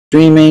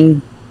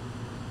Streaming.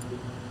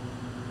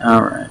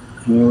 Alright,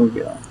 here we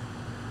go.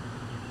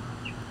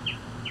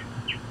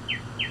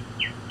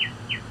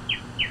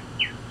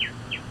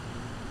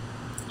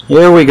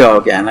 Here we go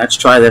again. Let's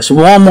try this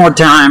one more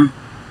time.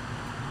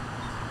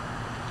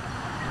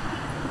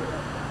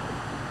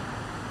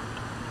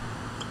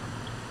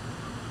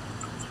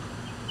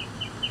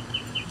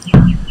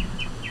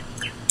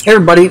 Hey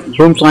everybody,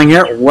 Boomslang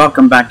here.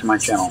 Welcome back to my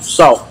channel.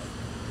 So,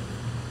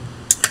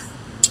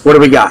 what do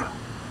we got?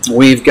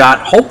 We've got,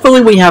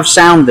 hopefully we have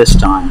sound this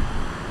time.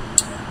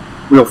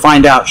 We'll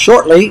find out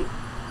shortly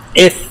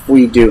if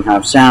we do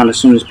have sound. As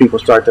soon as people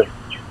start to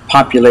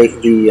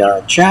populate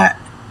the chat,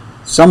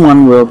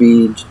 someone will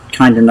be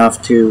kind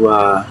enough to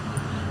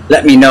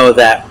let me know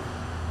that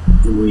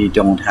we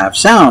don't have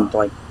sound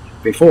like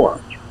before.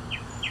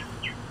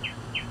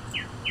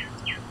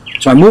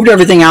 So I moved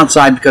everything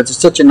outside because it's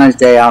such a nice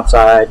day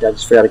outside. I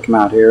just figured I'd come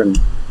out here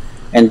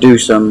and do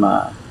some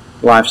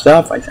live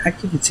stuff. I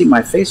actually can see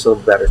my face a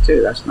little better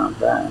too. That's not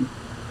bad.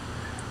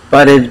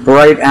 But it's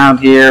bright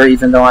out here,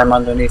 even though I'm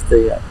underneath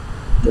the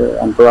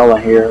umbrella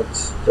here.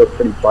 It's still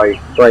pretty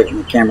bright, and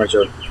the cameras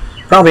are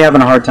probably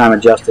having a hard time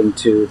adjusting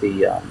to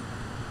the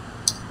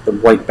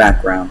white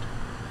background.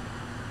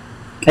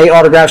 Hey,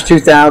 Autographs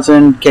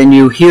 2000, can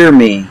you hear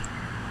me?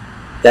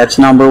 That's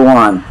number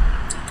one.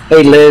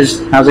 Hey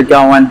Liz, how's it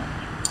going?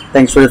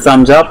 Thanks for the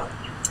thumbs up.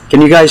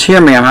 Can you guys hear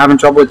me? I'm having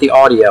trouble with the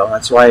audio.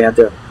 That's why I had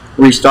to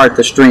restart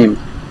the stream.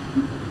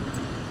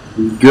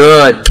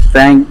 Good.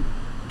 Thank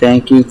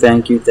you.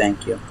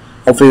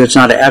 Hopefully it's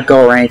not an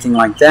echo or anything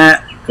like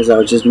that, because I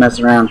was just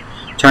messing around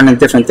turning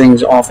different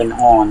things off and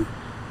on.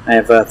 I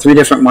have 3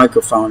 different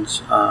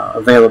microphones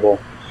available.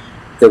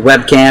 The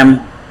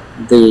webcam,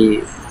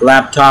 the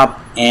laptop,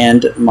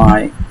 and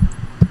my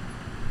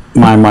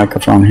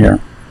microphone here.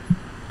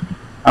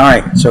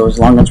 Alright, so as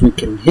long as we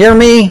can hear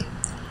me,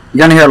 you're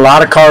going to hear a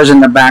lot of cars in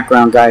the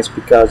background, guys,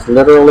 because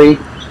literally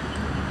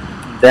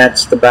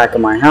that's the back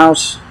of my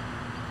house,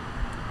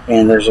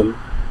 and there's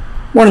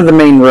one of the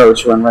main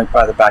roads run right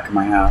by the back of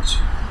my house.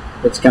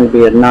 It's going to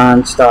be a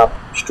non-stop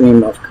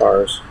stream of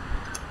cars.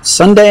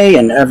 Sunday,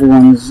 and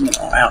everyone's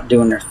out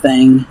doing their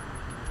thing,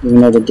 even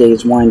though the day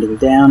is winding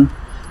down.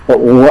 But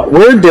what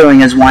we're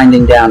doing is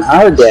winding down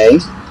our day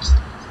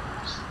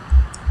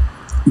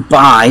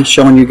by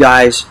showing you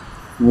guys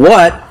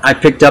what I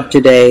picked up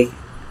today.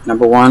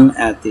 Number 1,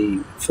 at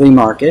the flea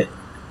market.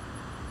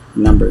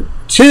 Number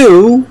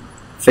 2,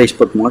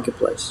 Facebook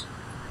Marketplace.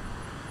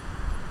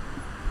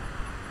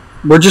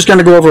 We're just going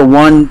to go over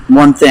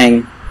one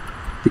thing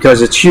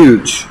because it's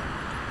huge.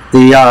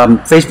 The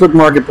Facebook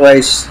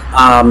Marketplace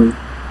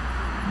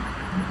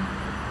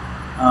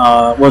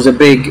was a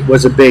big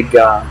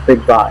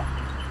buy,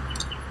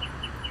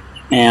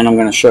 and I'm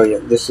going to show you.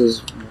 This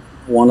is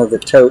one of the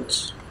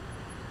totes.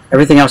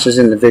 Everything else is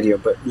in the video,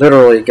 but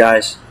literally,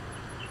 guys,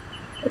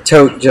 a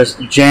tote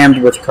just jammed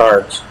with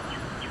cards.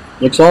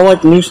 It's all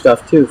like new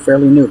stuff too,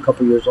 fairly new, a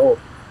couple years old.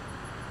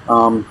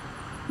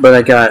 But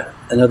I got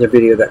another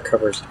video that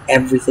covers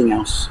everything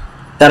else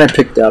that I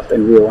picked up,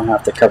 and we will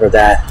have to cover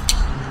that.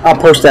 I'll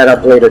post that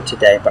up later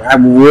today, but I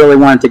really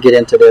wanted to get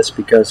into this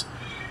because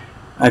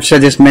I've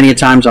said this many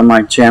times on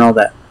my channel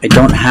that I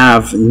don't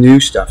have new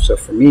stuff. So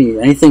for me,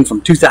 anything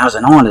from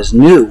 2000 on is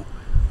new.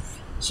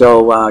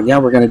 So yeah,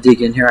 we're going to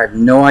dig in here. I have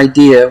no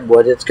idea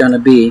what it's going to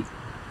be.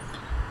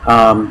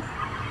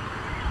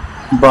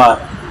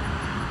 But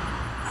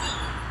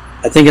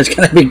I think it's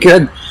going to be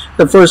good.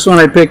 The first one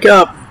I pick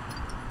up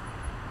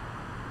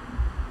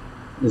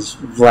is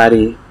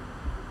Vladdy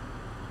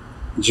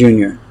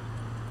Jr.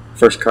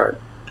 First card.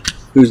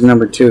 Who's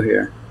number 2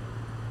 here?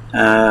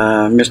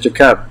 Mr.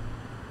 Cub.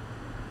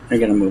 I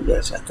gotta move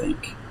this, I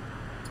think.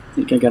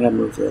 I gotta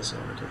move this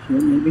over to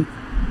here, maybe.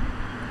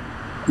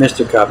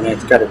 Mr. Cub. Now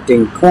it's got a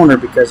dinged corner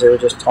because they were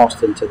just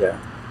tossed into there.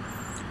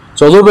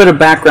 So a little bit of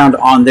background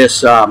on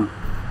this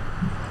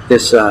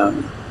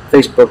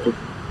Facebook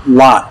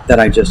lot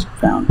that I just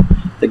found.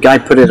 The guy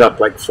put it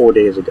up like 4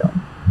 days ago.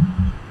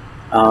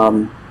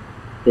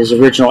 His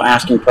original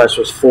asking price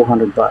was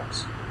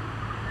 $400.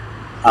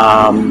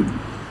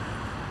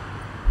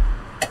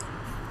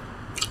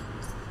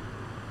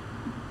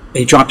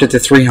 He dropped it to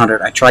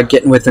 $300. I tried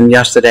getting with him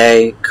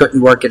yesterday.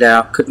 Couldn't work it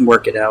out.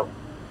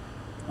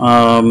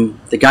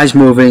 The guy's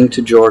moving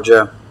to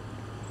Georgia,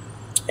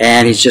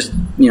 and he's just,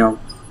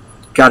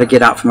 got to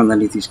get out from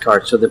underneath these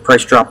cards. So the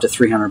price dropped to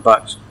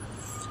 $300.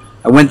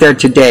 I went there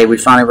today. We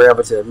finally were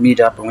able to meet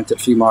up. I went to the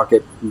flea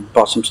market and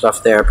bought some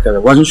stuff there because I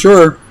wasn't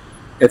sure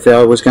if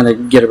I was going to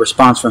get a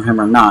response from him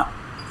or not.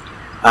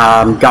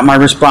 Got my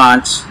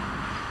response,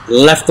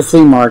 left the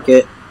flea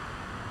market,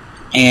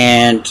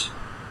 and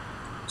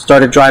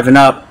started driving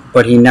up,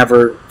 but he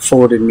never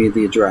forwarded me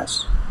the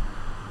address.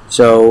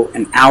 So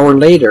an hour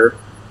later,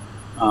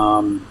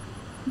 hour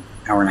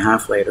and a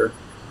half later,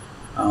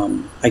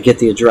 I get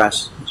the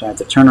address. So I have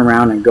to turn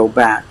around and go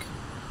back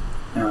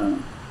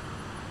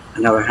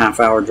another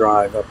half-hour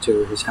drive up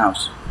to his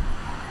house.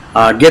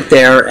 Get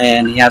there,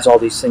 and he has all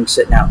these things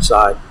sitting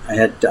outside. I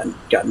had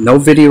got no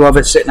video of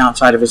it sitting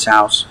outside of his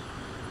house.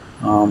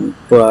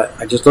 But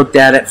I just looked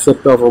at it,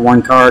 flipped over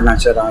one card, and I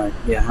said,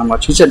 yeah, how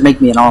much? He said, make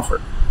me an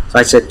offer. So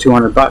I said,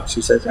 $200.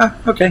 He says,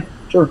 okay,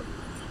 sure.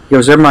 He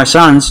goes, they're my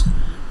sons.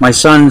 My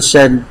son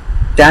said,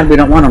 Dad, we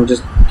don't want them,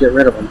 just get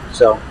rid of them.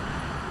 So,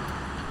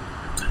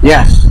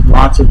 yes,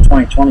 lots of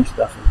 2020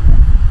 stuff in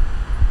here.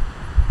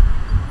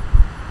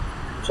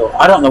 So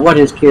I don't know what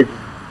his kids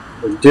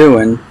were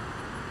doing,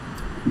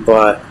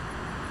 but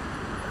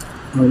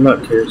oh,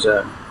 look, here's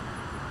a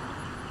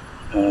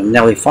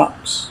Nellie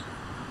Fox.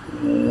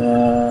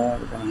 We're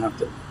going to have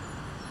to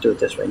do it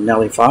this way.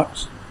 Nellie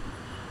Fox.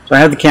 So I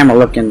have the camera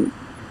looking,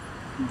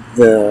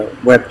 the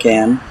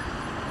webcam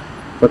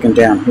looking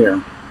down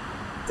here.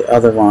 The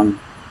other one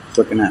is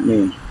looking at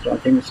me. So I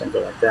think it's going to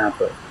go like that,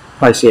 but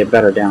probably see it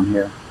better down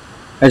here.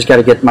 I just got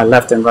to get my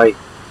left and right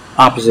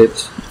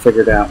opposites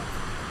figured out.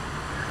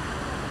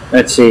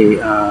 Let's see.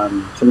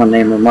 Someone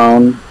named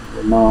Ramon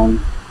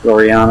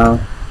Laureano,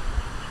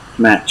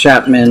 Matt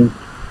Chapman,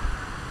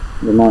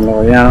 Ramon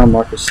Laureano,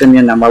 Marcus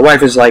Simeon. Now my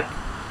wife is like,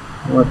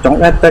 well, don't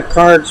let the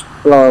cards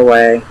blow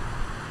away.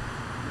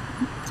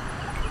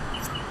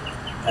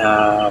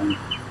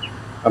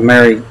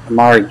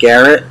 Amari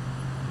Garrett.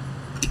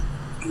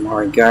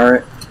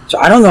 So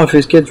I don't know if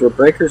his kids were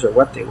breakers or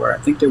what they were. I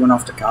think they went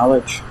off to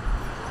college.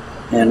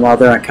 And while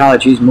they're at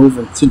college, he's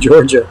moving to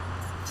Georgia.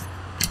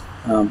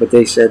 But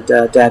they said,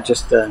 Dad,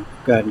 just go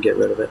ahead and get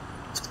rid of it.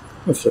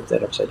 We'll flip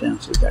that upside down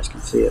so you guys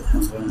can see it.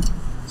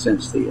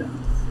 Since the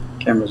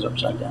camera's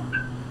upside down.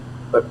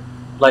 But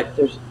like,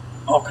 there's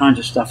all kinds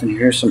of stuff in here.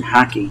 Here's some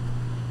hockey.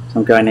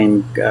 Some guy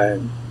named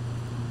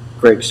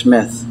Greg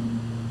Smith.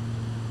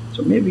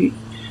 So maybe,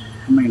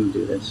 how am I going to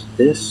do this?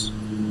 This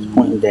is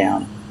pointing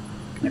down.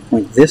 Can I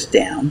point this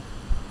down?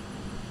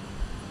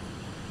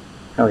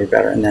 Probably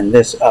better. And then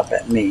this up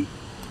at me.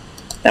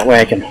 That way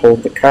I can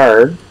hold the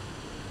card.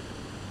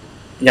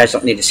 You guys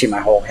don't need to see my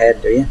whole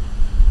head, do you?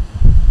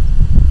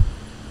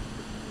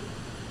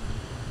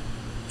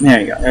 There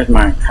you go. There's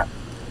my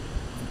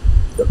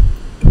the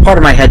part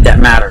of my head that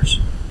matters.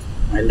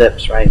 My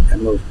lips, right? I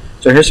move.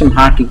 So here's some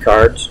hockey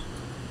cards.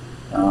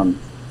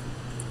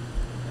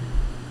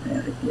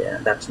 Yeah,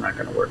 that's not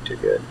going to work too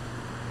good.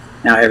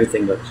 Now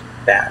everything looks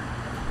bad.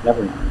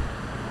 Never mind.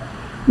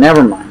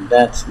 Never mind.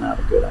 That's not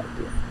a good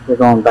idea. We're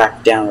going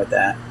back down with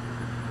that.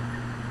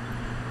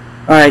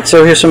 All right.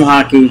 So here's some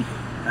hockey.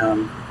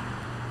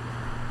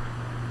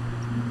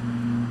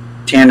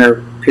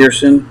 Tanner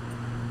Pearson.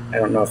 I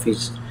don't know if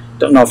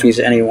he's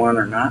anyone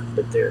or not,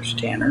 but there's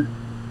Tanner.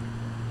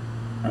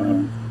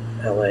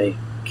 LA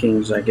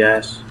Kings, I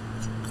guess.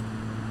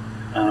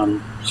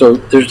 So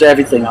there's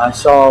everything. I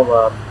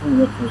saw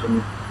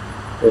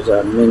there's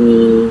a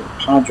mini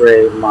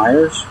Padre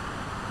Myers.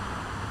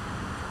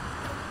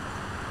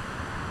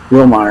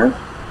 Will Myers.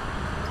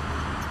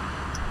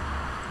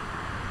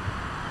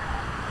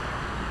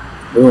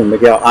 Ooh,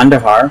 Miguel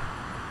Andujar.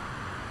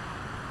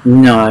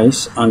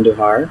 Nice,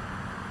 Andujar.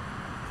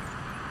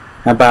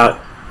 How about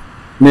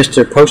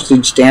Mr.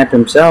 Postage Stamp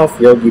himself,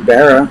 Yogi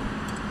Berra,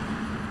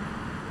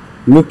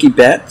 Mookie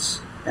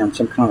Betts, and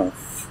some kind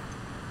of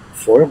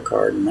foil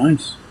card.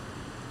 Nice.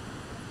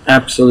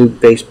 Absolute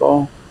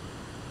Baseball,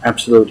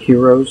 Absolute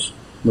Heroes,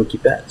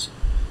 Mookie Betts.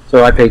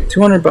 So I paid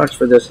 $200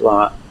 for this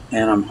lot,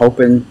 and I'm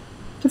hoping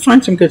to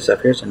find some good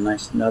stuff. Here's a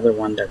nice, another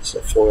one that's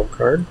a foil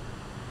card.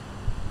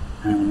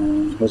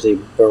 Jose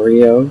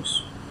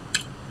Barrios,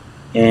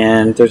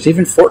 and there's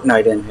even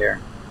Fortnite in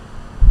here.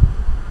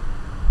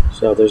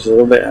 So there's a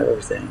little bit of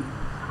everything.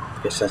 I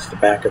guess that's the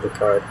back of the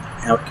card.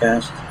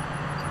 Outcast.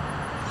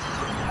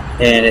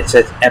 And it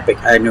says Epic.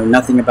 I know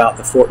nothing about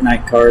the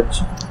Fortnite cards.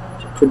 So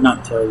I could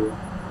not tell you.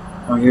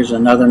 Oh, here's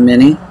another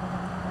mini.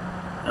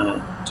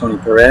 Tony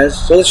Perez.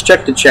 So let's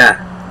check the chat.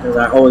 Because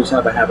I always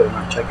have a habit of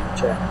not checking the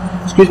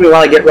chat. Excuse me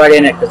while I get right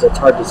in it because it's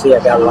hard to see.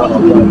 I got a lot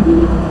of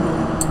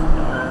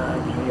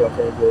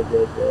okay,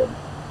 good.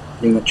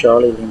 Lima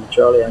Charlie,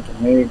 I can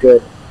hear you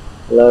good.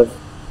 Love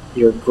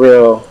your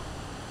grill.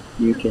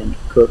 You can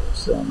cook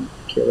some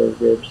killer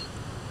ribs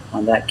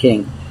on that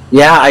king.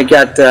 Yeah, I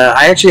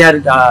actually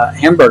had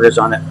hamburgers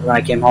on it when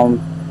I came home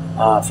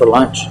for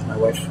lunch. My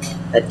wife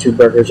had 2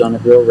 burgers on the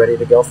grill ready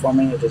to go for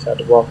me. I just had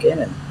to walk in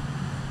and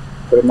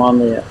put them on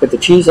put the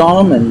cheese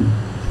on them and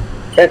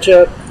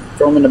ketchup,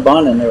 throw them in the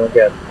bun, and they were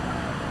good.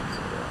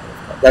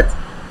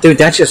 Dude,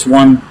 that's just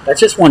one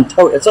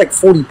tote. It's like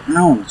 40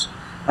 pounds.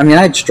 I mean,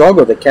 I'd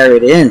struggle to carry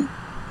it in.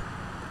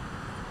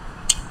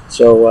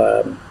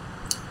 So,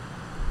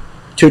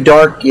 too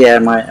dark? Yeah,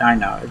 I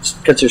know. It's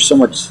because there's so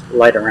much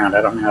light around.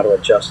 I don't know how to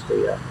adjust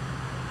the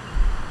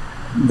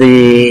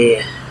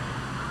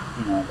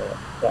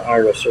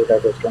iris or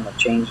whatever. It's going to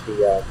change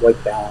the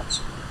white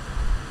balance.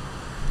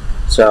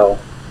 So,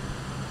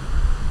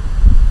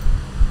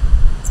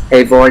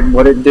 hey, Void,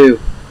 what'd it do?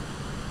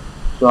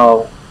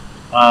 So,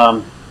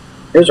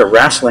 here's a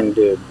wrestling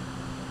dude.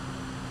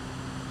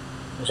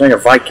 It's like a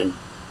Viking.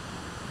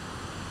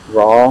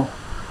 Raw.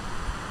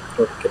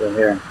 Let's get in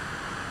here.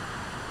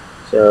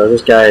 So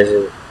this guy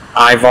is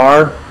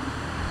Ivar.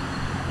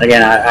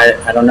 Again,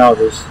 I don't know.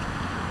 There's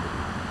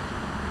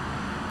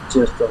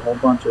just a whole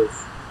bunch of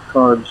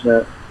cards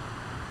that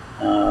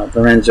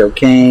Lorenzo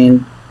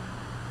Kane.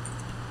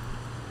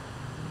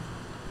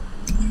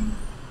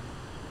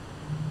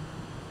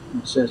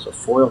 It says a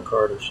foil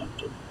card or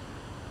something.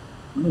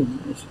 What is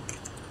this?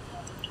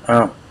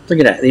 Oh, look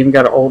at that. They even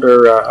got an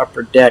older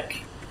Upper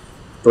Deck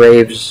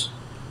Braves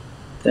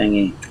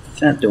thingy. What's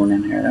that doing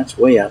in here? That's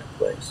way out of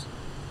place.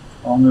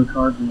 All new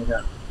cards, and you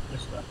got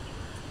this stuff.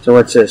 So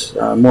what's this?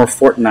 More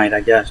Fortnite,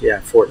 I guess.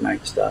 Yeah,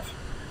 Fortnite stuff.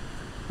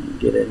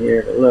 Get it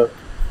here to look.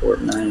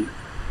 Fortnite.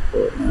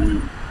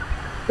 Fortnite.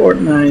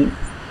 Fortnite.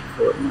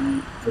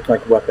 Fortnite. Look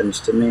like weapons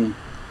to me.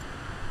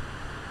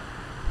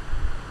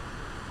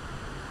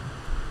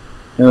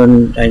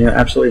 And I know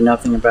absolutely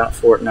nothing about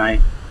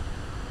Fortnite.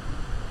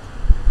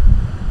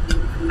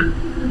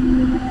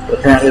 But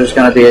apparently there's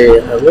going to be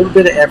a little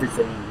bit of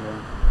everything in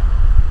here.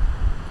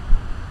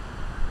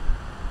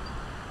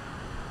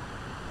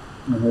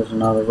 And here's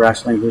another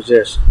wrestling. Who's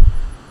this?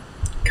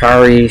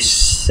 Kari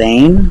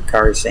Sane?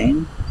 Kari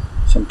Sane?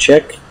 Some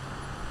chick?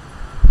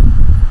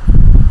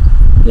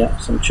 Yeah,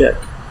 some chick.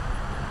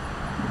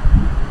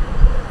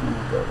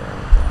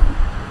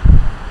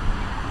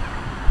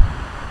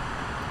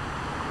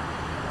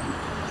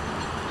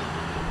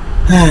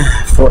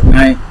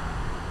 Fortnite.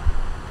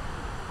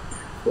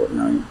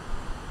 Fortnite.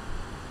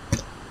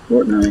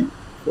 Fortnite.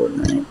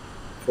 Fortnite.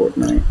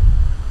 Fortnite.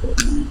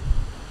 Fortnite.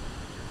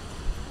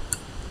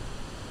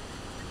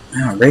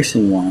 Ah,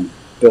 racing one.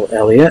 Bill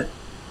Elliott.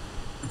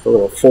 A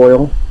little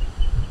foil.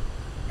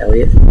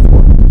 Elliott.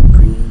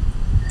 Green.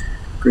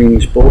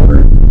 Greenish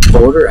border.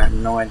 I have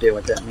no idea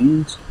what that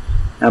means.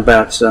 How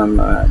about some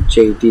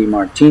J.D.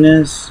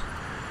 Martinez.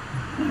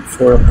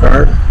 Foil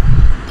card.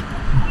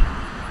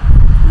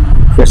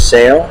 Chris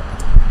Sale,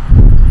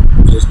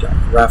 just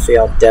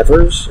Rafael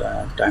Devers,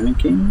 Diamond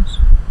Kings,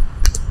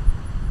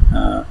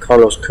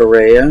 Carlos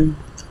Correa,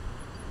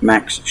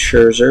 Max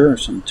Scherzer, or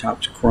some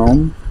Topps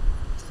Chrome.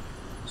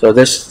 So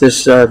this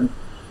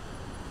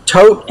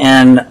tote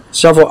and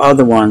several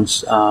other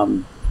ones,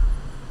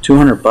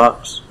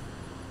 $200.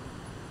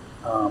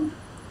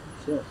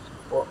 What's this?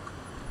 Book.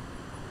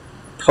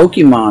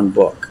 Pokemon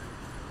book.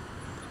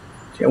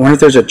 I wonder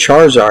if there's a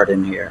Charizard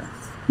in here.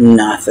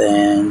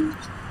 Nothing.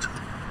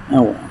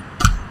 Oh well.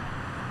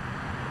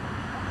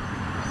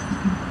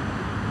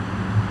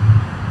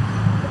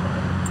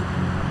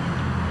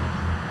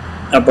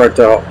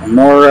 Alberto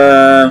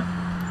Amora.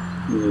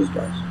 These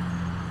guys.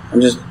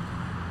 I'm just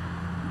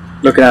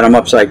looking at them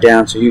upside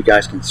down so you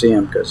guys can see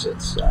them because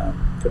it's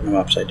putting them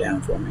upside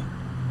down for me.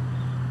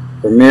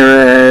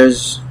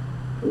 Ramirez,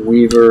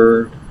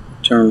 Weaver,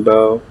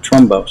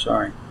 Trumbo,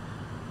 sorry.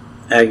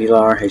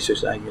 Aguilar,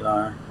 Jesus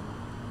Aguilar,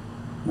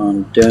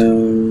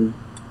 Mondone,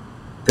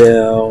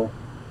 Bell,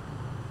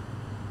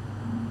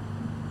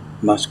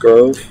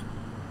 Musgrove,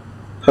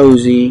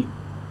 Posey,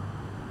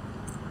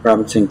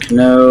 Robinson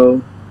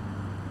Cano,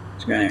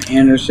 Skyler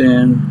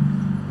Anderson,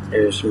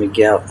 there's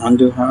Miguel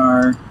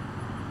Andujar,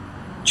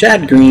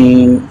 Chad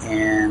Green,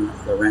 and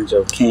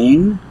Lorenzo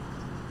Kane.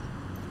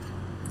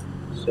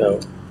 So,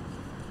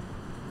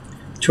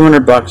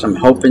 $200. I'm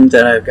hoping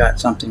that I've got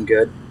something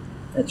good.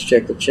 Let's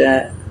check the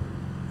chat.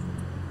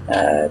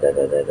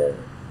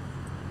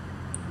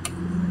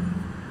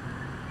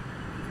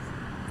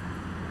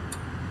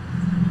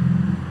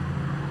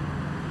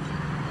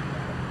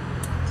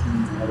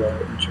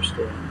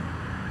 Interesting.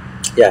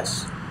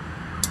 Yes.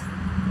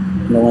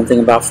 You know one thing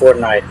about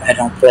Fortnite, I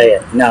don't play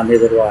it. No,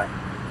 neither do I.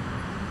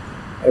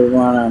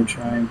 Everyone, I'm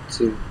trying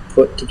to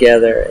put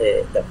together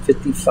the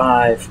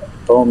 55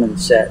 Bowman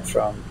set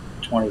from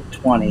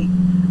 2020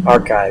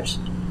 archives.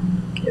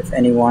 If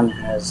anyone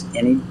has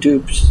any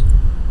dupes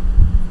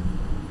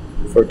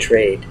for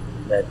trade,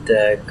 let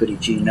Goody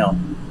G know.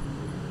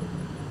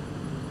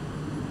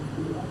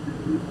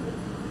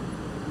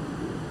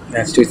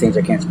 That's two things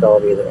I can't spell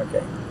it either.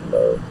 Okay.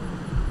 So,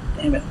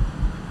 damn it.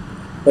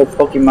 No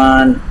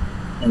Pokemon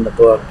in the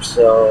book,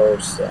 so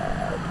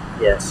sad.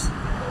 Yes.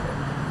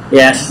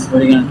 Yes,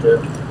 what are you going to do?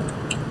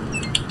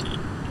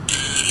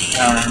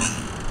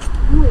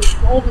 Ooh, it's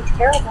cold, it's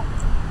terrible.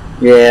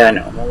 Yeah, I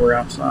know. Well, we're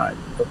outside.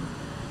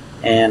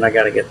 And I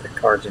got to get the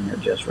cards in here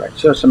just right.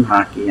 So some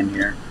hockey in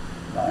here,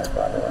 by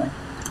the way.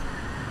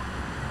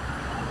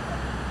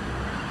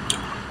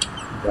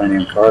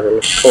 Brian Carter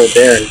looks cold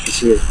there. You can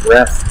see his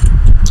breath.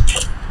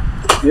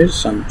 Here's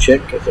some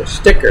chick with a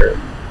sticker.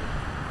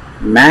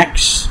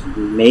 Max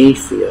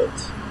Mayfield.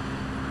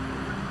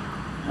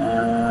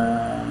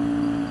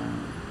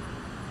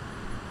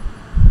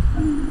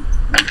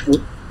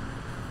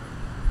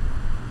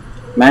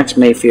 Max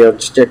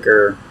Mayfield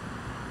sticker.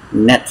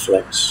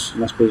 Netflix.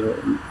 Must be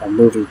a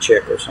movie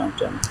chick or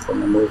something from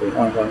the movie.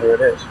 Oh, here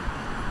it is.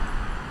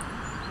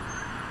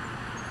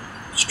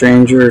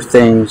 Stranger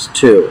Things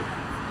 2.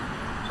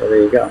 So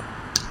there you go.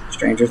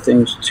 Stranger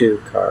Things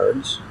 2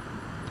 cards.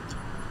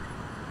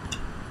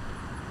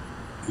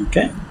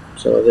 Okay,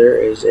 so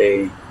there is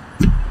a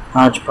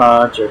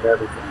hodgepodge of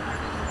everything.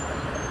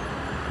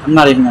 I'm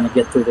not even going to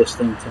get through this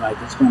thing tonight.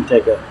 It's going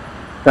to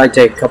probably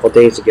take a couple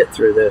days to get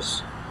through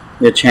this.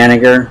 Mitch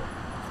Haniger,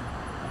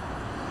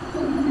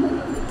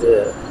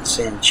 the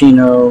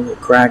Sanchino,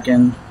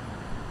 Kraken.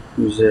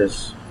 Who's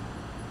this?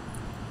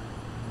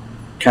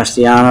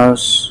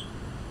 Castellanos,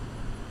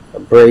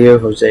 Abreu,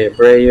 Jose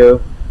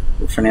Abreu,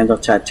 Fernando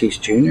Tatis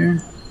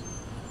Jr.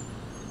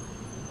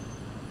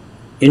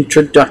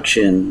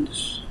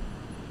 Introductions.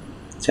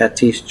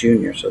 Tatis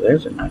Jr. So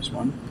there's a nice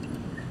one.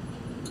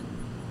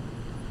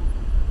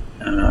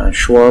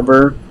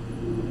 Schwarber.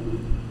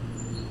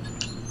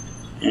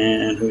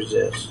 And who's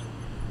this?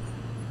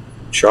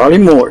 Charlie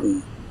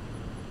Morton.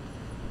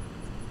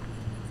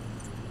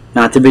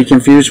 Not to be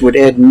confused with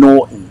Ed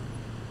Norton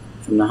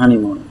from the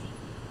Honeymooners.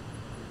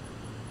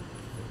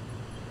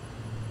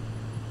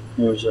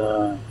 There's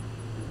a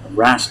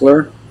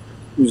wrestler.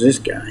 Who's this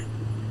guy?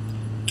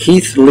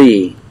 Keith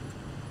Lee.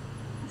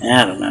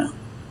 I don't know.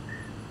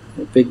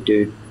 A big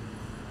dude.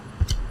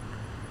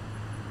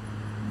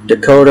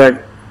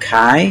 Dakota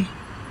Kai.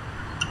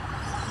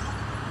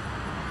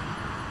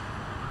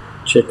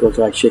 Chick looks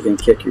like she can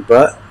kick your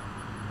butt.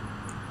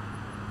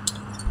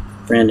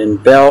 Brandon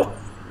Belt.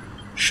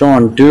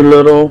 Sean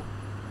Doolittle.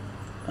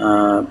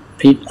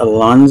 Pete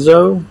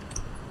Alonso.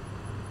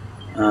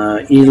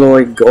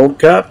 Eloy Gold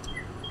Cup.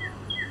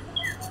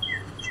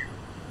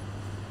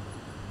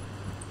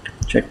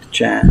 Check the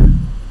chat.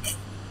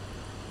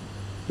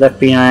 Left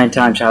Behind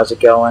Times, how's it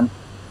going?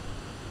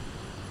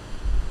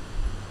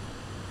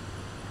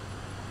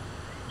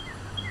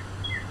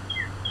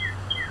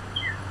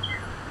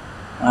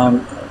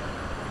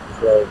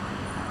 Hello.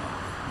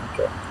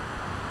 Okay.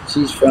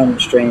 She's from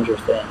Stranger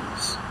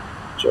Things.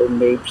 Joe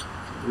Mapes,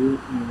 do you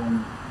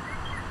even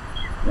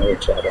know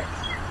each other?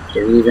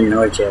 Do we even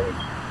know each other?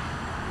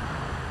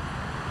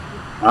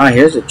 Ah,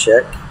 here's a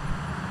chick.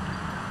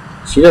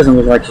 She doesn't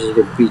look like she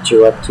could beat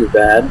you up too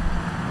bad.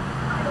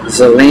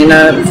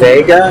 Zelina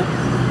Vega.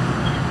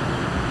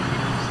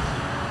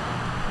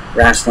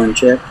 Wrestling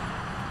chick.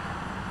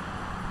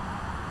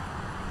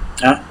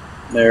 Ah,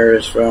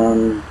 there's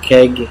from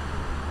Keg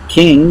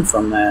King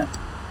from that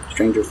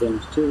Stranger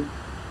Things 2.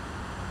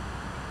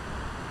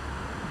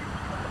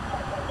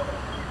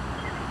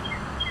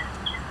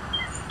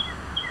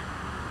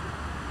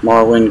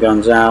 Marwin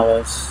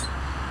Gonzalez.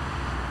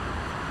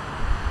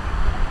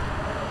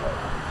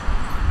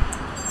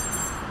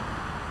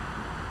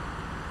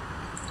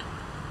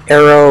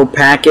 Aero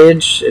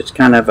package. It's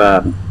kind of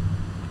a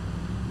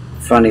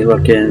funny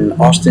looking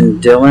Austin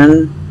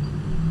Dillon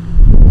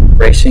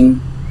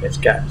racing. It's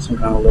got some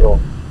kind of little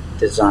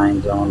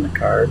designs on the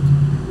card.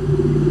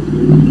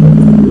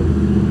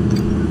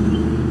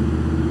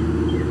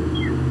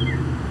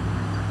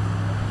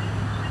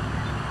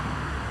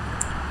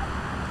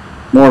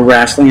 More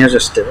wrestling. Here's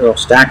a little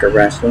stack of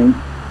wrestling.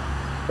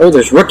 Oh,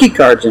 there's rookie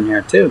cards in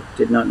here too.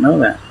 Did not know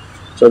that.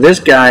 So this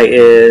guy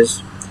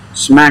is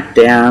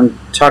SmackDown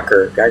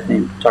Tucker. A guy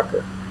named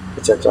Tucker.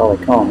 That's all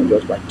they call him. He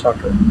goes by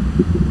Tucker.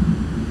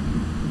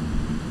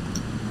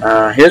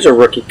 Here's a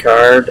rookie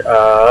card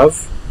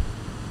of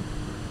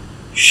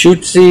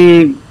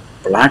Shootsy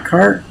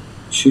Blackheart.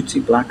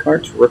 Shootsy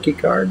Blackheart's rookie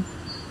card.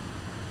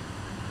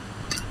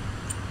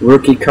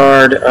 Rookie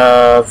card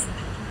of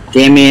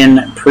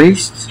Damian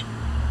Priest.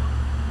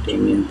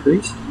 Damian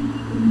Priest.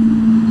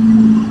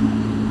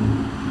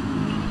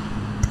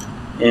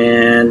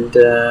 And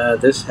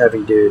this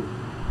heavy dude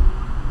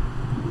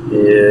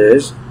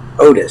is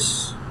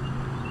Otis.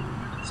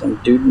 Some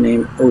dude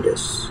named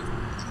Otis.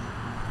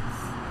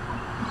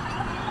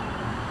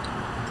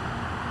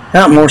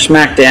 More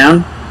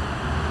SmackDown.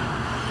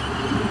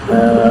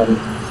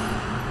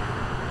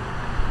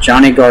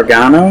 Johnny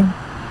Gargano.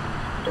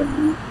 Don't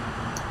know.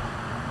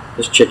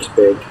 This chick's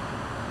big.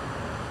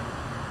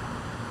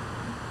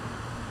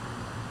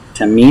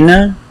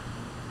 Tamina.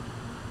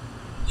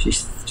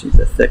 She's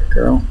a thick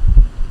girl.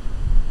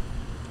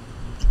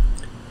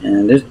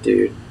 And this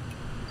dude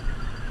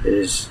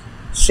is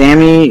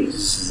Sami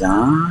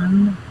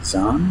Zayn.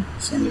 Sami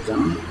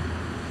Zayn.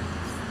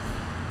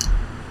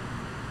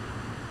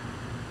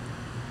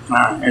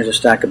 Alright, here's a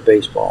stack of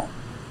baseball.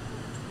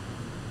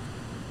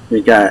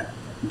 We got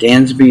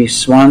Dansby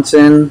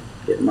Swanson,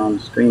 getting on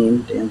the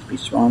screen. Dansby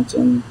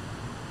Swanson.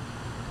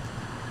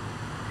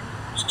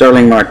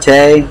 Sterling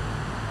Marte.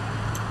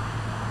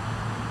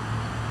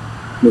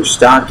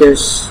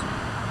 Moustakas.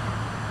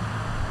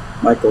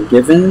 Michael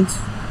Givens.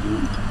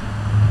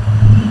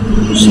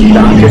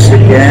 Moustakas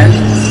again.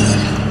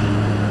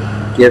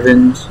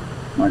 Givens.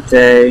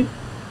 Marte.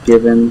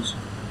 Givens.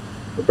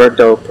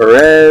 Roberto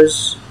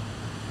Perez.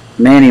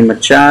 Manny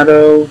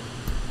Machado.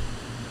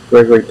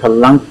 Gregory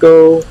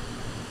Polanco.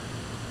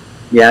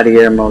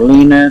 Yadier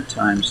Molina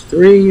times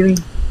 3.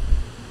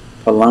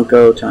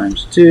 Polanco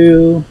times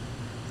 2.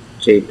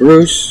 Jay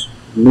Bruce.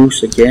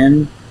 Moose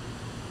again.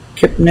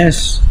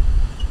 Kipnis.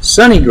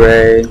 Sonny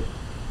Gray.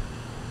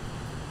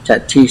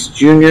 Tatis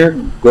Jr.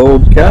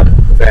 Gold Cup.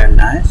 Very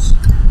nice.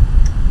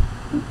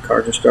 The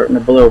cards are starting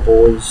to blow,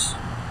 boys.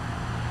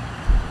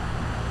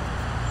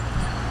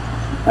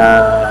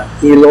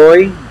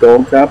 Eloy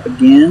Gold Cup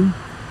again.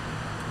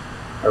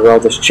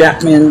 Aroldis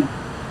Chapman.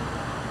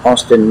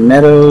 Austin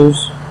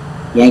Meadows.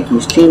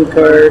 Yankees team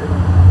card.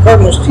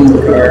 Cardinals team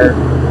card.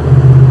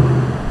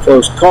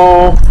 Close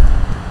call.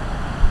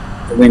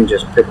 The wind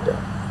just picked up.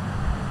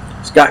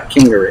 Scott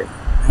Kingery.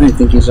 I don't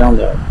think he's on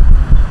the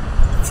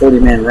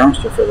 40-man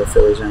roster for the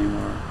Phillies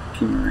anymore.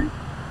 Kingery.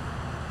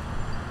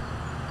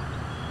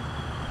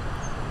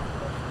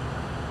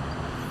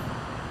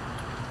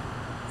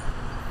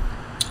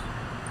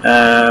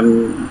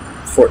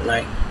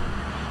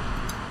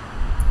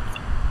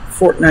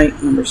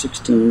 Fortnite number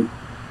 16.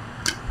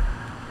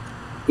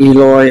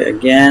 Eloy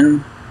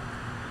again.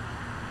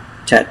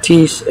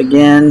 Tatis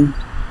again.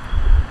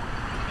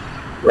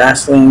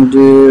 Wrestling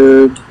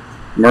dude.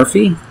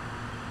 Murphy.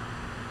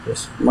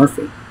 Yes,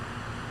 Murphy.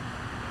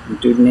 A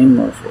dude named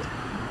Murphy.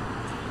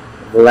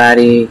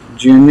 Vladdy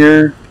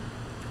Jr.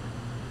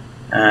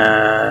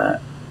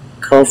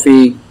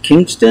 Kofi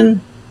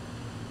Kingston.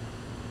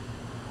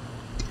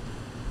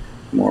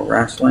 More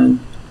wrestling.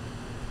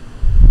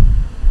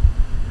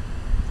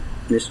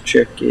 This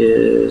chick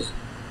is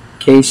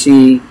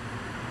Casey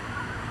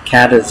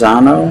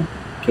Catazano.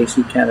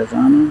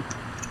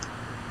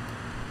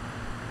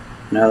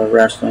 Another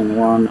wrestling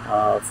one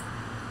of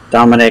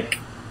Dominic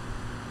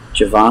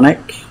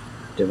Jovanik.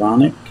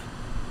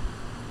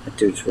 That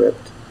dude's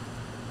ripped.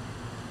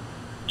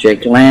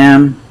 Jake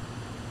Lamb.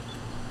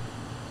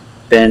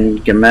 Ben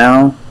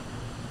Gamel.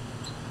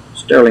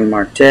 Sterling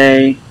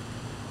Marte.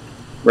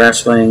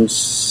 Wrestling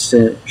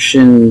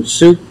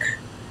Shinsuke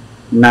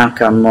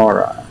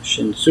Nakamura.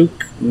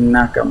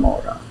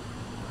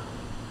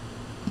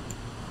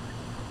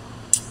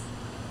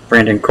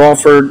 Brandon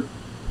Crawford.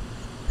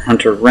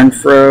 Hunter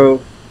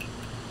Renfroe.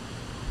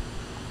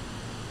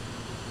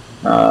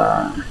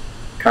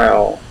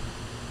 Kyle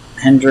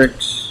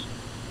Hendricks.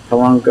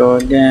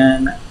 Polanco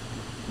again.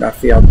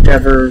 Rafael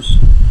Devers.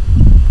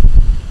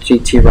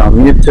 GT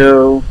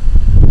Realmuto.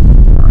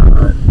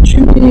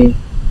 Jimmy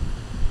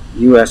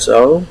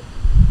Uso.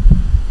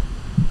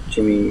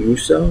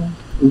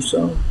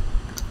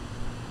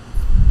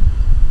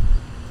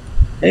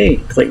 Hey,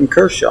 Clayton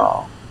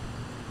Kershaw.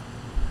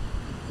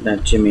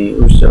 That Jimmy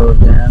Uso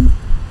again.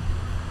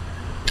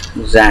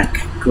 Zach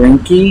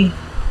Greinke.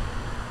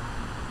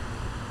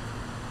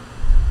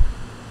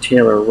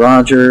 Taylor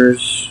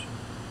Rogers.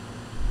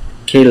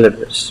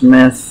 Caleb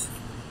Smith.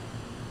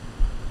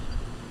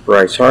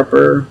 Bryce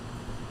Harper.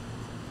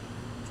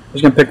 I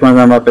was going to pick one of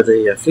them up at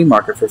the flea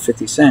market for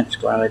 50 cents.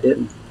 Glad I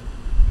didn't.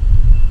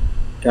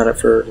 Got it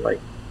for like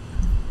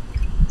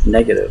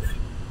negative.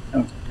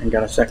 Oh, and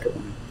got a second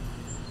one.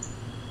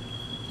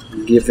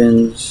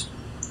 Givens.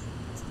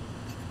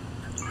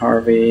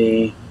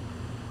 Harvey.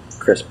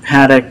 Chris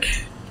Paddock.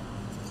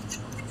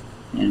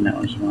 And that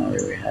was one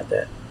where we had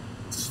that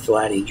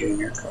Vladdy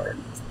Jr. card.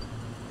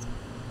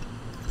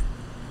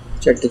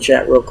 Check the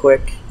chat real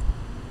quick.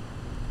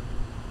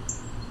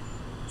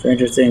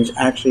 Stranger Things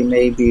actually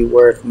may be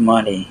worth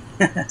money.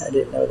 I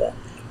didn't know that.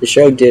 The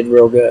show did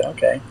real good.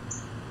 Okay.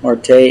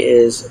 Marte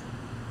is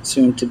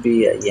soon to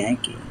be a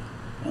Yankee.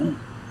 Oh.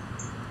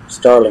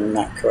 Starling,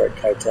 not card.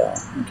 Keitel.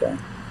 Okay.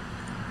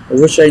 I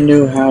wish I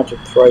knew how to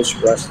price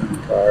wrestling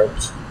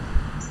cards,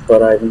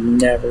 but I've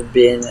never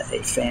been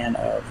a fan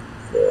of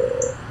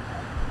the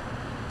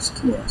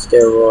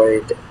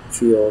steroid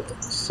field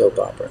soap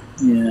opera.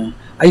 Yeah.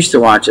 I used to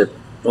watch it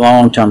a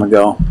long time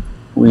ago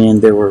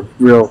when they were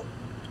real.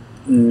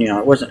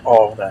 It wasn't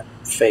all that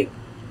fake.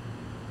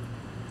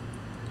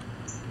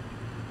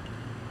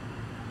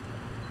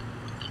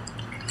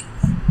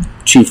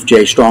 Chief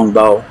J.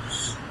 Strongbow,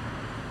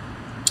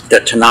 the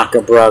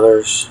Tanaka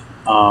brothers.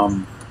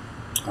 Who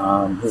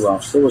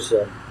else? There was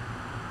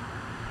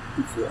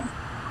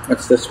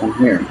what's this one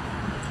here?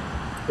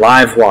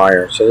 Live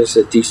Wire. So this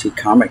is a DC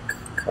comic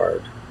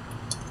card.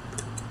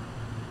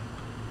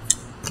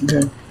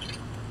 Okay.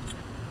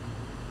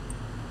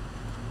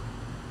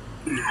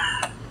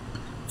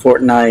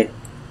 Fortnite,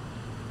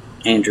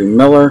 Andrew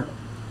Miller.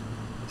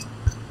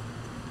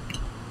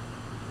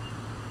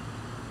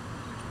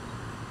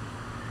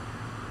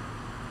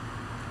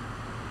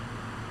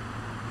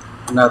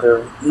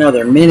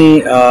 Another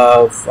mini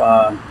of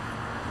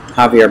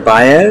Javier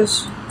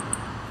Baez.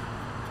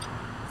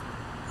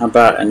 How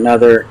about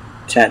another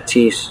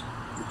Tatis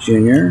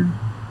Jr.,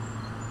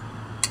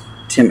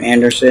 Tim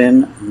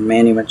Anderson,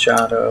 Manny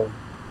Machado,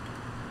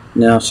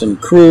 Nelson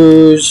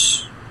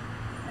Cruz,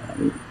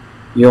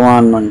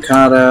 Yohan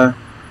Moncada,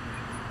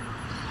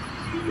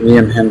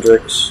 Liam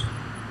Hendricks,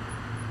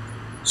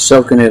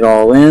 soaking it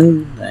all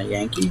in, the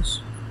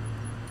Yankees,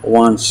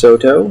 Juan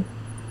Soto,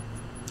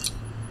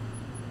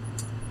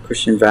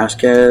 Christian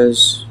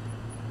Vasquez,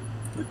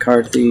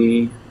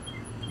 McCarthy,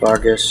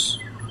 Vargas,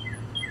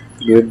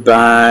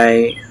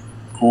 goodbye,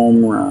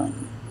 home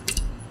run,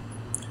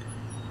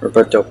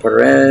 Roberto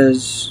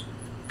Perez,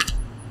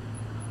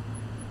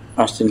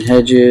 Austin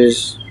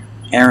Hedges,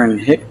 Aaron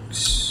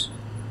Hicks,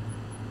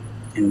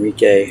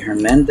 Enrique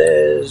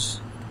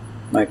Hernandez,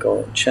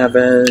 Michael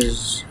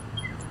Chavez,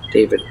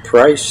 David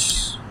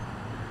Price,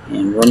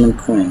 and Roman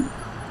Quinn.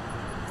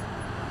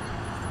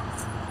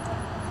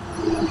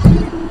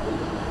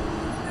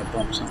 I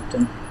bumped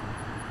something.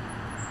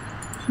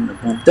 I'm going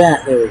to bump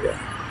that. There we go.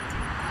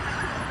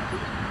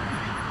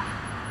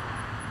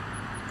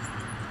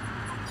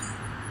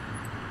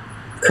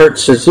 Kurt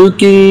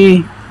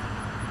Suzuki,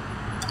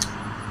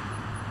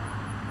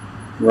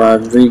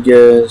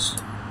 Rodriguez,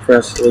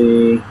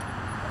 Presley,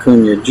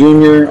 Cunha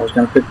Jr.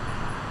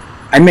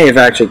 I may have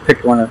actually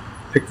picked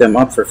them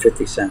up for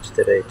 50 cents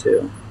today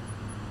too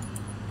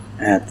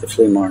at the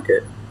flea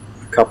market.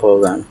 A couple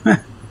of them.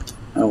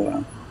 Oh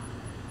well.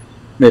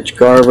 Mitch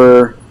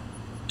Garver,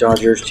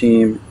 Dodgers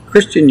team.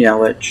 Christian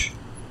Yelich,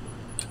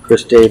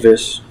 Chris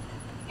Davis,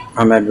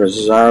 Ahmed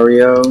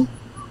Rosario,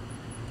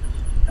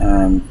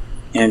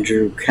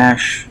 Andrew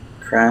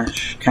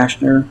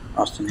Kashner,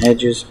 Austin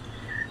Hedges,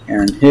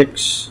 Aaron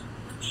Hicks,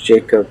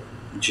 Jacoby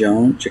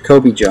Jones,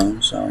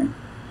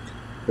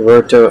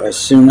 Roberto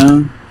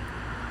Osuna,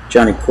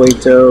 Johnny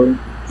Cueto,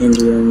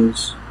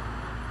 Indians,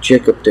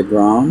 Jacob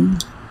deGrom,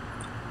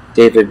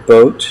 David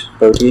Bote,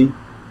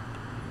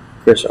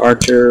 Chris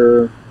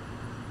Archer,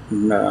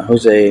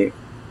 Jose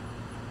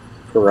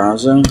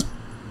Peraza,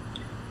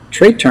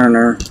 Trey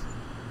Turner,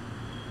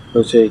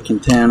 Jose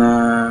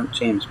Quintana,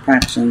 James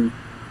Paxton,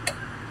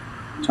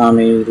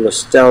 Tommy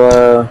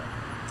LaStella,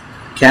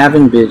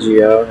 Kevin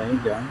Biggio, there you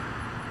go,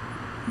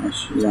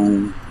 nice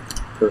young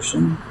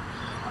person,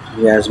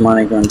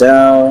 Yasmani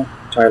Grandal,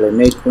 Tyler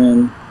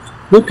Naquin,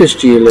 Lucas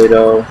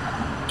Giolito,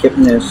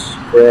 Kipnis,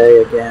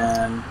 Gray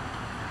again,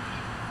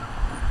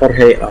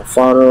 Jorge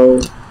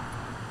Alfaro,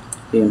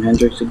 Liam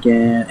Hendricks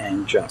again,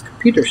 and Jock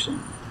Peterson.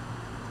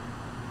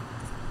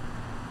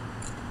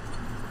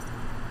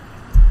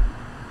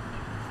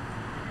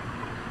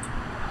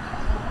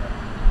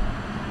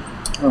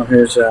 Oh,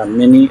 here's a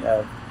mini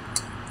of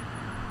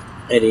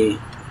Eddie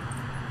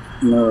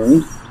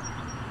Murray.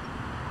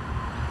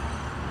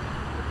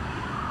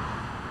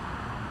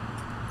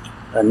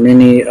 A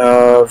mini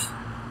of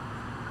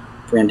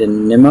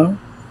Brandon Nimmo.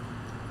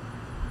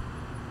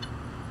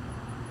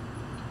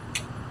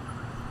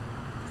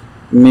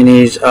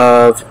 Minis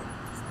of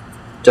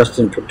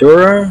Dustin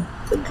Pedroia,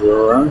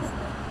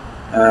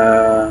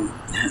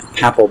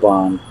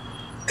 Papelbon.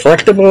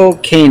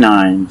 Collectible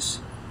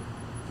Canines,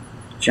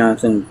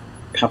 Jonathan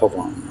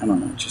Papelbon. I don't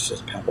know, it just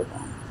says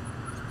Papelbon.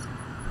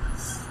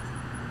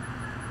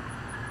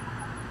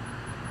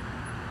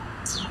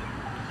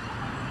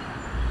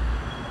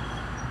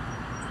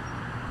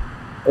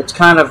 It's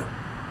kind of,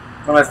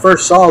 when I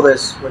first saw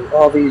this, with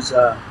all these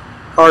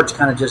cards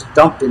kind of just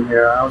dumped in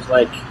here, I was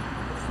like,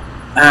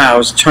 I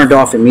was turned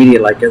off immediately,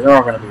 like they're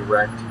all going to be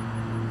wrecked.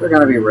 They're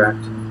going to be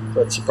wrecked.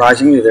 But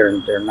surprisingly,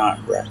 they're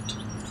not wrecked.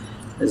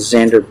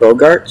 Xander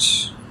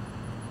Bogaerts,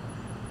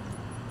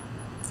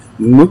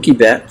 Mookie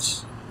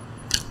Betts,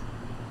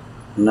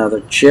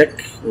 another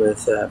chick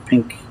with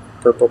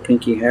purple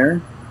pinky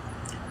hair,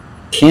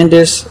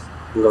 Candice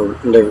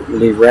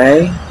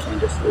LeRae,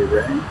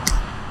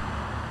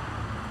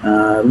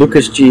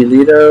 Lucas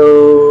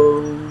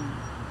Giolito.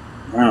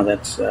 Wow,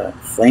 that's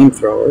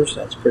flamethrowers.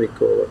 That's a pretty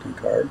cool looking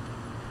card.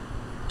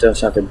 Does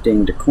have a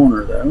dinged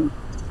corner though.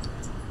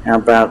 How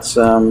about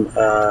some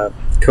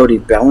Cody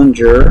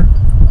Bellinger,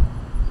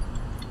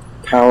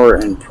 Power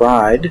and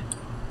Pride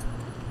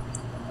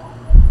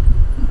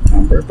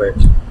number, but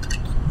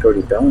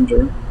Cody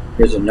Bellinger.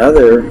 Here's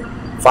another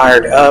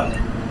fired up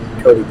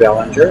Cody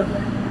Bellinger.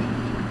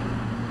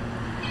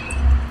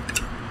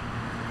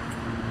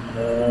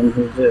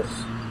 Who's this?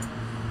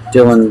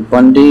 Dylan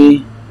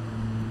Bundy,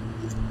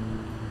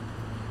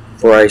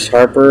 Bryce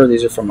Harper.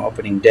 These are from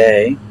opening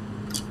day.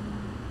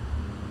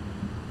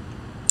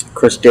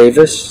 Chris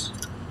Davis.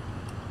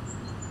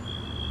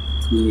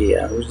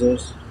 Yeah, who's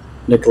this?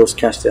 Nicholas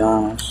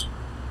Castellanos.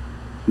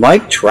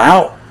 Mike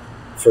Trout.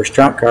 First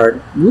Trout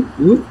card. Whoop,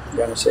 whoop.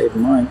 Gotta save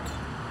Mike.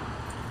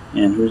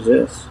 And who's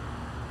this?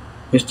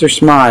 Mr.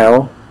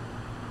 Smile.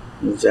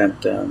 Is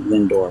that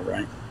Lindor,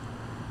 right?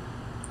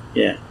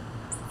 Yeah.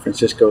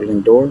 Francisco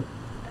Lindor.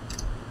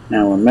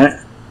 Now we're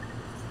Matt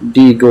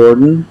D.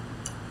 Gordon.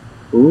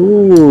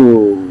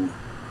 Ooh.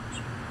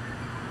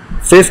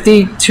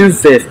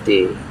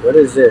 50-250. What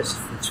is this?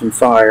 It's from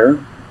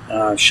Fire.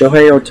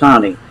 Shohei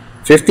Ohtani.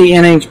 50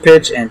 innings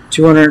pitched and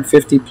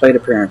 250 plate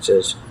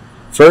appearances.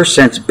 First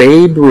since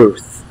Babe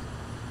Ruth.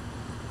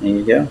 There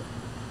you go.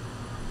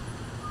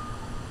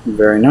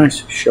 Very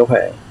nice.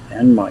 Shohei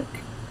and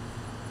Mike.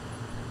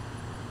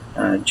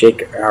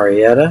 Jake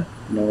Arrieta.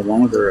 No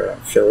longer a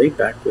Philly.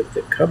 Back with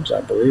the Cubs,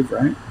 I believe,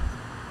 right?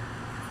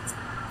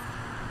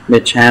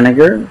 Mitch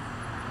Haniger.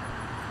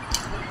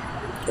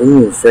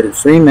 Ooh, Freddie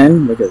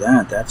Freeman. Look at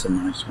that. That's a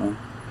nice one.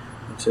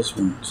 What's this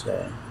one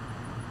say?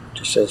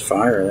 Just says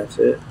Fire. That's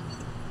it.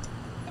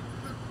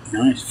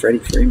 Nice. Freddie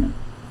Freeman.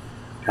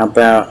 How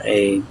about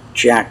a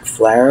Jack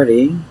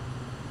Flaherty?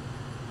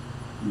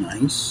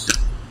 Nice.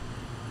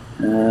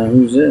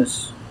 Who's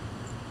this?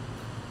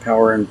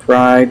 Power and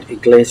Pride.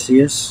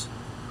 Iglesias.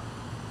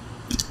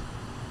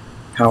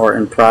 Power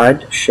and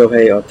Pride.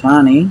 Shohei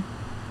Ohtani.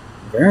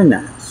 Very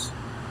nice.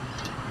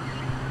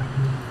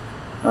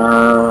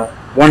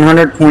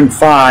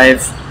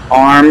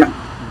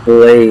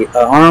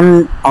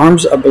 100.5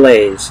 Arms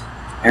Ablaze.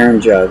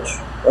 Aaron Judge.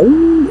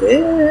 Oh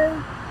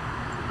yeah.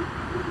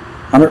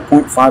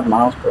 100.5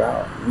 miles per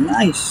hour.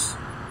 Nice.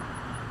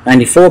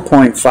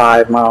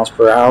 94.5 miles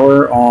per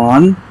hour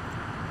on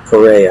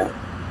Correa.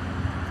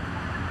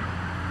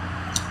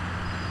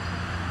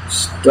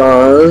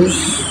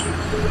 Stars.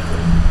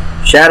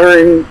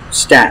 Shattering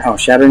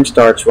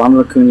starts.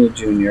 Ronald Acuna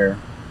Jr.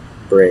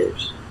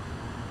 Braves.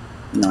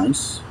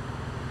 Nice.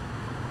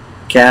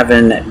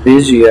 Kevin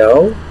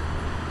Biggio.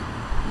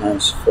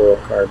 Nice foil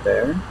card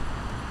there.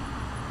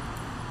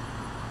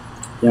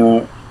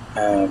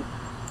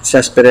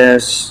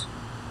 Cespedes,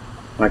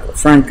 Michael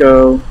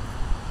Franco,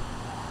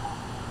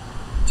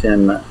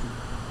 Tim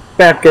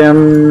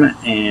Beckham,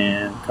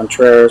 and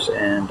Contreras,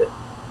 and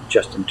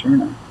Justin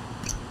Turner.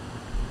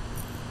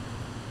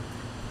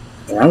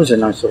 That was a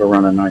nice little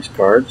run of nice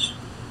cards.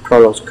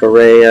 Carlos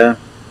Correa,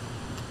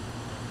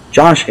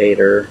 Josh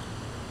Hader,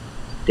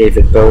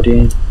 David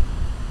Bodie,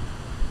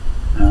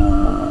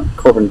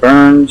 Corbin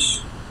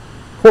Burns,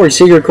 Corey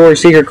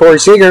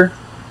Seager.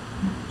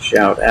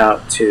 Shout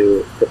out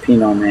to the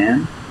Pino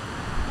Man.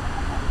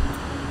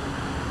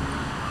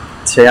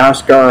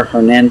 Teoscar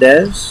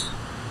Hernandez,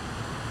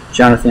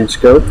 Jonathan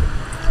Scope.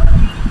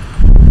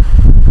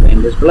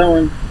 Wind is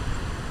blowing.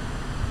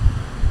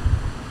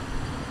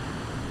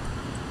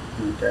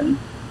 Okay.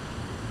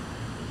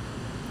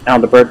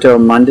 Alberto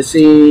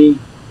Mondesi,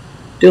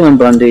 Dylan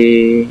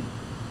Bundy,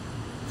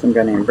 some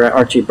guy named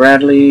Archie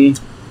Bradley,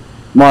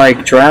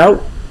 Mike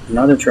Trout,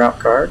 another Trout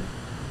card,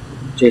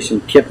 Jason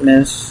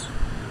Kipnis,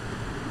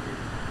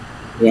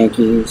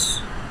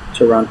 Yankees,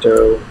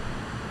 Toronto,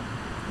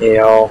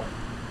 AL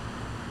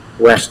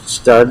West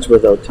studs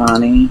with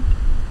Ohtani,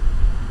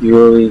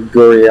 Yuli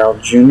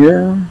Gurriel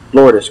Jr.,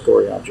 Lourdes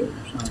Gurriel Jr.,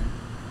 sorry.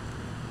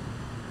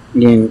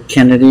 Ian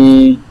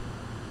Kennedy,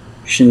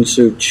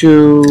 Shin-Soo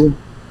Choo,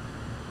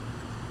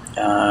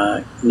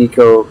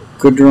 Nico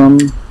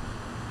Goodrum,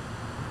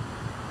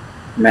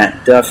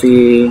 Matt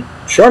Duffy,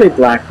 Charlie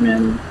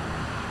Blackmon,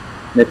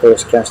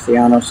 Nicholas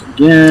Castellanos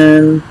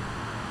again,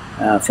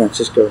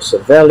 Francisco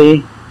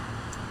Savelli.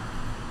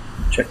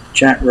 Check the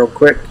chat real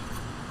quick.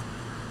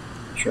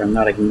 Make sure I'm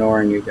not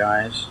ignoring you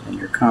guys and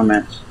your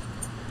comments.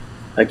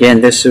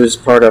 Again, this was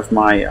part of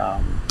my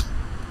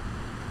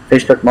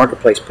Facebook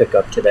Marketplace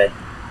pickup today.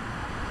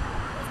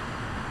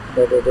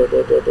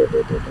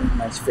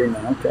 Nice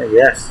Freeman. Okay,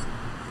 yes.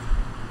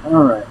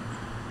 Alright.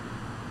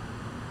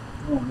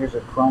 Oh, here's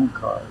a chrome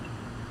card.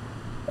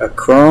 A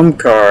chrome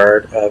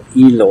card of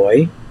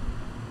Eloy.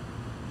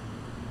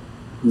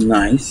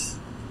 Nice.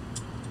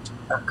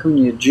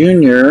 Acuna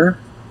Jr.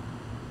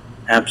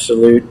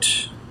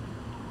 Absolute.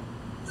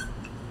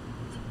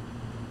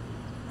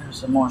 There's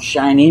some more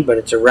shiny, but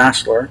it's a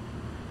wrestler.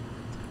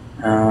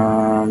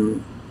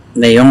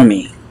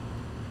 Naomi.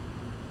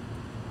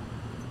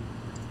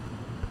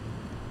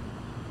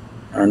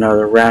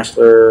 Another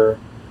wrestler.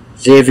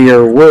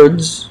 Xavier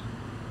Woods.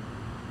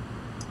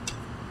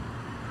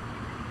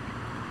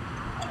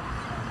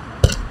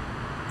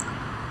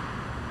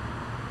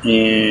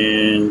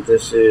 And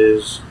this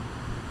is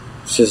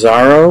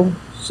Cesaro.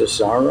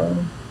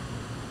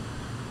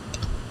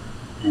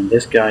 And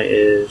this guy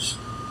is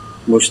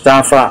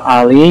Mustafa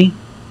Ali.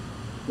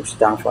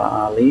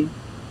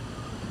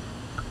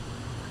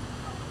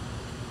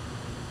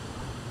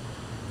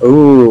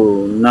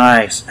 Ooh,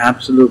 nice.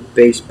 Absolute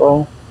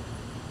baseball.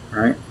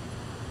 Alright.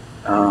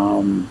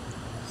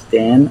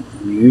 Stan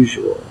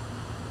Unusual.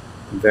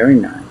 Very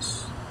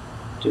nice.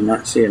 Do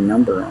not see a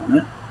number on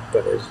it,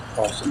 but it's an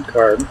awesome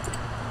card.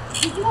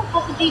 Did you want to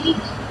put the TV?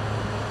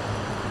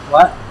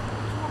 What?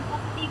 Did you want to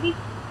put the TV?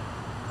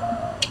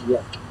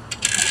 Yeah.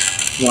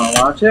 You want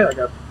to launch it? I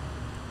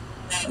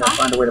gotta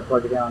find a way to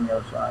plug it down on the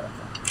other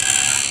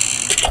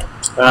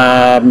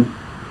side.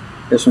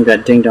 This one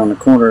got dinged on the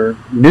corner.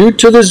 New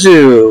to the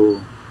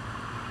zoo.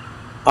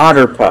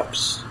 Otter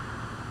Pups.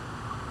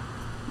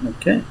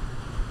 Okay.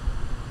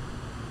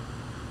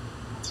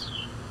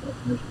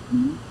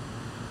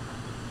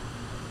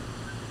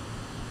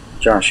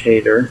 Josh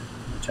Hader.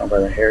 Tell by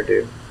the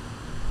hairdo.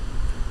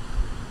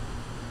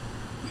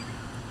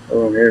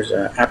 Oh, here's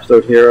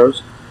Absolute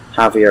Heroes.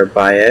 Javier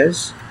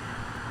Baez.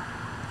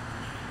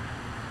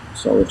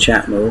 So the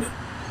chat move.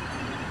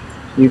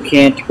 You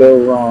can't go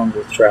wrong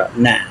with Trout.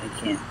 Nah, you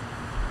can't.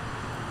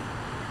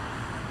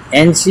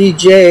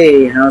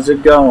 NCJ, how's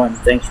it going?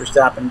 Thanks for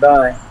stopping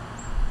by.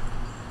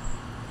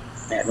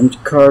 Adam's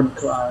Card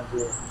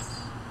Closet.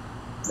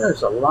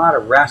 There's a lot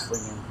of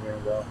wrestling in here,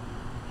 though.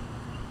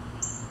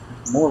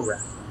 There's more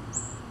wrestling.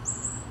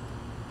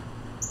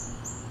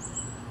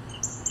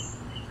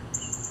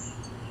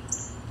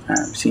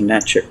 I've seen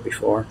that chick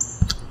before.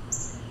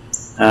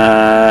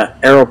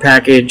 Arrow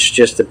package,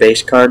 just the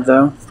base card,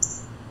 though.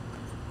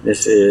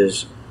 This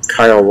is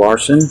Kyle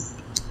Larson.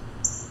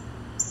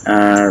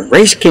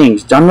 Race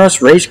Kings,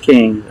 Dunruss Race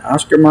Kings,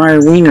 Oscar Mayer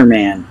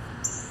Wienerman,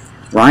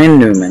 Ryan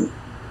Newman.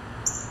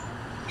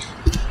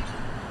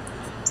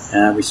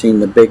 We've seen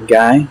the big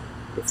guy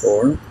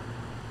before.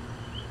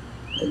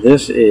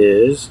 This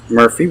is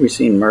Murphy. We've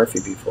seen Murphy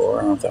before.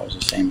 I don't know if that was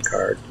the same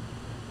card.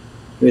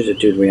 Here's a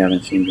dude we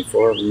haven't seen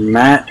before.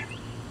 Matt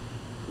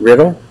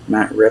Riddle.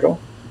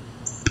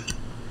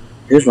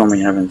 Here's one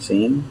we haven't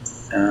seen.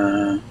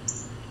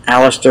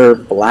 Alistair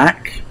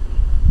Black,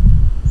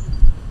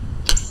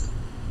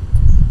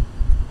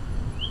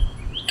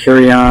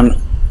 Carrion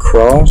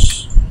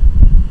Cross.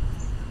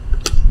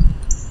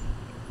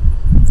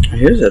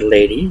 Here's a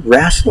lady,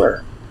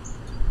 Wrestler.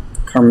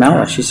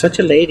 Carmella, she's such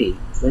a lady.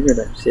 Look at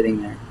her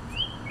sitting there.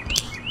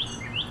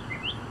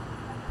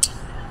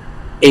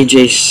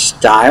 AJ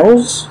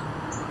Styles.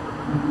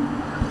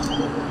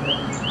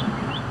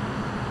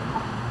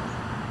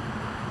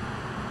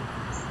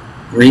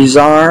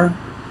 Rezar.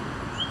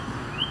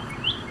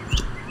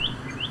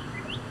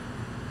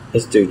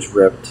 This dude's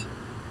ripped.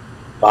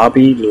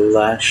 Bobby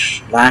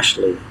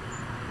Lashley.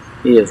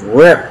 He is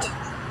ripped.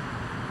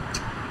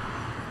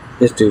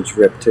 This dude's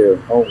ripped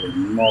too. Holy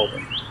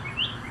moly.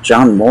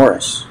 John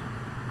Morris.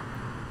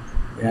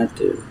 We have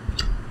to.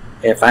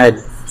 If I had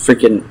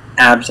freaking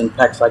abs and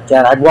pecs like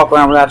that, I'd walk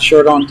around without a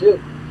shirt on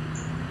too.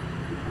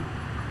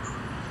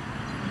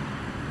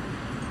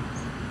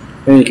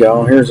 There you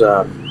go. Here's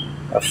a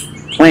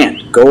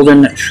plant.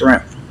 Golden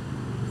shrimp.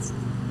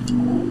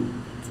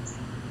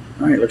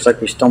 Alright, looks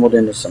like we stumbled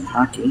into some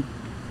hockey.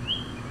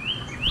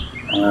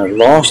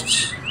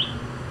 Lost.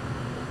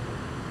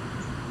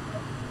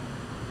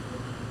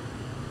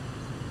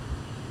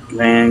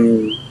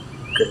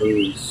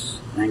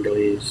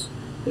 Angolese,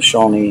 the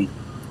Shawnee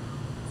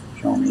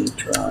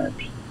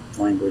tribes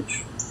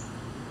language.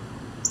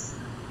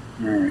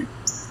 Alright,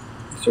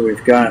 so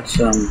we've got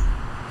some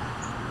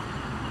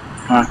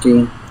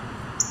hockey.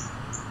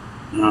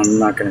 I'm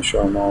not going to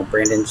show them all.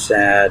 Brandon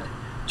Sad,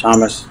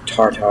 Thomas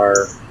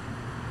Tartar,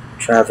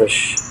 Travis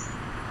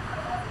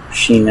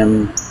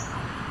Sheenham,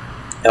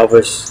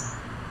 Elvis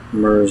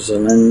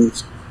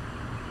Merzlins,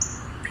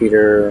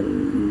 Peter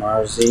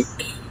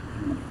Marzik,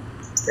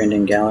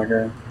 Brendan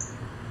Gallagher,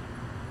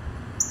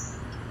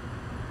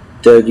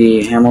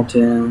 Dougie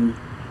Hamilton,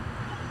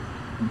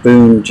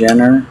 Boone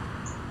Jenner,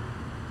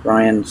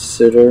 Ryan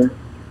Sutter,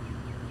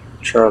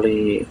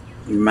 Charlie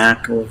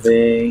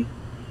McElvey,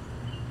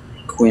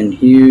 Quinn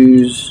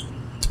Hughes,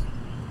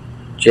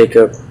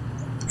 Jacob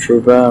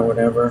Truba,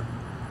 whatever,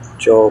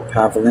 Joel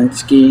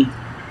Pavlinsky,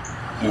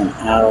 and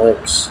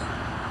Alex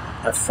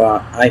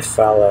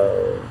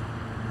Ifalo.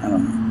 I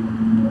don't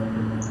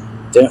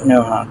know. Don't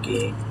know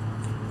hockey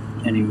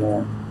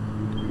anymore.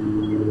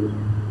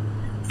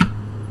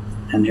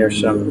 And here's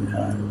some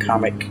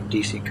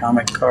DC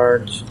comic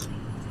cards.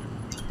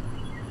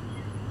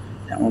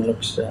 That one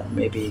looks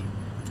maybe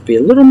to be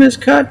a little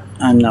miscut.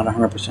 I'm not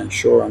 100%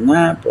 sure on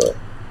that, but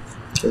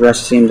the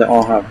rest seem to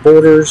all have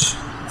borders.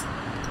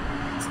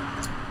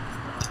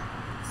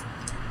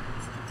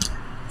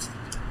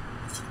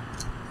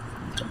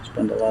 Don't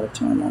spend a lot of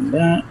time on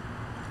that.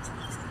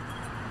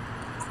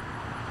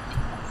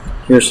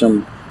 Here's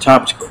some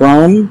Topps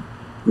Chrome,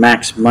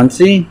 Max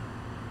Muncy.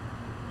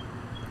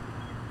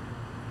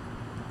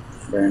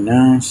 Very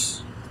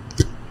nice.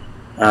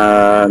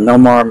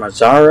 Nomar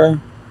Mazara,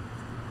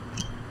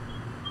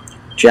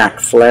 Jack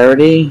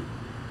Flaherty,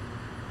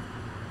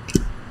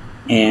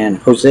 and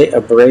Jose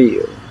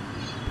Abreu.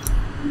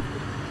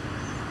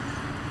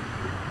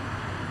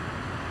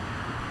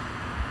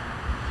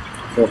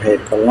 Jorge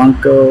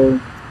Polanco.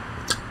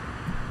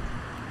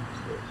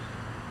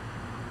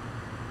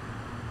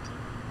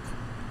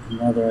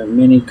 Another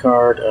mini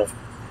card of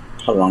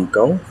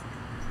Polanco.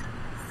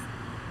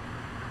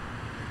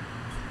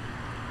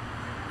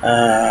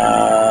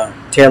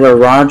 Taylor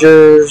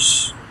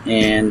Rogers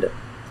and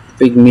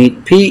Big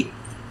Meat Pete.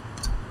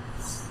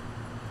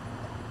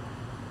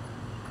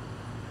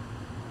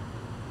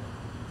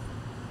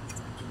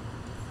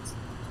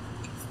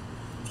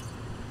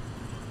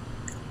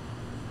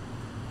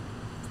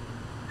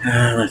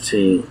 Let's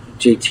see,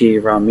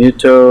 GT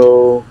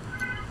Ramuto,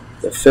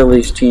 the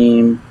Phillies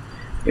team.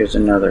 Here's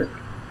another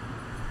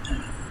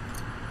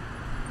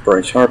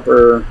Bryce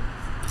Harper,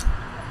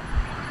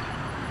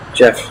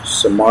 Jeff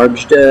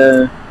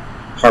Samardzija,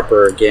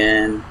 Harper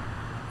again,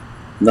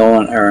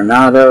 Nolan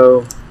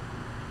Arenado,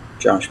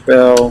 Josh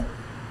Bell,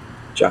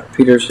 Jock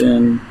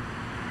Peterson,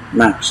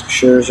 Max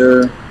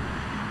Scherzer,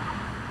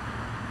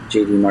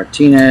 JD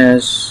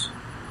Martinez,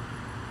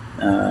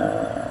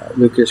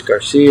 Lucas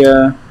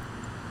Garcia,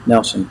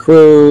 Nelson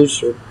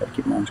Cruz, gotta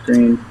keep him on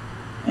screen,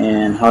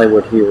 and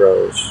Hollywood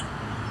Heroes.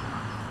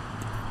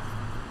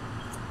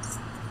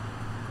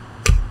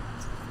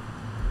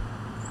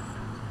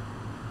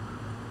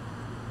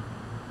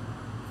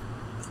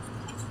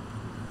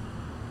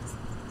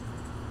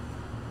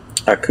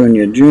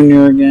 Acuna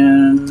Jr.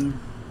 again,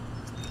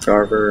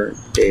 Garver,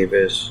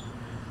 Davis,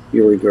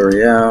 Yuli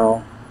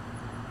Gurriel,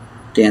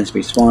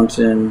 Dansby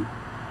Swanson,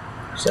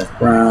 Seth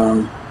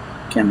Brown,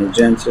 Kenley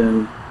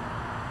Jensen,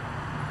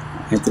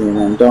 Anthony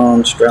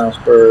Rendon,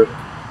 Strasburg,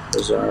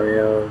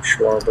 Rosario,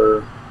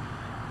 Schwarber,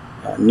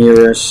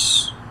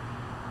 Neris,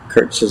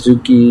 Kurt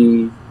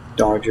Suzuki,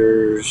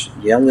 Dodgers,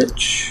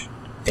 Yelich,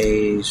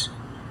 A's,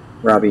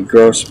 Robbie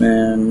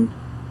Grossman,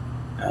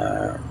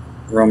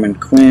 Roman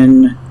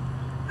Quinn,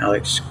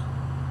 Alex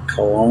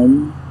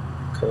Colon,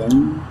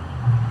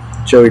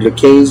 Joey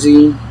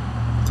Lucchesi,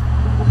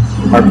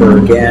 Harper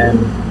again,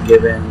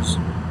 Gibbons,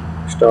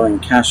 Starling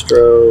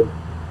Castro,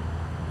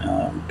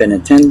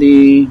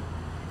 Benintendi,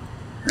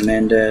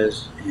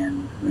 Hernandez,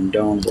 and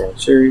Rendon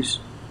World Series.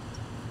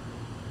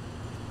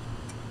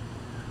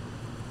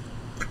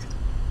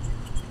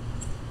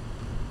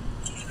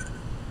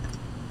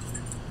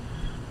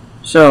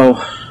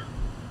 So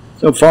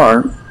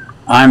far,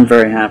 I'm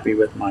very happy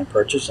with my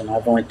purchase, and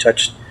I've only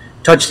touched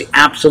the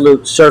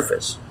absolute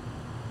surface.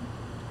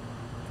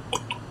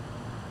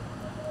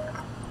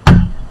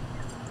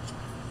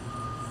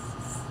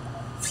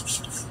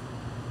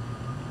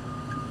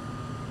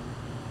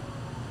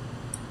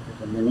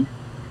 Here's a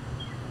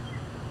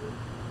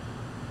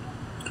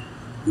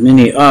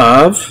mini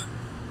of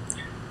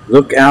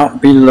Look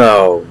Out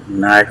Below,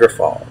 Niagara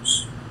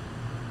Falls.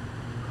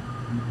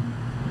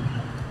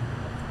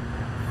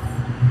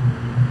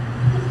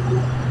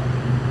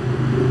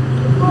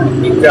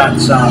 We've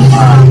got some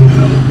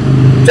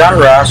John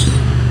Ross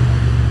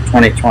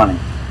 2020.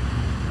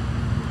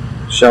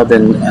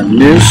 Sheldon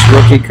Noose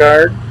rookie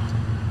card.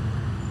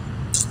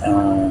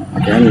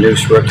 Again,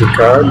 Noose rookie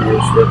card,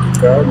 Noose rookie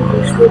card,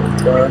 Noose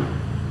rookie card.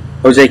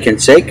 Jose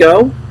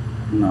Canseco.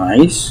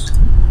 Nice.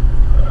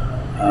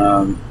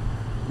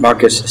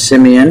 Marcus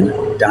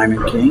Semien,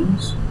 Diamond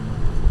Kings.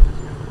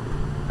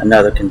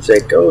 Another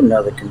Canseco,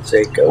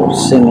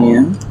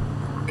 Semien,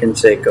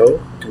 Canseco,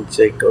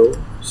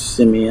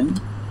 Semien,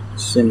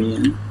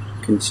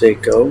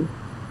 Canseco,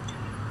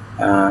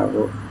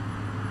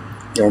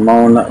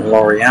 Ramon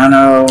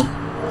Laureano,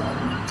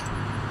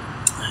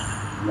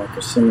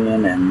 Marcus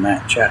Semien, and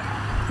Matt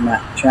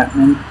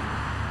Chapman.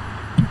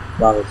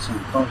 A lot of the same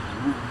cards.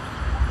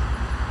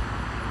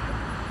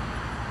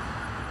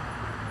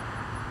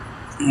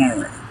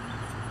 Alright.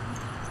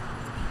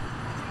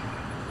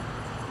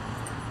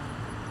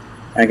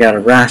 I got a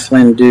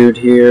wrestling dude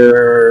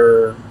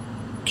here,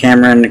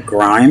 Cameron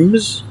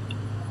Grimes.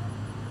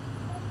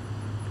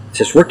 It's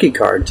his rookie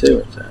card too.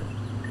 It says.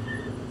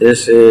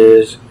 This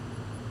is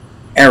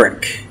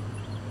Eric.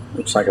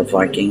 Looks like a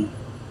Viking.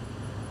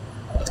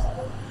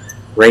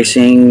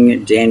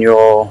 Racing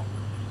Daniel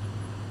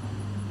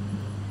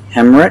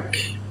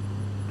Hemrick.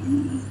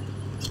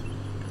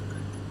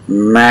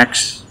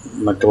 Max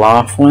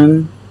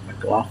McLaughlin.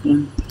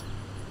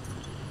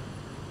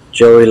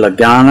 Joey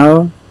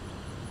Logano.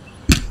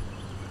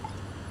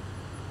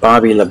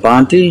 Bobby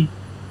Labonte,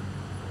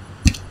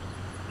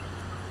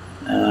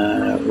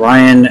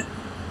 Ryan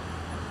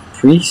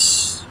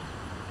Priest,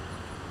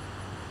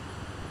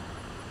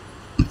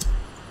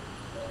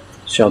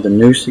 Sheldon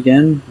Noose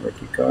again,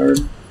 rookie card.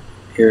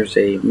 Here's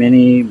a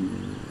mini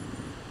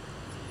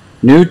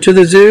new to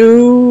the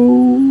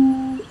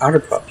zoo Outer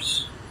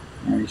Pups.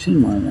 I've already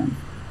seen one of them.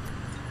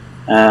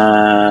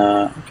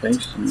 Okay,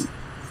 some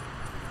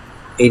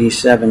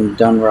 87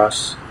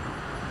 Dunruss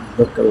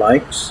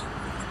lookalikes.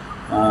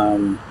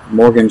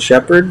 Morgan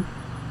Shepherd,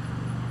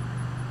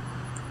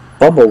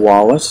 Bubba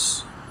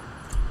Wallace,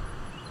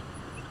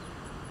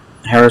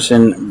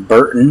 Harrison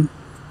Burton,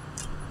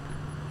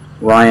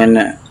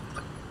 Ryan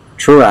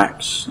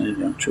Truex, there you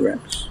go,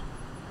 Truex,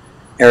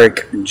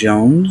 Eric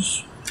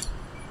Jones,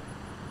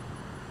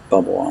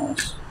 Bubba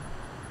Wallace,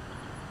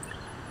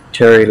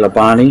 Terry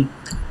Labonte,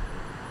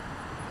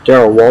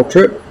 Darryl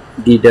Waltrip,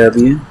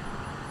 DW,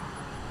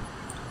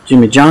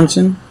 Jimmy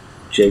Johnson,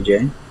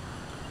 JJ,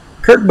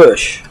 Kurt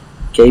Busch,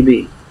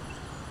 KB.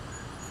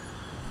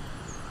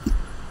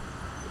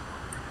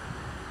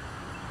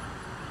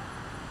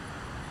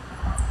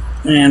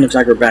 And looks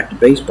like we're back to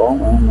baseball.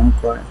 Well, not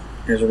quite.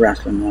 Here's a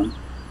wrestling one.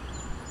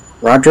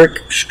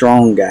 Roderick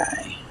Strong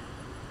Guy.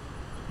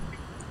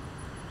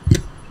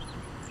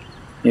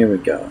 Here we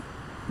go.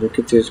 Look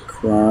at this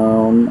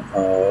chrome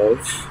of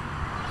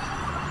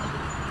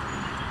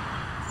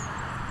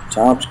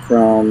Topps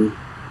Chrome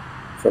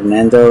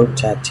Fernando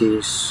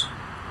Tatis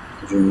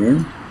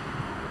Jr.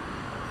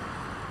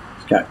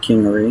 It's got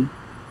Kingery.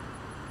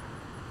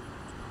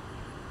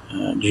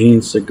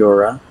 Gene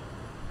Segura.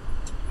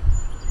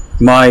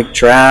 Mike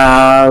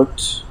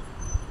Trout.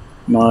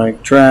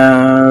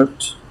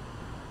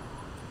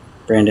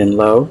 Brandon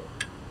Lowe.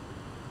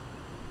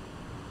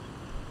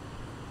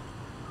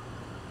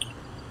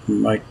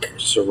 Mike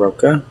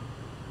Soroka.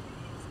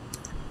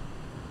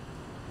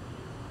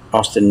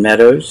 Austin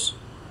Meadows.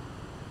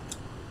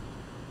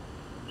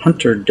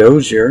 Hunter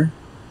Dozier.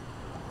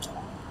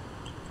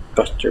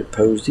 Buster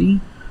Posey.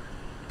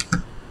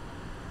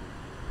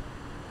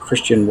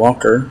 Christian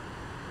Walker.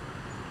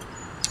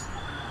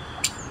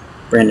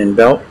 Brandon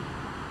Belt.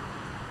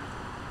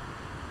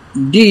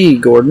 D.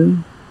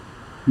 Gordon.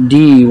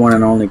 D. One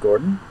and only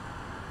Gordon.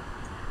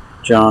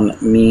 John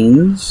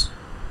Means.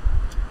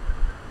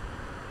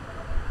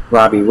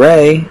 Robbie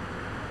Ray.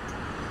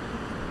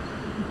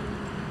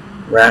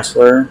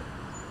 Rassler.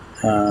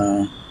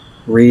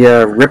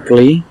 Rhea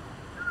Ripley.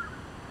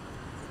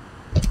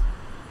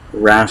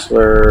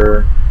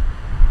 Rassler.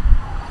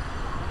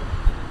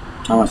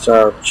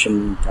 Tomasar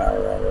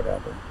Chimpara,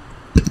 whatever.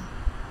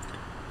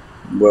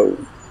 Whoa.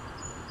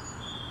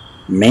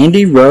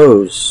 Mandy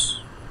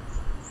Rose.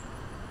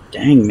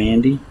 Dang,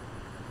 Mandy.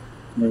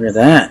 Look at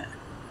that.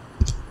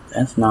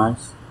 That's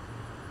nice.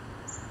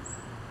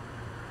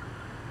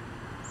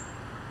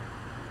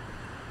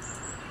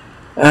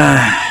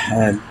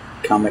 A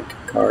comic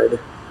card.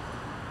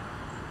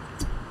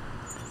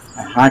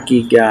 A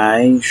hockey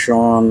guy,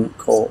 Sean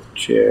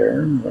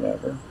Colcher,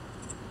 whatever.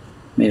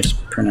 May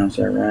have pronounced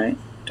that right.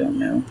 Don't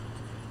know.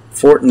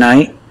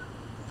 Fortnite.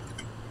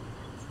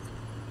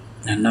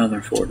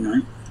 Another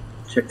Fortnite.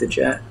 Check the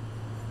chat.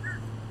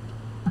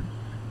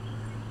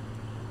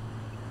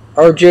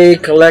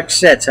 RJ Collect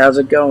Sets. How's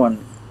it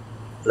going?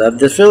 Love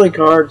the Philly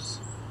cards.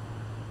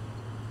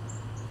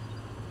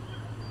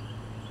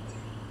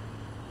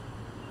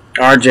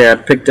 RJ, I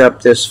picked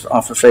up this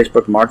off of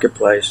Facebook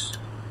Marketplace.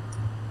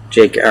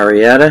 Jake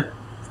Arrieta.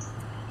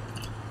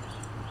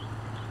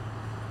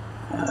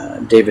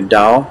 David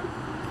Dahl.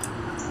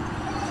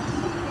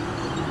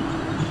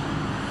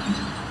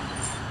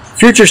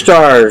 Future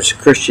Stars,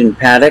 Christian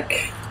Paddock.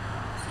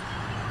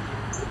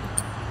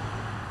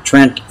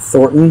 Trent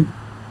Thornton.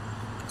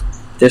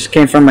 This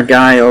came from a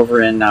guy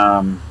over in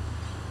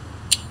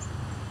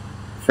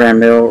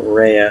Framil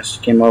Reyes.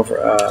 Came over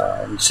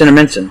in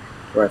Cinnaminson,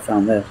 where I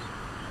found this.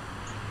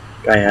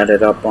 Guy had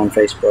it up on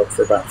Facebook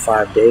for about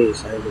 5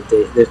 days. I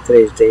think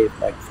today's day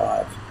like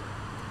 5.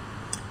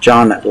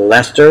 John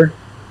Lester.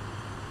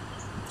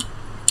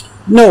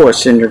 Noah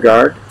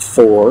Syndergaard,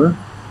 4.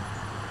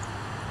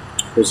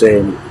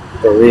 Jose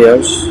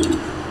Barrios.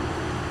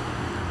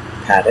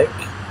 Paddock.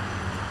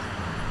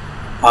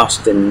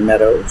 Austin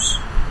Meadows.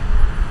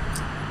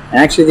 And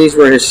actually, these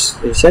were his.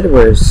 He said it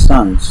were his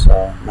sons.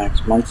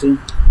 Max Muncy,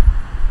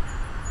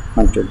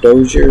 Hunter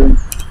Dozier,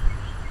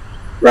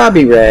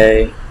 Robbie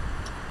Ray,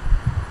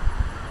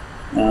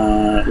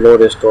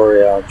 Lourdes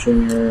Gurriel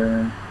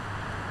Jr.,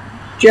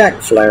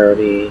 Jack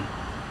Flaherty,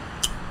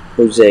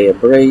 Jose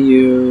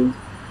Abreu,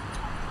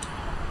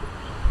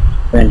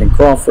 Brandon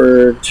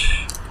Crawford,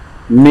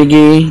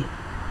 Miggy,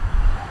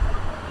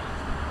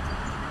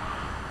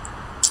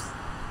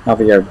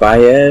 Javier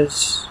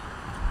Baez,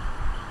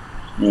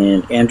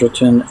 and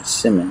Andrelton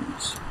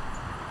Simmons.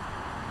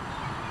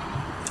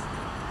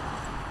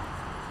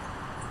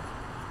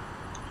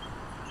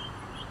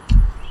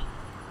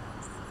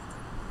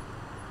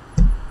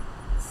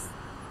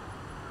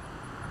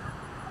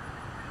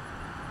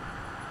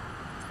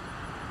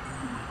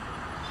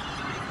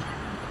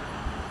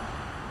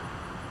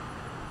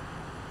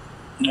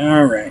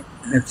 All right,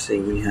 let's see.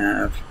 We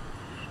have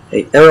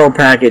a Aero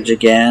package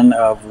again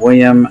of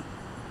William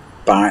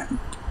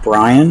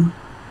Bryan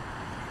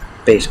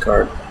base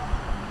card.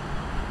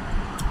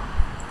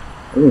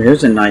 Ooh,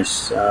 here's a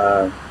nice.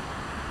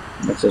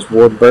 What's this?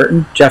 Ward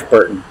Burton, Jeff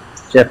Burton,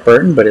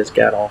 but it's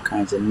got all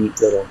kinds of neat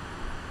little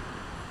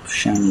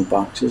shiny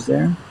boxes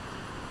there.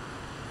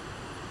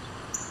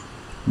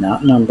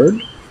 Not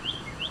numbered.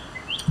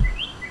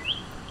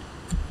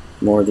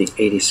 More of the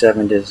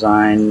 87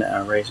 design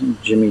racing.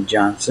 Jimmy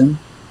Johnson.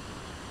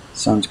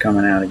 Sun's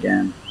coming out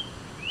again.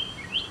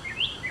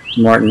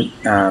 Martin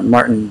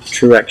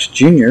Truex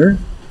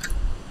Jr.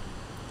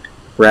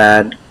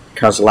 Brad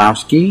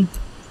Kozlowski.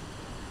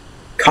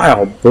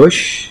 Kyle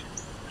Busch.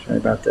 Sorry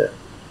about that.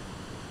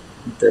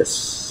 This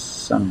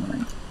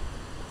sunlight.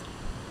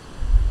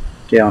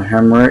 Dale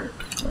Hemrick.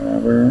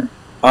 Whatever.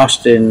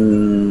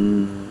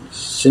 Austin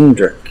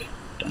Cindric.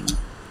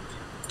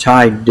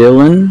 Ty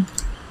Dillon.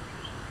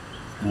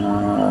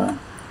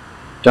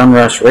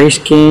 Dunruss Race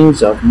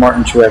Kings of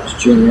Martin Truex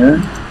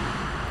Jr.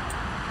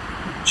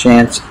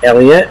 Chase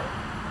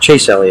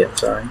Elliott,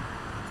 sorry.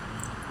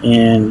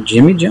 And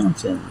Jimmy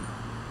Johnson.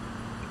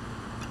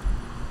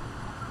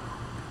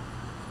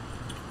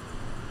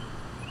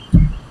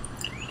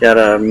 Got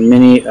a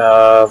mini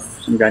of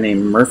some guy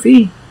named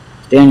Murphy.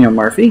 Daniel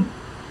Murphy.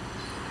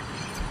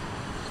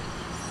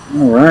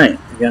 Alright,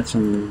 we got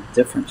some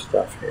different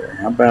stuff here.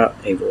 How about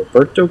a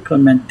Roberto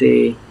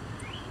Clemente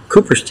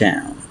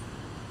Cooperstown?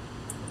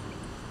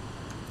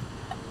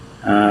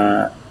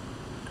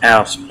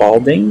 Al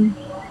Spalding.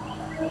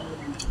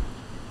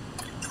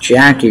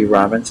 Jackie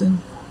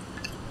Robinson.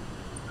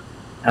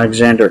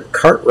 Alexander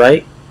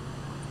Cartwright.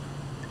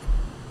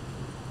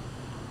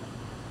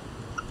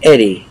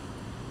 Eddie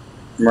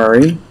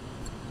Murray.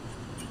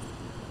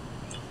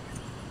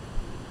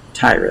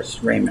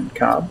 Tyrus Raymond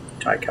Cobb.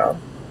 Ty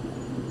Cobb.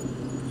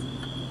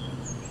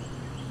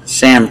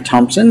 Sam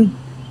Thompson.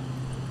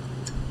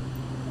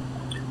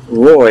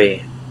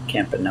 Roy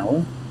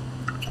Campanella.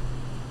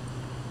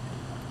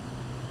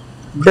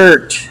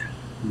 Bert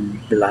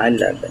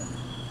Blyleven.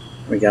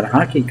 We got a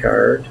hockey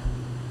card.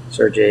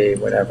 Sergey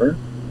whatever.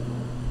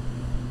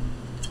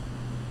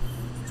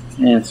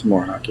 And some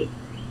more hockey.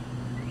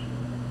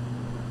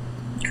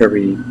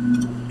 Kirby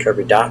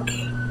Doc.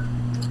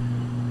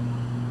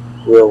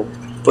 Will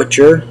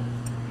Butcher.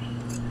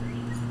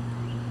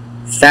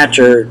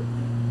 Thatcher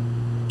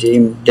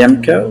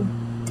Demko.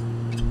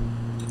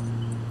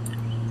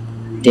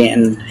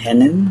 Dan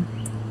Hennon.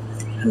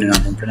 I don't know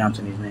if I'm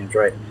pronouncing these names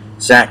right.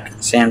 Zach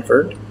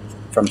Sanford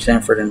from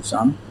Sanford and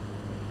Son.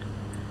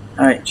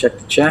 Alright, check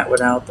the chat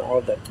without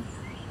all the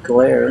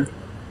glare.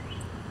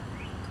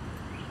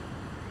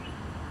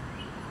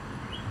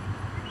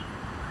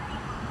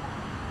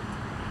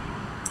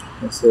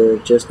 This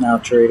is just now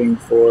trading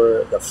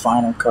for the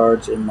final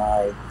cards in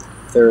my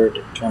 3rd,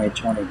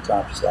 2020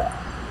 tops that.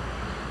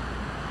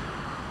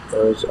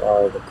 Those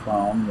are the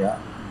chrome. Yeah,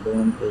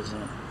 Boom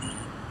isn't.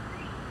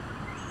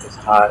 It's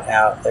hot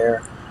out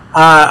there.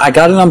 I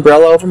got an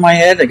umbrella over my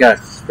head. I got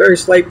a very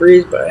slight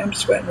breeze, but I am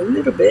sweating a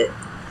little bit.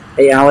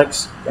 Hey,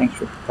 Alex, thanks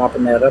for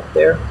popping that up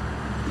there.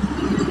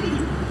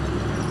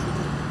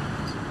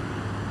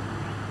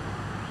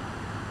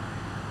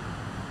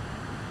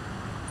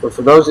 So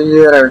for those of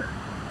you that are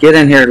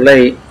getting here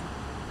late,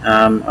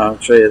 I'll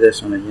show you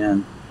this one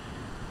again.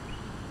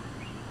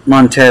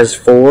 Montez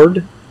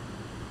Ford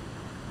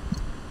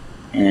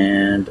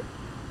and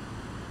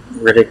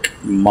Riddick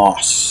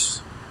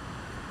Moss.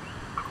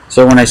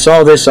 So when I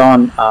saw this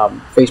on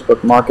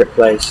Facebook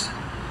Marketplace,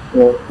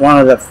 well, one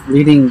of the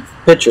leading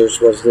pictures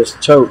was this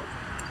tote,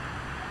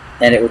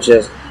 and it was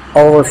just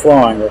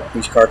overflowing with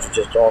these cards were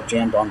just all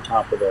jammed on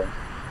top of there.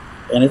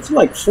 And it's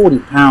like 40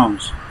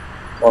 pounds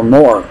or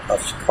more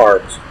of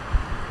cards.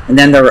 And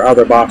then there were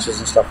other boxes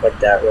and stuff like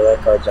that where there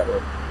were cards that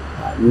were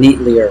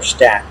neatly or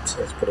stacked,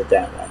 let's put it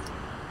that way.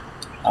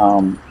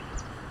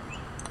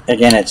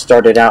 Again, it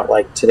started out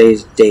like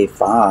today's day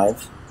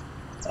 5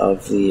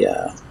 of the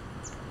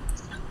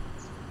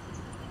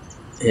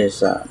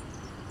his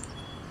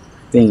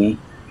thingy,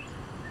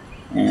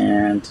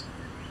 and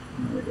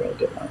there we go.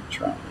 Get my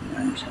truck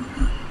and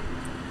something.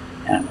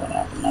 And what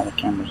happened? Now the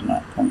camera's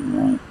not pointing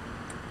right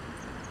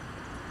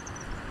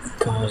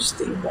because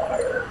the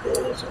wire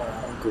is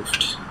all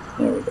goofed.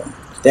 There we go.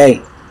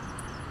 Stay.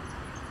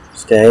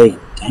 Stay.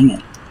 Dang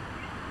it.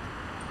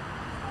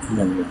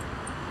 There we go.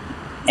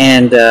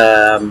 And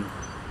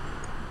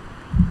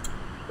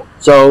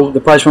so the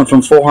price went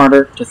from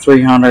 $400 to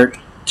 $300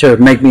 to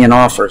make me an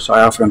offer. So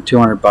I offered him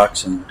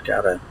 $200 and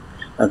got a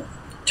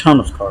ton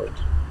of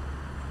cards.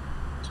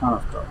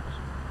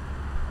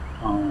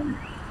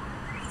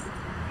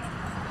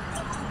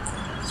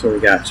 So we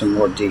got some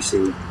more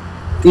DC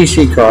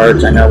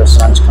cards. I know the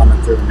sun's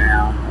coming through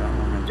now. I don't know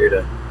what I'm going to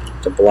do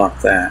to block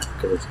that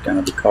because it's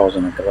going to be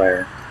causing a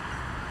glare.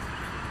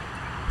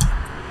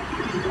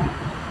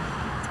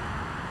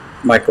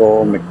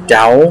 Michael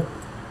McDowell.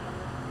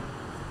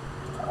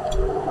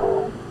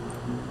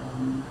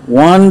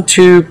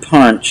 1-2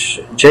 punch.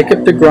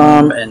 Jacob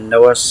deGrom and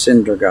Noah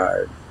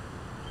Syndergaard.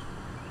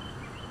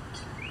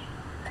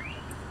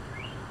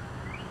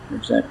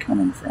 Where's that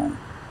coming from?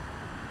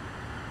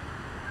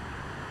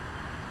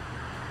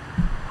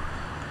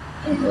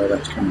 I don't know where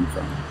that's coming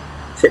from.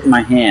 It's hitting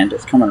my hand.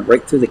 It's coming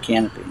right through the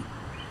canopy.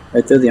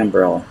 Right through the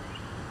umbrella.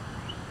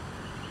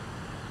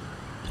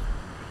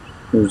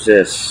 Who's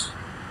this?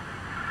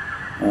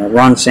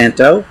 Ron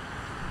Santo.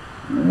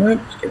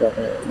 Let's get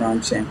over there.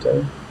 Ron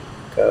Santo.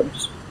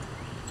 Cubs.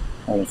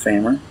 Hall of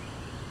Famer.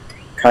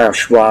 Kyle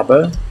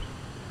Schwarber.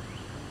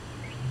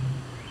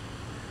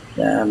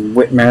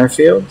 Whit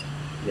Merrifield.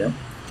 Yep.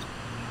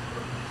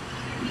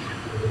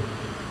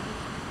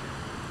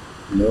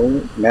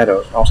 No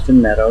Meadows.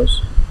 Austin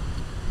Meadows.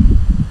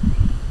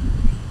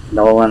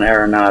 Nolan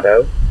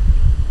Arenado.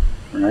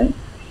 Right?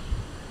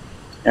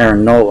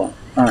 Aaron Nola.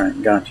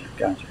 Alright, gotcha.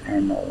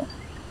 Aaron Nola.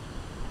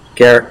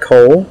 Garrett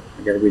Cole.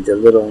 I gotta read the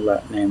little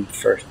name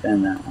first,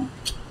 then that one.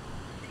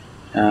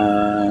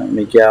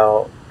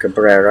 Miguel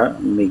Cabrera,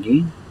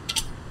 Miggy.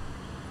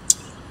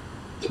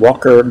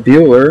 Walker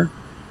Bueller.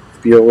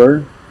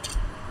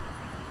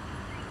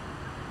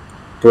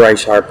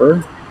 Bryce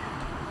Harper.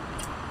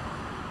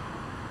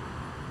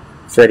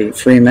 Freddie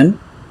Freeman.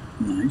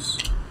 Nice.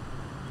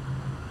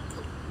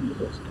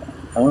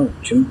 Oh,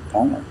 Jim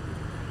Palmer.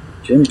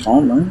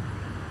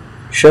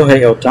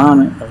 Shohei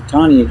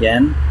Ohtani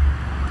again.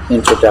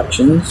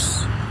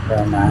 Introductions.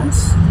 Very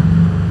nice.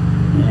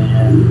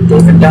 And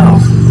David Dow.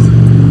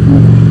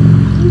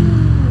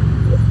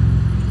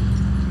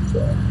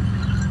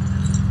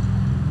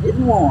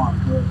 Hidden one.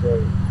 Here's a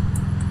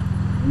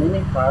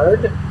mini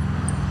card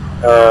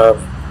of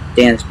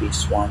Dansby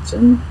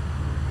Swanson.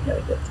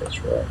 Gotta get this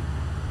right.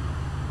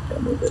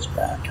 Gotta move this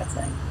back, I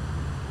think.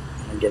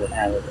 And get it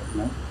out of it.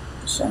 No,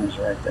 the sun is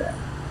right there.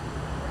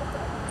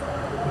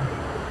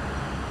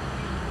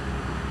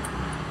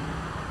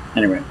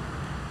 Anyway,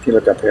 if you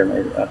look up here,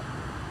 maybe up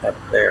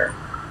there.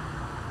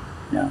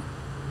 Yeah.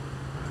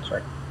 It's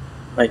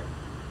like,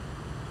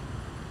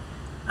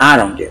 I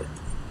don't get it.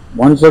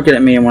 One's looking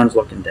at me and one's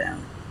looking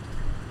down.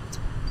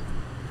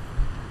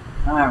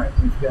 Alright,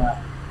 we've got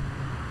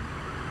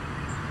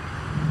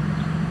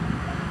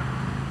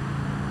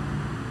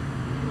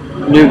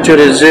New to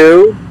the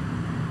Zoo,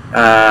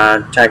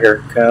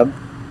 Tiger Cub.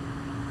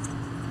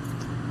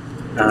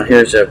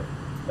 Here's a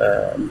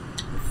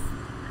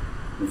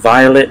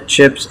violet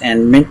chips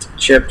and mint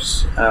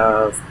chips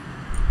of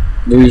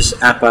Luis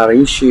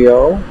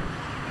Aparicio.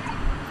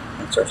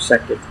 That's our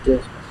second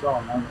disc. I saw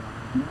another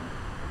one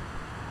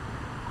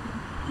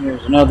here.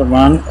 Here's another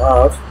one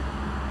of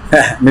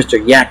Mr.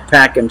 Yak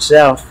Pack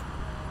himself.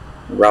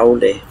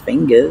 Rolly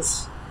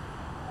fingers.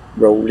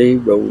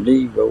 Rolling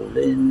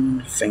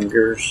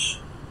fingers.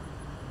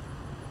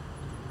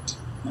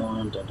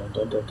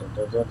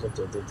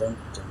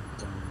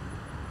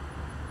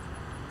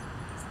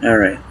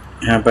 Alright,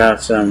 how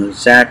about some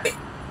Zach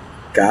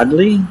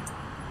Godly?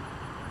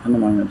 I don't know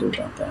what I'm going to do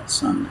about that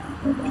sun now.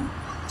 Hold on.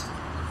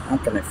 How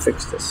can I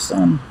fix the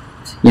sun?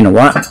 You know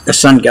what? The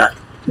sun got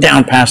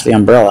down past the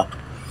umbrella.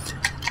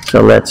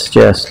 So let's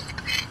just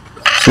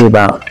see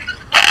about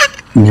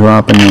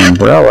dropping the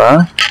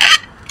umbrella.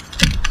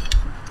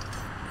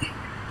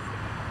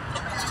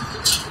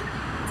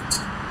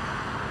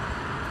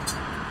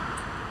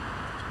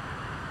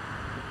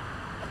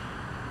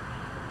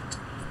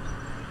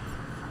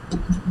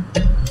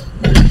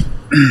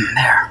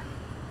 There.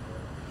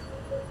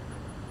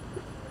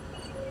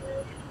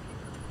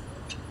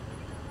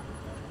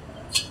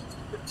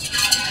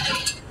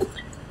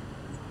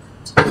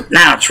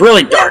 Now it's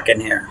really dark in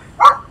here.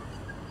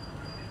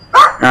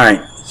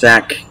 Alright,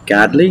 Zach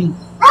Godley.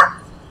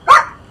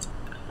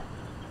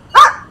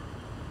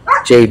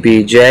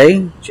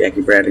 JBJ,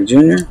 Jackie Bradley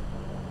Jr.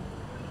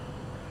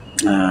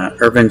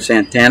 Irvin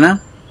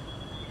Santana.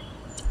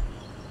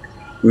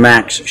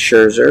 Max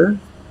Scherzer.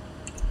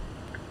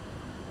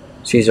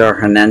 Cesar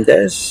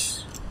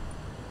Hernandez.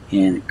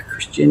 And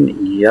Christian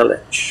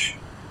Yelich.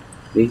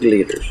 League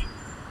leaders.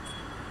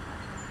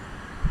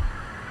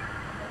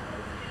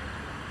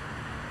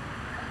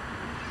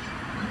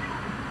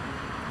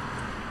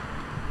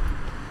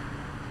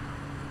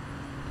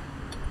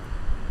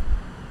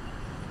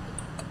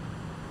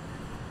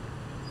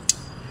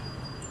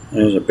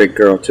 There's a big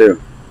girl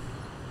too.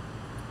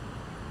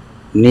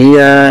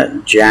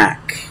 Nia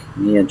Jack.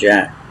 Nia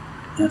Jack.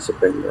 That's a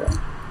big girl.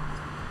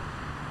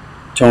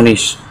 Tony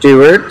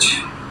Stewart.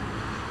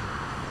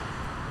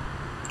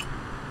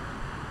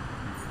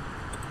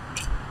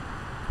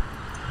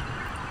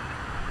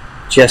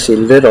 Jesse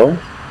Little.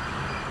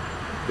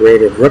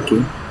 Rated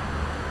rookie.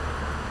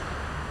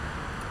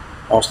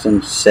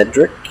 Austin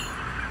Cedric.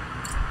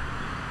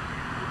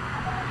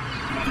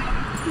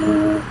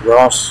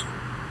 Ross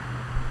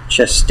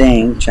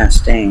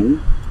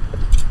Chastain,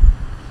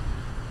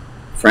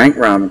 Frank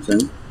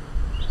Robinson,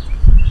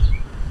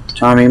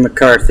 Tommy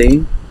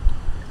McCarthy.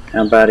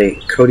 How about a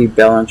Cody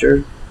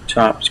Bellinger,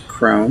 Topps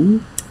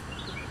Chrome,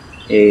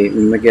 a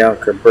Miguel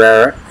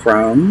Cabrera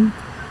Chrome,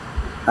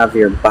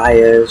 Javier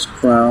Baez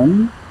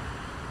Chrome,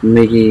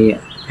 Miggy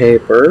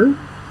Paper,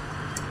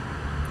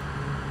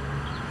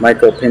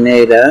 Michael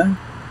Pineda.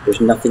 There's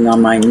nothing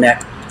on my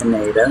neck,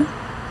 Pineda.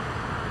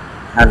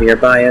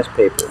 Javier Baez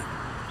Paper.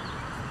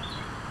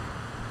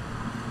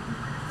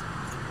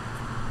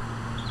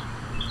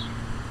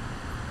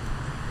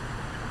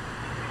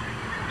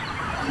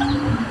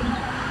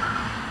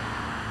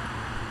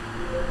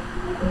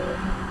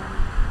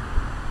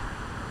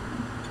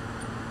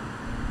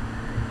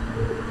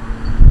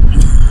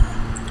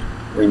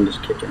 Wind is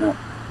kicking up.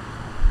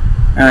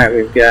 Alright,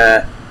 we've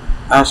got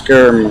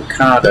Oscar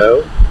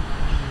Mercado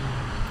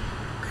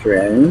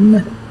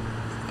Chrome,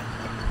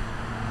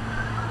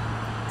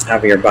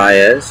 Javier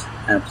Baez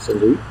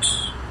Absolute,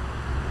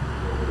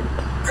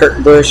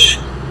 Kurt Busch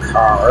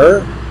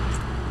Carr,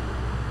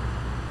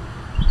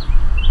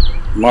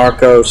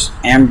 Marcos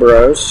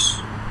Ambrose,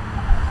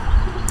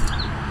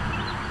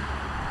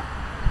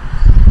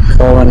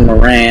 Colin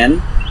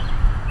Moran.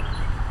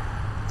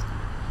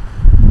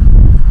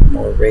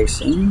 More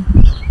racing.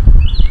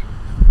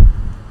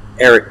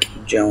 Eric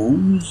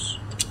Jones,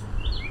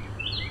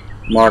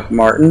 Mark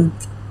Martin,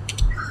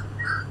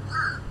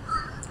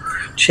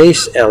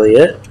 Chase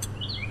Elliott,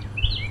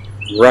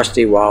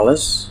 Rusty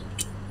Wallace,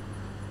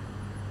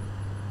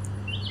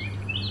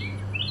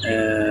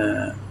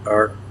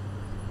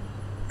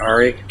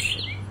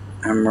 Arik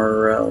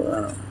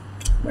Amarillo,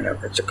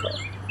 whatever it's called.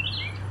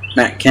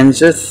 Matt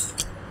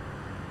Kenseth,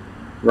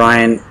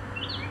 Ryan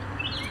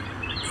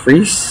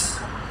Preece,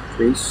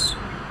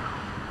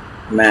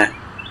 Matt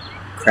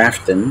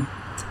Crafton,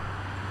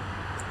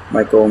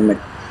 Michael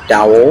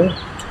McDowell,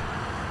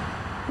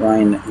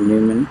 Ryan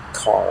Newman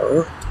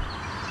Carr,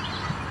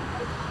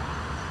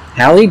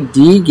 Hallie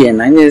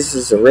Deegan. I know this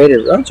is a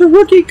rated. Oh, it's a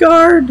rookie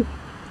card.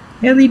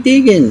 Hallie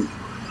Deegan.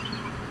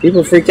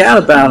 People freak out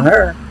about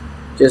her.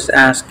 Just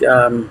ask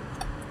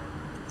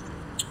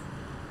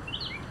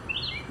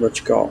what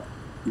you call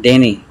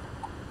Danny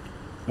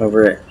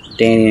over at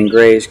Danny and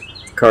Gray's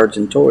Cards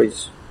and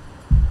Toys.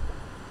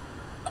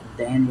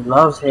 Danny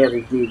loves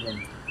Hallie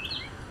Deegan.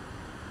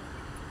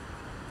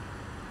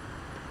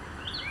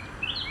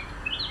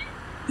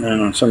 I don't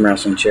know, some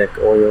wrestling chick,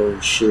 Oil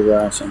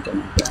Shira, something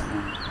like that.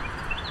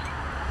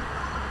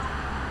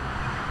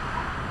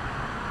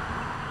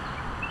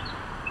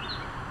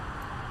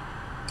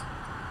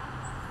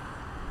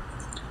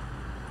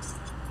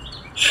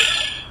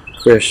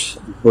 Chris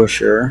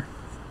Buescher.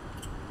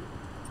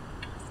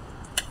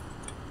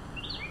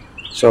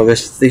 So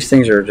these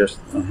things are just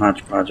a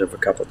hodgepodge of a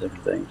couple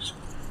different things.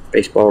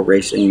 Baseball,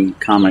 racing,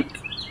 comic,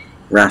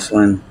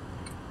 wrestling.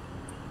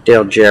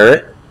 Dale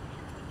Jarrett.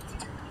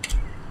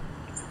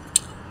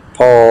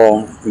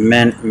 Paul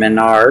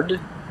Menard.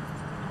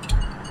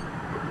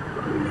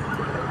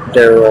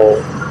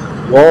 Daryl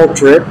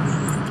Waltrip.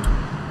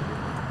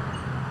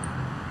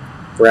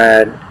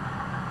 Brad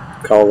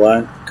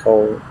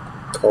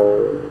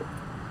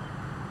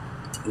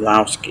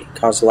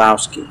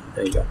Kozlowski.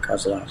 There you go,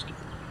 Kozlowski.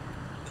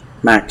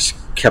 Max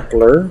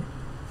Kepler,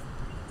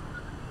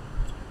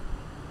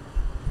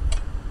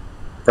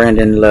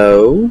 Brandon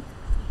Lowe,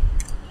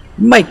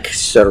 Mike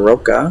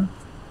Soroka,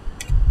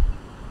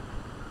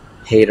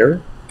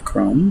 Hater,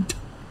 Chrome,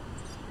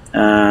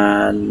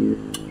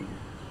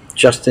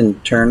 Justin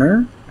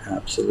Turner,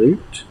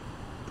 Absolute,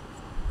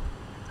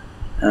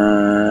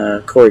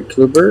 Corey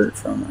Kluber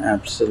from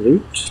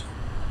Absolute,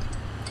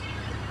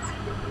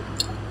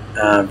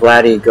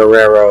 Vladdy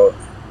Guerrero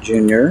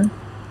Jr.,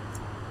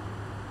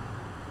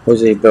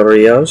 Jose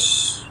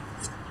Barrios,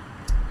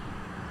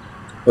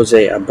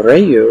 Jose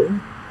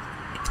Abreu,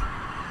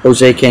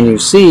 Jose Can You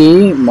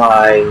See,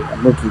 my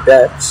Mookie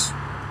Betts,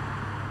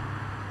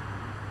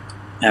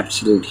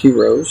 Absolute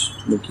Heroes,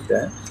 Mookie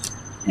Betts,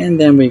 and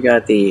then we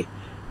got the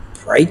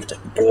Bright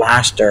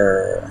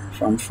Blaster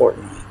from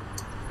Fortnite.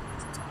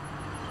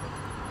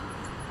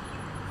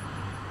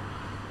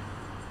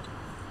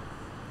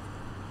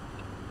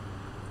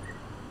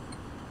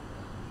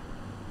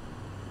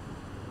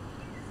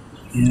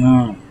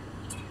 Yeah.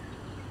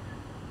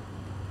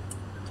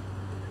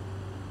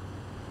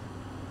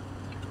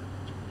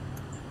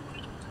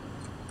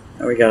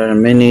 We got a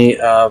mini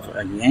of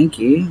a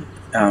Yankee,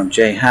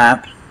 J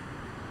Happ,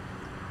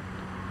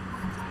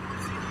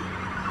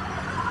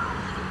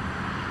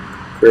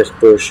 Chris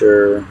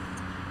Buescher,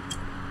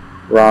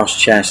 Ross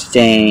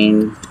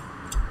Chastain,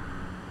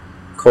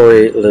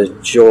 Corey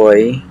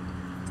LaJoie,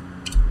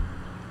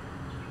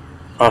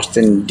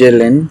 Austin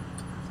Dillon,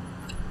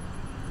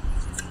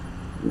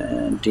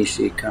 and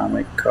DC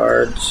Comic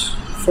Cards,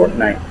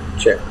 Fortnite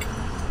check.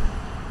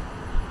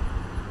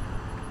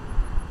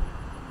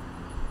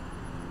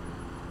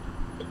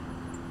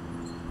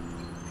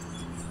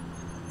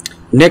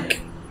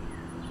 Nick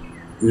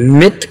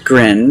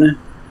Mitgren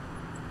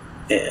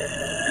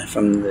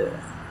from the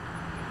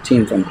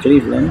team from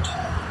Cleveland.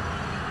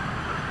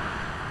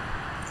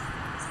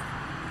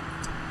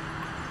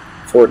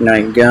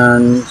 Fortnite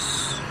guns.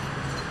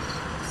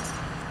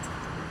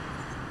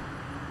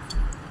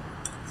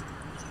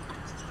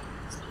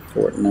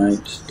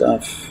 Fortnite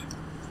stuff.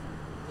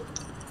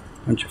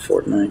 Bunch of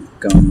Fortnite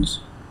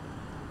guns.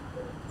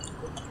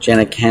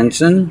 Janik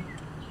Hansen.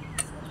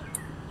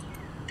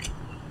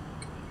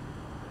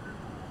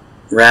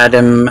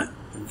 Radim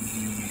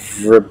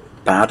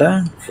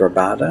Verbata.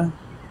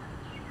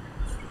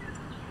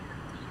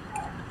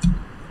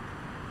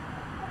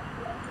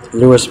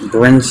 Lewis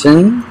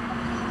Brinson.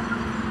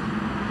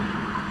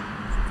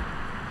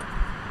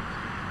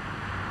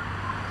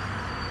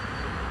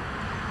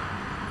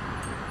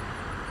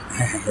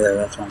 Yeah,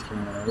 that's one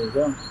thing. There you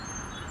go.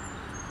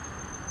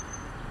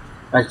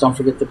 Guys, don't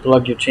forget to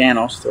plug your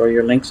channels. Throw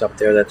your links up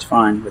there. That's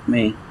fine with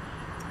me.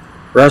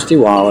 Rusty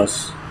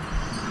Wallace.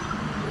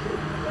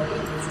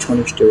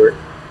 Tony Stewart,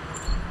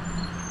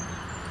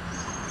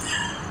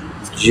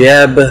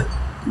 Jeb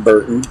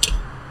Burton,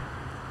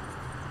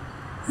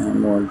 and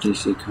more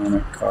DC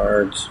Comic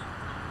Cards.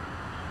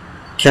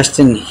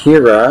 Keston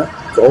Hira,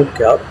 Gold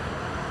Cup.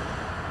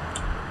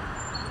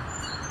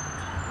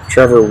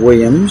 Trevor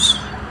Williams,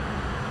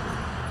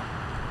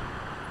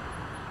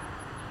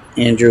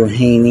 Andrew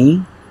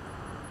Haney,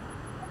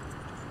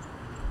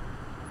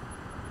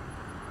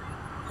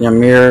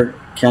 Yamir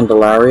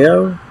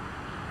Candelario,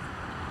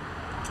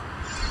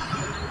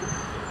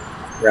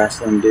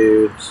 Wrestling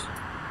Dudes,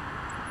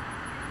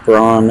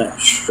 Braun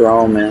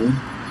Strowman,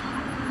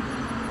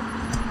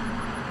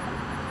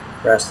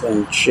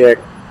 Wrestling Chick,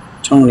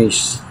 Tony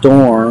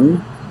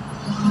Storm,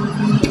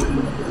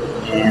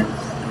 and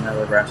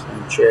another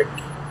Wrestling Chick,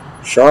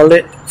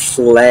 Charlotte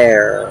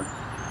Flair.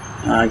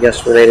 I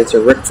guess related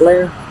to Ric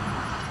Flair?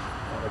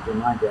 That would be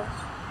my guess.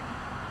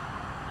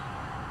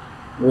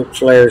 Ric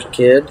Flair's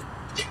kid.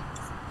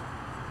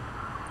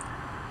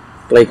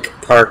 Blake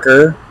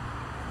Parker.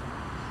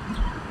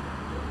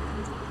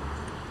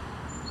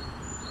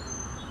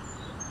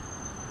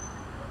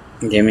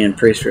 Damian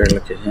Priest, we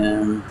looked at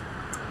him.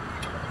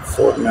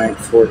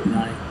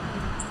 Fortnite.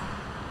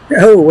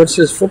 Oh, what's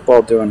this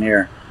football doing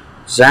here?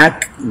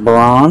 Zach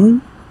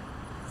Braun.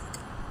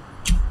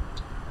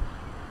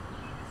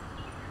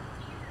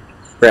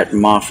 Brett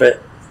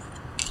Moffitt.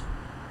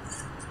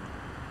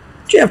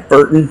 Jeff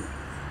Burton.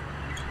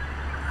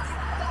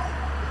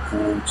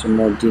 Some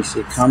more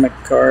DC Comic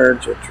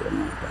Cards, which are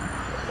not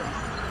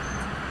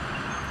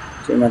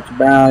too much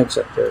about,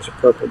 except there's a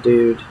purple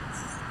dude.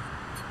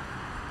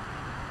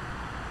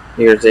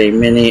 Here's a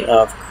mini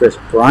of Chris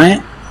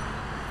Bryant.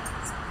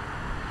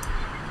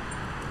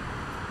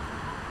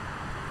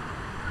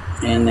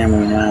 And then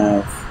we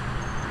have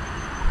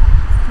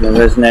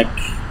Marisnik,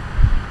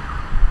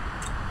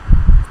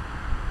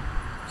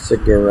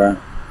 Segura,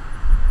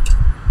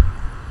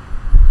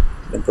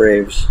 the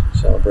Braves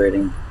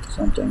celebrating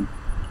something.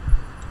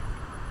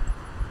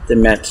 The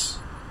Mets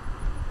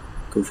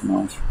goofing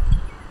off.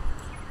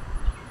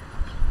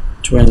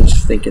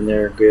 Twins thinking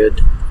they're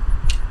good.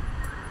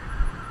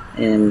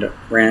 And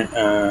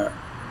Randall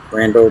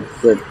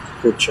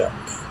Grichuk,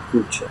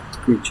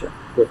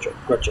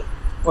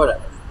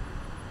 whatever.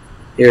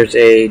 Here's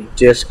a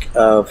disc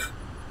of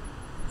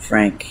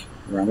Frank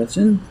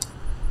Robinson.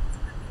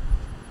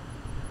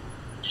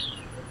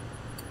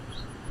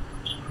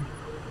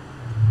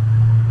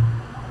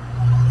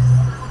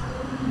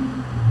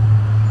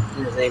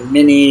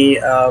 mini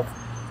of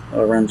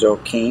Lorenzo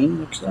Kane,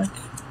 looks like.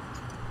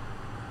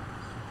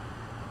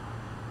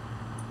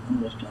 Oh,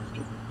 this guy's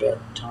getting bent.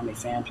 Tommy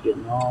Pham's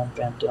getting all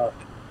bent up.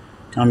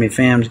 Tommy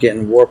Pham's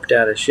getting warped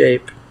out of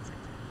shape.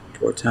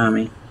 Poor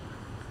Tommy.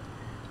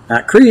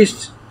 Not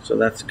creased, so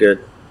that's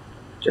good.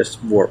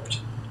 Just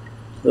warped.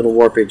 Little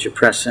warpage. You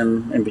press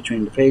him in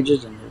between the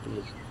pages, and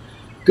he's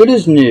good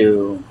as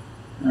new.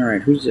 All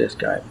right, who's this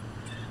guy?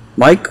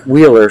 Mike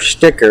Wheeler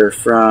sticker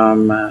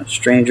from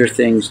Stranger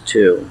Things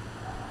 2.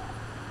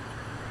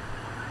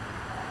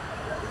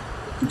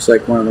 Looks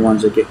like one of the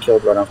ones that get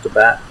killed right off the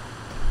bat.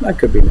 That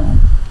could be wrong.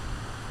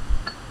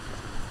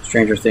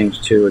 Stranger Things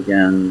 2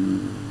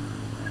 again.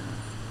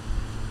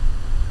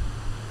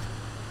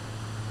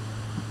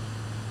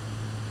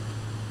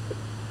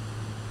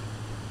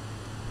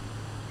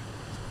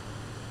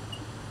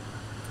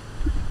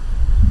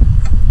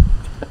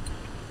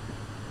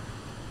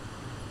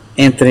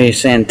 Anthony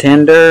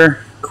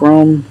Santander,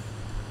 Chrome.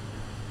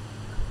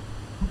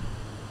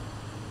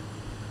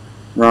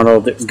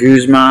 Ronald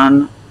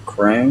Guzman,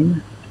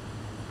 Chrome.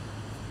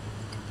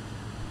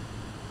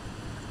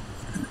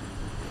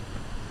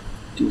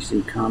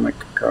 DC comic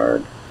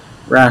card.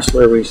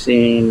 Wrestler we've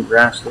seen.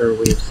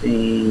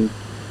 You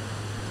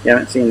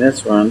haven't seen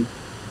this one.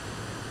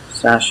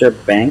 Sasha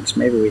Banks,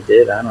 maybe we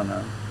did, I don't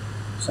know.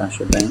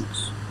 Sasha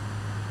Banks.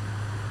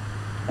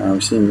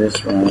 We've seen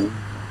this one.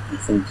 I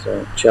think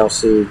so.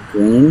 Chelsea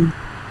Green.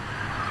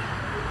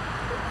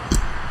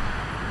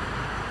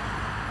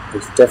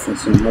 We've definitely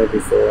seen her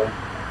before.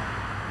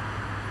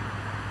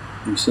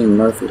 We've seen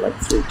Murphy like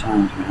 3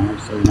 times now.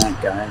 We've seen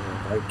that guy,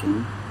 the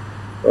Viking.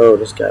 Oh,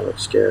 this guy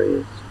looks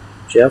scary. It's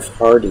Jeff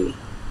Hardy.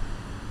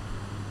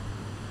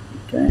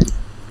 Okay.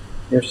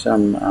 Here's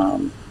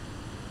some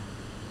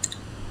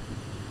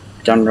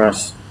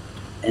Dunruss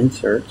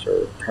inserts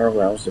or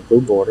parallels to Blue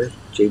Borders.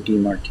 J.D.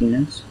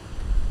 Martinez.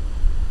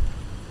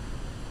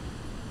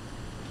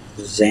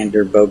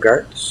 Xander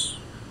Bogaerts.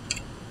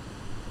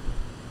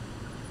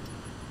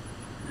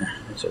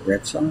 That's a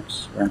Red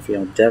Sox.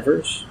 Rafael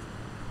Devers.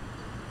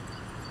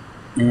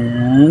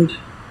 And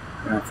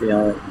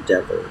Rafael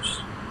Devers.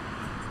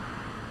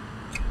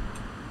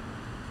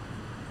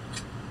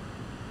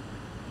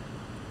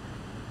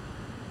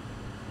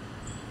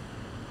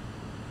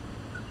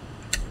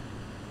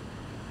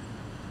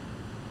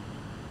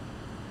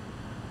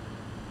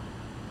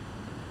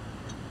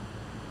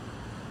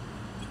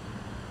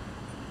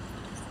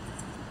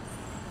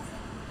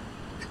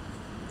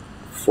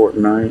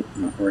 Fortnite,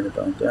 not worried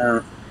about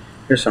that.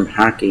 Here's some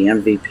hockey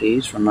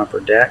MVPs from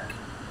Upper Deck.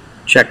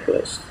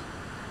 Checklist.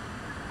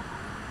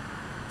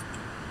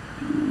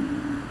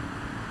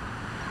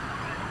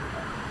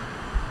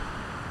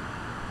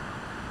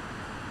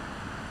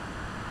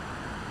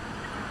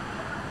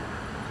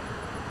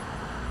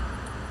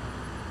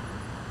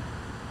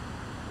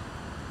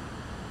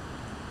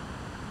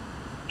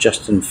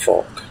 Justin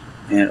Falk.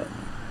 And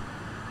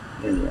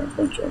yeah, a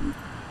bunch of them.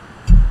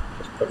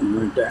 Just put them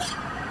right there.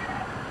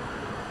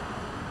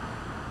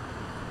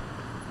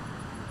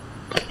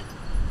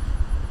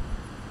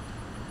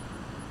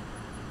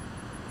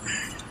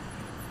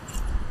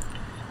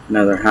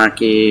 Another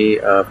hockey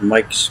of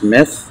Mike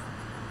Smith,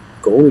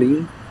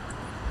 goalie.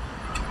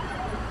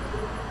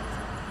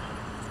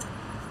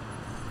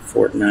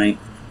 Fortnite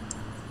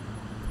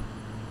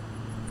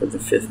for the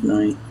 5th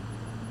night.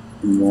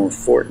 More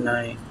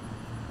Fortnite.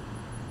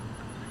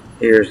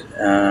 Here's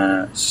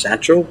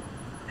Satchel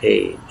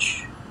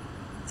Paige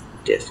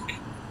disc.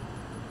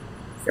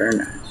 Very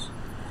nice.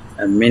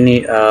 A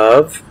mini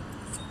of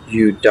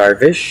Yu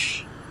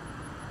Darvish.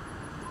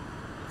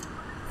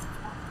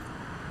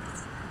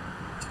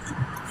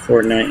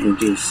 Fortnite in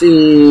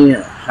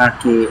DC,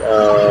 hockey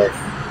of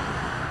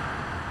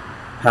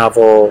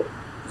Pavel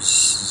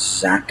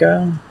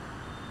Zacha.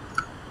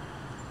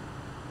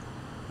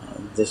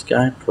 This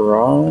guy,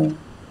 Peral,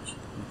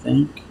 I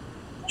think.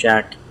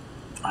 Jack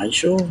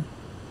Eichel.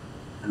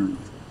 I don't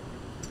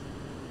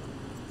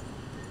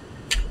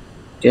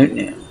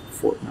know.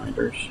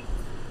 Fortniters.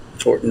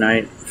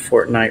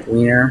 Fortnite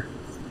Wiener.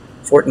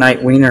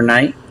 Fortnite Wiener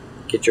Night.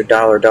 Get your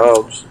dollar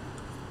dogs.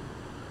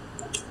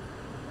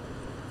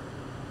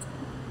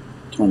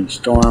 Tony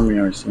Storm, we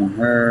already seen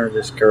her.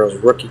 This girl's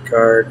rookie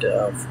card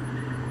of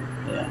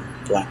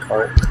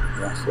Blackheart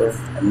wrestler.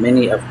 A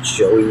mini of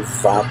Joey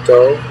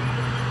Votto.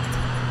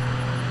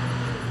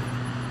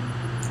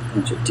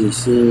 Bunch of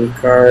DC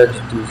cards.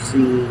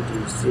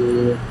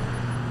 DC.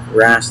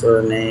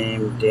 Wrestler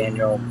named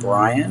Daniel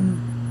Bryan.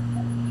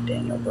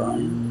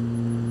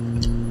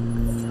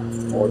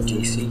 More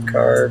DC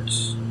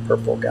cards.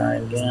 Purple guy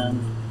again.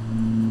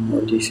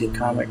 More DC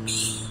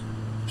comics.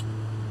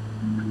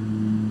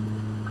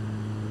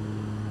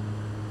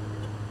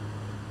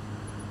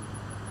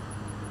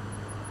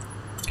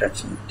 Got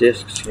some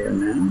discs here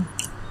now.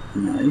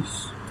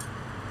 Nice.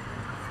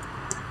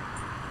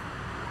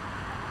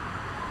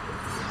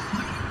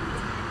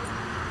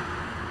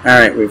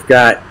 Alright, we've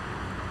got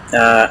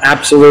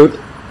Absolute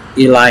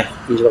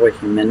Eloy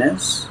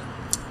Jimenez.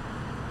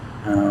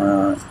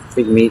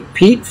 Big Meat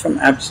Pete from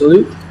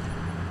Absolute.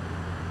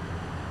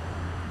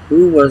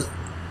 Who was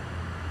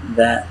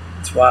that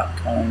twat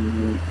calling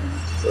me and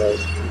throw to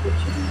the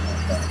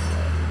channel?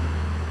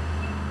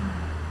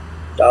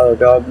 Dollar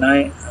Dog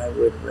Night? I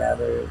would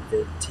rather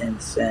the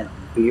 10-cent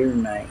beer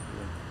night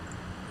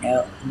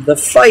without the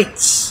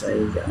fights. There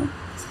you go.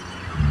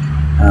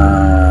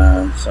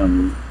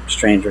 Some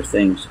Stranger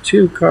Things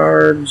 2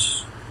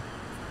 cards.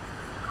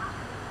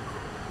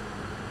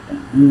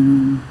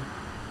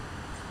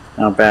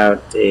 How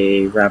about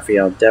a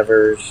Raphael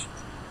Devers?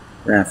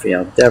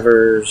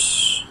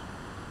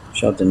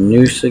 Sheldon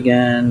Noose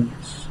again.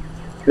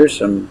 Here's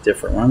some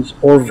different ones.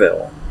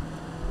 Orville.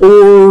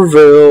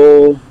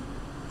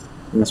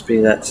 Must be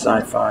that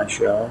sci-fi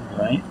show,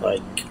 right?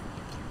 Like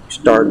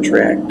Star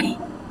Trek.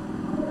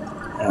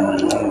 I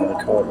don't know,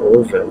 they call it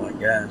Orville, I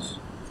guess.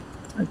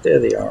 Right there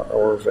they are,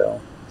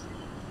 Orville.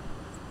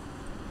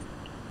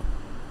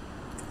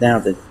 Now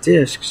the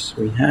discs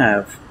we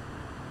have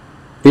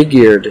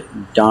big-eared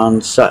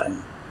Don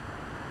Sutton.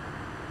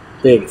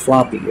 Big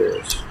floppy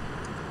ears.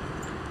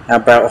 How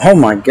about, oh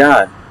my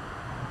god,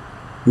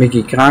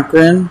 Mickey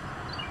Cochran.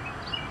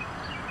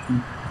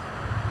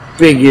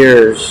 Big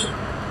ears.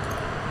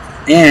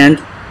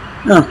 And,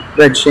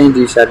 Red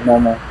Shandy's had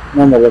normal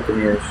looking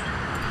ears.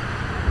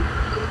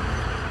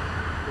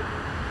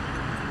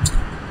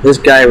 This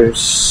guy was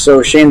so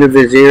ashamed of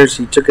his ears,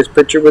 he took his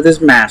picture with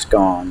his mask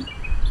on.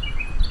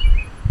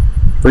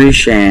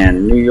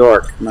 Breshan, New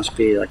York. Must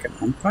be like an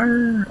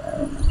umpire? I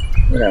don't know.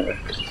 Whatever.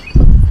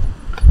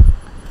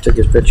 Took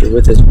his picture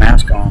with his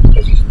mask on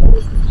because his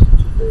nose was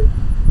too big.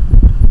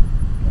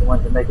 He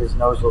wanted to make his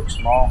nose look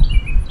small.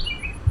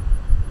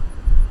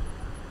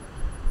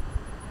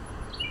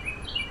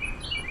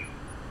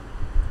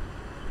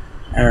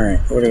 Alright,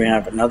 what do we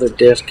have? Another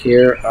disc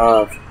here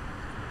of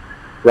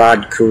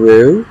Rod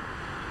Carew.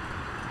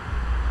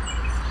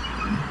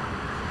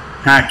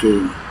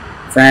 Hockey.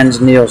 Franz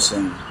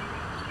Nielsen.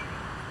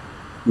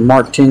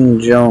 Martin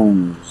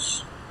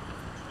Jones.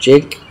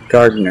 Jake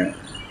Gardner.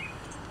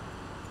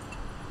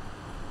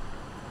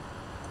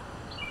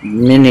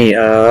 Mini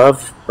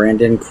of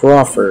Brandon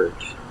Crawford.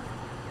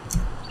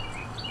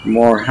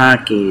 More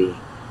hockey.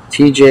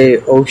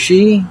 TJ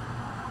Oshie,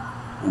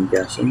 I'm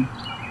guessing.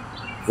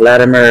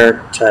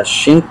 Vladimir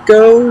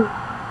Tashenko.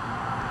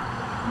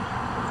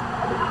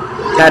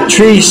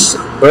 Patrice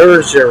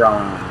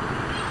Bergeron.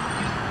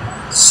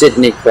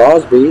 Sidney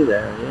Crosby,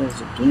 there he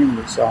is again.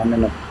 We saw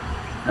him out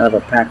of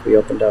a pack we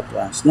opened up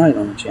last night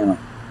on the channel.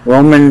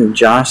 Roman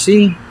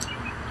Josi.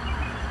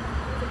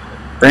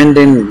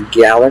 Brendan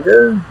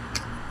Gallagher.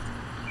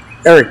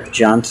 Eric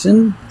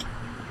Johnson.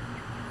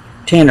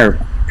 Tanner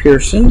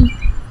Pearson.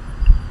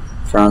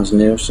 Franz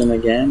Nielsen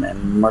again,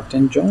 and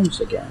Martin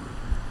Jones again.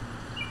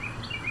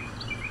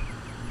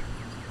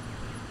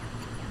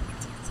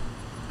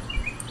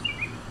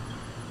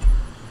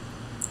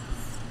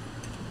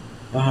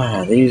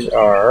 These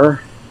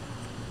are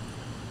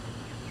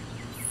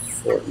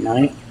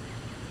Fortnite.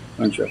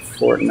 Bunch of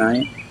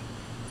Fortnite.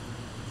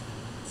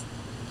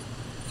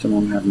 Some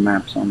of them have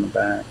maps on the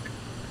back.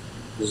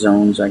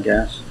 Zones, I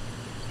guess.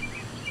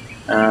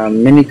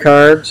 Mini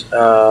cards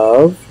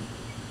of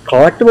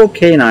Collectible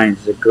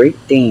Canines, the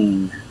Great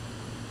Dane.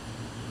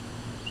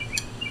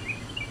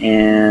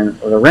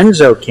 And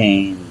Lorenzo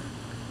Kane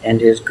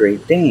and his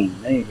Great Dane.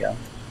 There you go.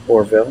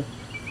 Orville.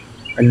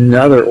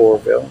 Another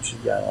Orville. She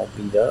got all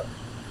beat up.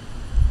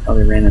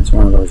 Probably ran into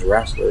one of those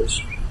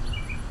wrestlers.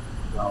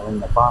 All in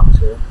the box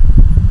here.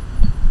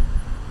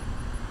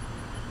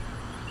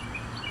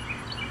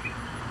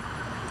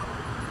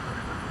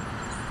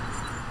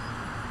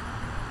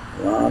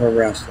 A lot of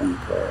wrestling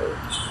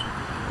cards.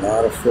 A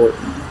lot of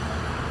Fortnite.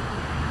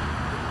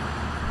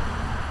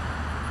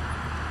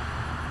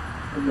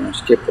 We're going to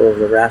skip over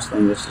the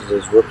wrestling. This is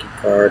his rookie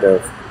card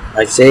of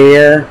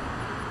Isaiah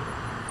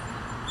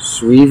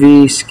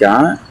Sweevy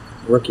Scott.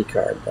 Rookie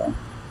card, though.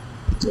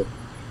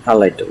 I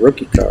like the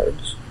rookie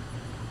cards.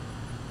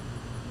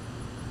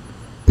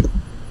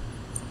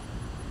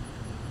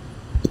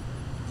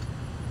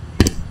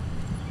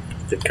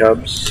 The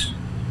Cubs.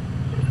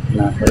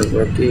 Not her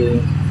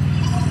rookie.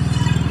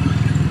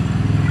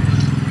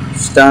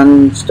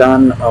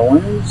 Stun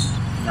Owens.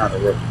 Not a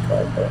rookie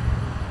card, but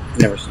I've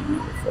never seen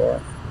him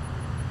before.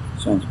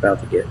 Someone's about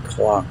to get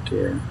clocked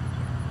here.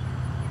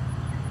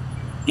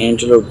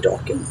 Angelo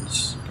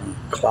Dawkins. Gonna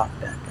clock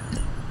that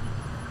guy.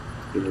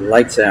 He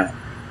lights out.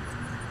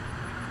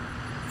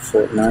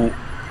 Fortnite.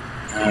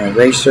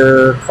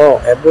 Racer Carl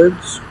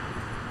Edwards.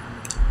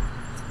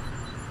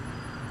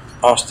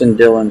 Austin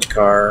Dillon's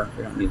car.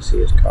 We don't need to see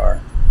his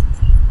car.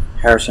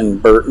 Harrison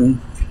Burton.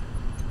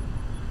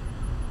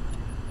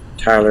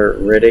 Tyler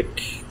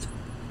Riddick.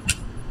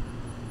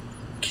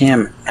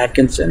 Cam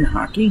Atkinson,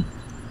 hockey.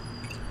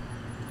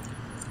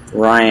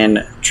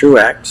 Ryan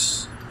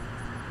Truex.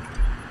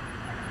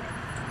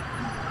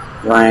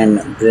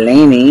 Ryan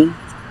Blaney.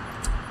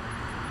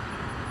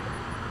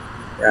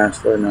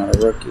 Wrestler, not a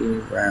rookie.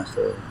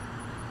 Wrestler.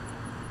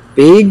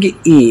 Big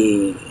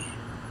E.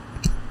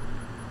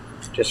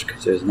 Just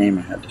because of his name,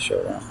 I had to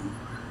show that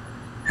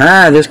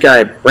one. This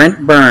guy,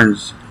 Brent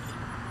Burns.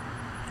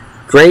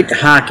 Great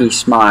Hockey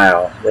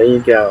Smile. There you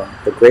go.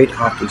 The Great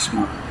Hockey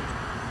Smile.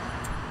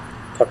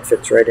 Puck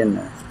fits right in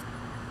there.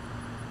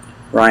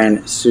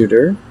 Ryan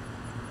Suter.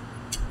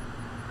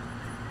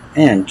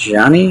 And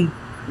Johnny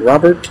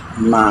Robert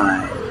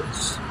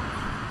Mize.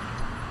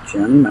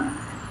 Johnny Mize.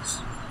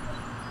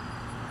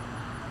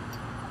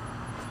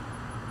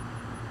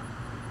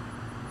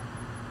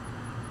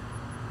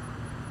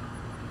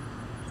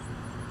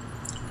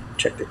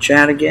 Check the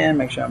chat again.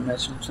 Make sure I'm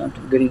missing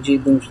something. Goody G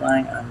Boom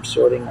Slang. I'm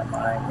sorting on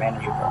my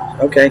manager cards.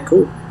 Okay,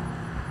 cool.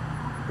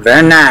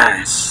 Very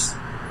nice.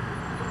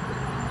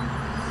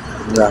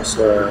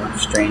 Wrestler,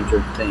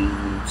 Stranger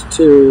Things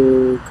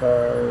 2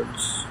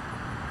 cards.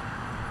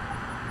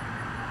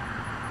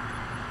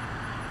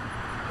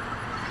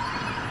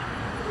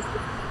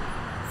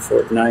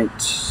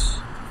 Fortnite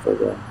for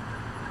the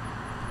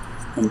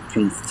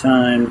umpteenth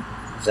time.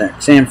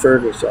 Zach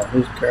Sanford, we saw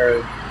his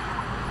card.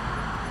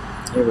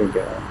 Here we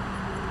go.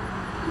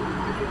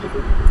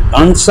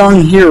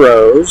 Unsung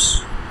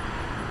Heroes,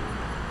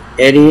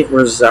 Eddie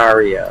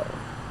Rosario.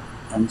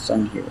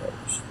 Unsung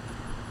Heroes.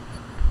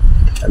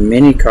 A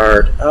mini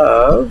card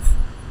of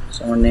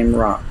someone named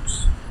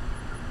Rocks.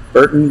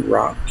 Burton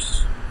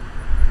Rocks.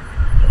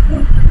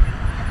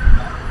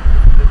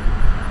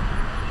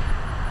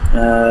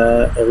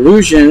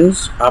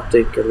 Illusions,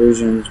 Optic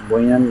Illusions,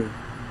 William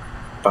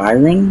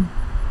Byron.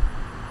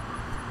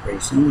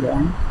 Racing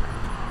guy.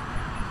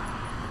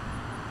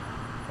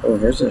 Oh,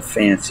 here's a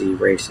fancy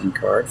racing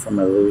card from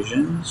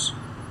Illusions.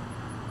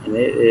 And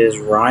it is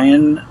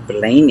Ryan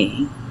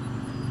Blaney.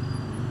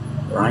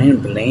 Ryan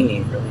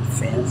Blaney, really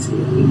fancy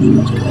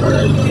Illusions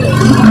card.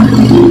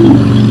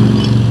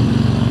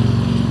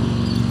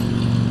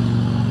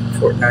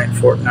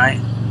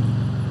 Fortnite.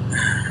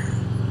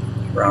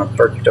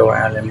 Roberto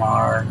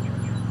Alomar.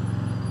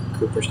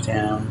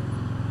 Cooperstown.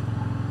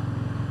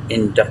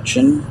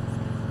 Induction.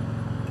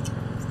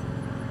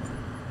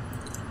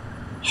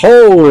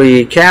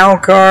 Holy cow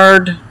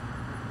card.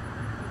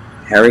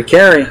 Harry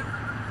Carey.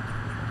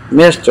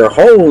 Mr.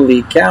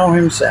 Holy Cow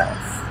himself.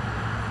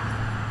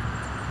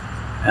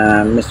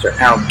 Mr.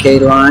 Al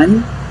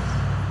Kaline.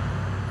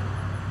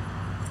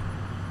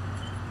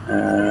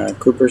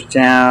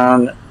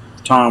 Cooperstown.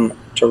 Tom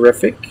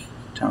Terrific.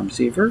 Tom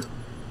Seaver.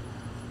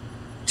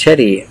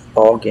 Teddy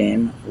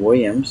Ballgame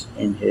Williams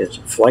in his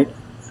flight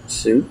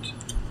suit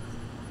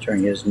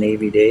during his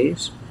Navy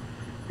days.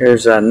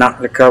 Here's Knock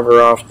the Cover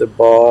Off the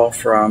Ball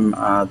from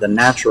The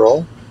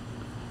Natural.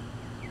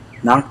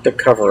 Knocked the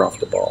cover off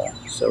the ball.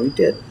 So he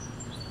did.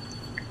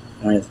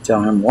 I only have to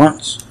tell him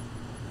once.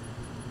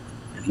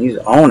 And he's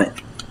on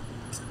it.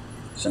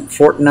 Some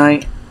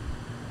Fortnite.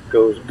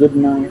 Goes good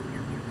night.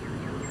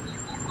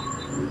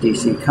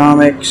 DC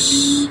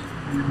Comics.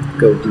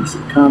 Go DC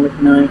Comic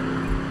Night.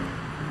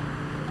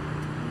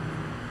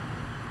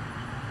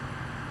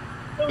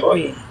 Oh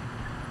yeah.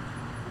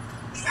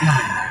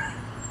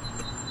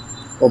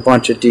 Whole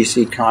bunch of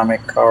DC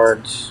comic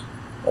cards.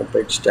 Whole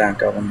big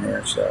stack of them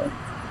here, so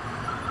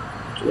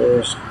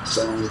just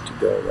going to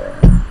go there.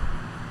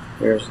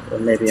 Here's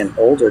maybe an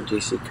older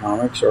DC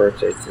Comics, or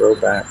it's a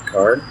throwback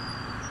card.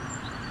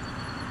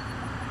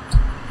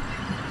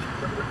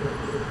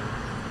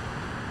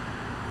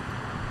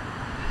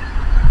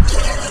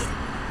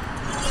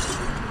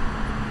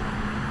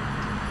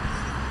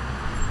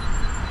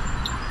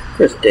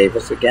 Chris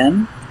Davis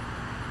again.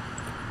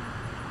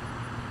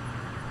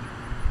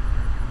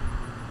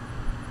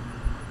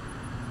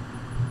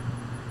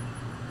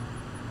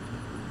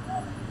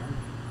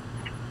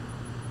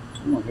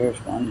 Oh, here's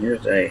one.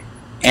 Here's a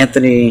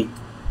Anthony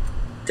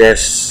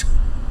Desclafani.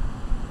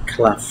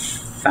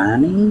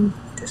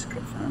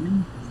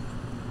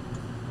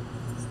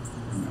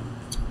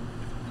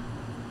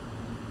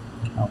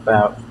 How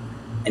about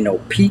an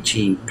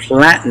O-Pee-Chee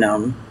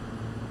Platinum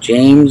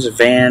James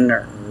Van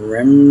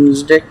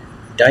Riemsdyk.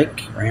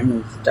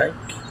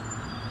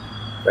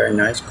 Very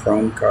nice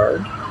chrome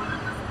card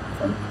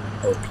from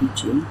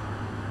O-Pee-Chee.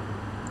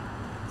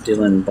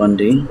 Dylan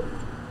Bundy.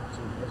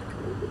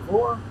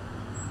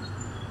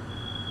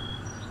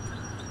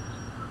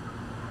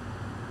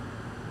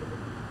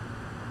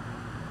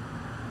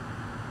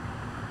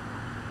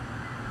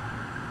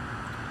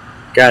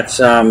 Got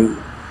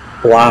some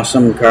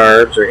Blossom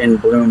cards or In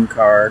Bloom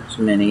cards,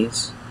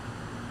 minis.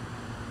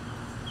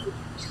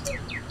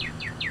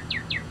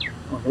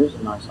 Oh, here's a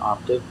nice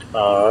optic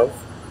of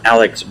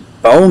Alex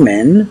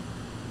Bowman.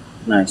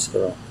 Nice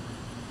little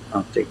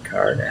optic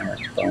card,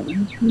 Alex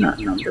Bowman. Not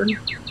numbered.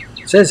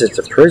 It says it's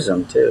a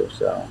prism too,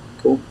 so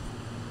cool.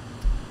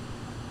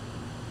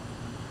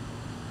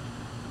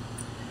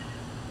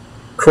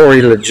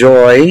 Corey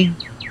LaJoy,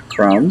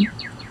 Chrome.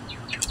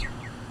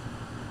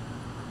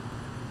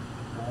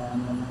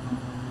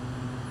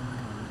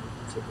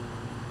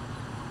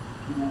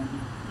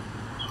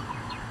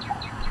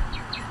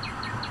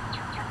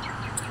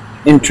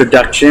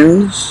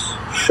 Introductions.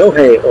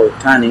 Shohei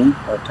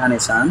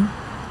Ohtani-san.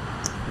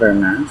 Very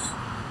nice.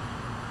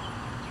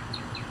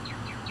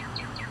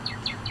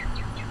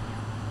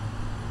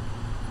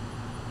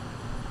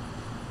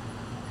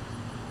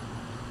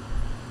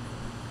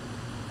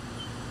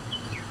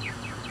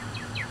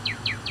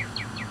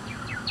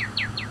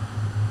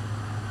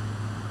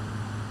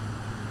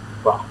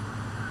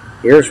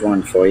 Here's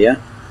one for you.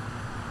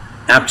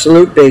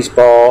 Absolute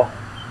Baseball,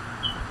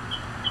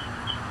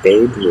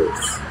 Babe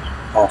Ruth.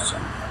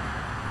 Awesome.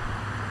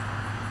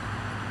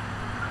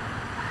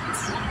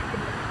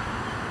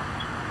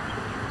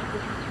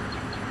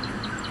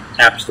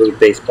 Absolute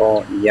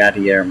Baseball,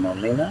 Yadier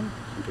Molina.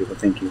 Some people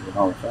think he's a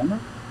Hall of Famer.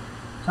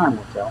 Time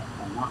will tell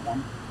on that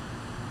one.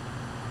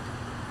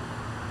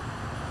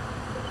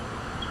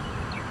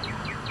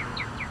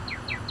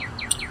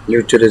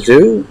 New to the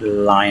zoo,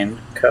 Lion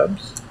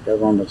Cubs. The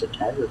other one was a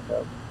Tiger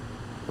Cub.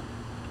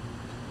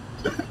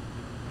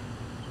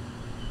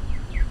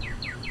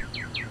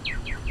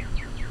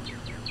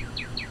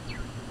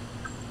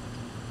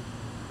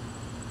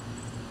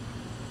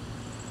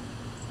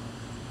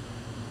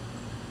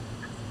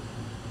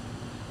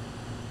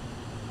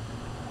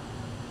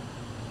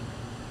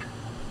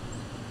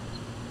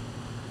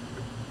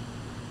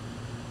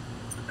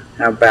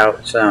 How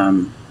about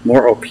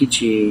more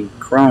O-Pee-Chee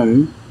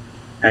Chrome,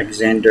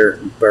 Alexander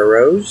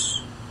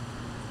Burrows.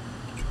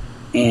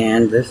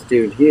 And this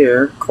dude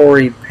here,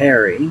 Corey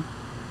Perry.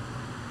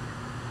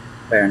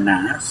 Very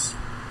nice.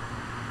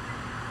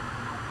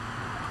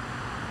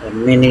 A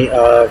mini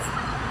of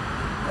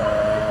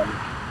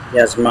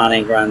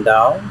Yasmani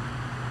Grandal.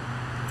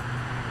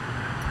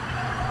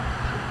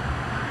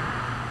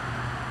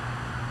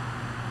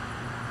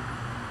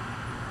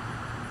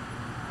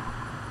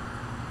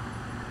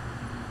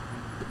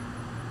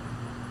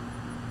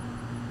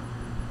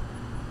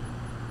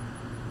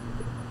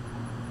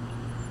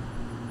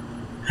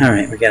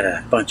 Alright, we got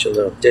a bunch of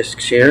little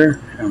discs here.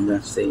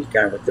 That's the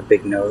guy with the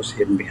big nose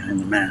hidden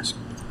behind the mask.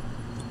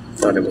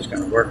 Thought it was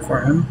going to work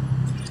for him.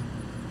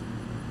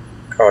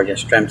 Carl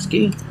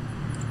Yastrzemski.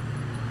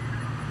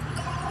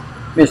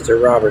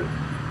 Mr. Robert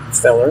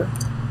Feller.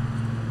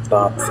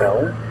 Bob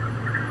Feller.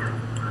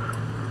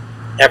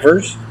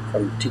 Evers,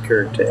 from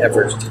Tinker to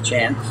Evers to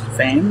Chance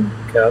fame,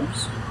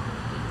 Cubs.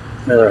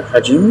 Miller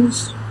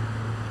Hudgens,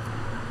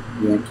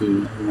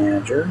 Yankee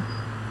manager.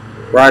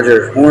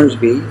 Roger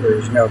Hornsby,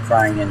 there's no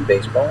crying in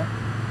baseball.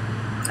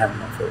 I don't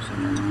know if there's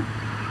any.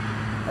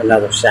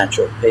 Another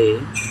Satchel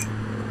Paige,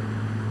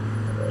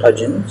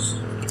 Hudgens,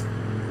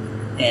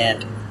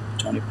 and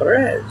Tony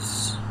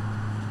Perez.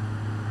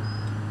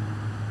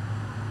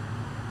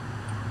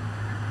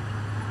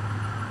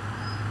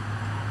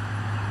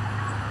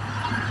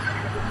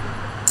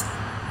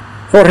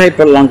 Jorge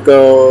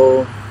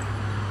Polanco,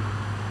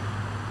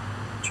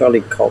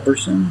 Charlie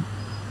Culberson,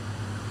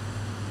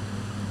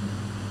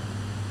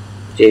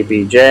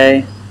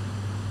 JBJ,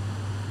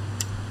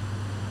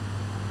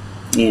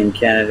 Ian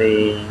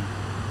Kennedy,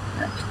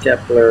 Max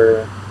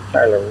Kepler,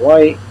 Tyler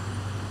White,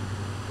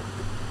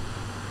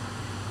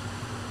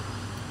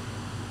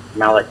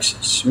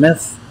 Malix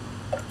Smith,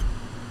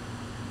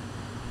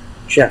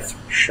 Jeff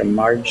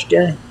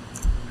Shamarjde,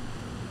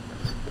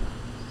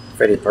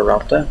 Freddie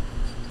Peralta,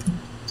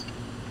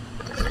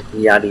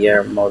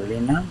 Yadier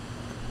Molina,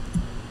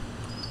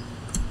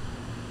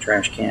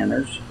 Trash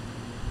Canners,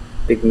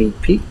 Big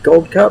Meat Pete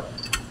Gold Cup,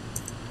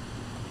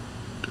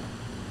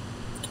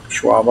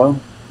 Schwabo,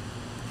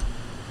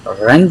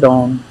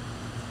 Rendon,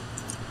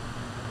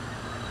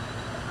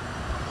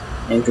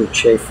 Andrew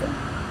Chafin,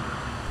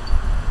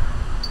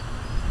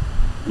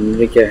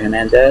 Enrique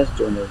Hernandez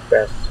doing his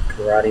best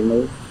karate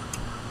move.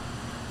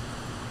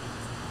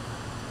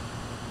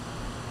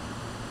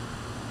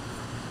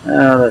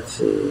 Let's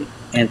see,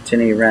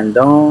 Anthony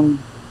Rendon,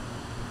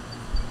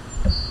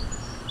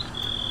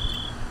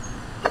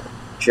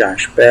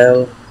 Josh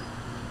Bell,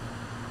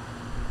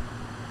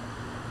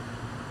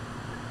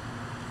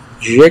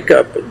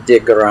 Jacob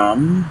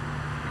DeGrom,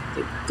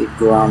 the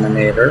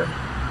Grominator,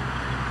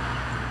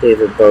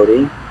 David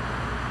Bodie,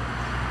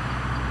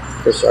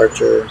 Chris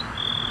Archer,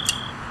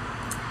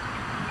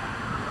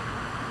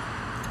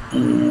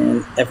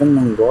 and Evan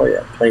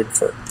Longoria. Played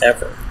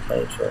forever.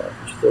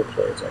 Still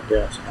plays, I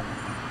guess. I don't know.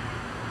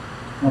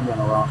 I'm on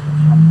a roster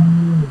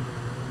somewhere.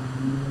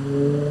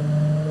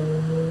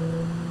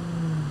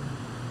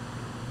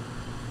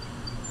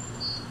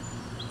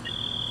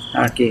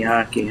 Hockey.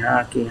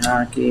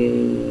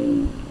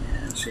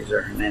 And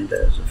Cesar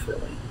Hernandez of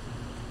Philly.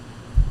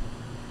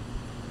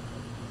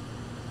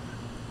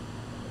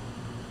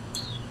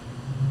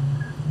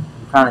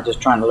 I'm kind of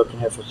just trying to look in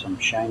here for some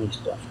shiny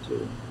stuff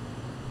too.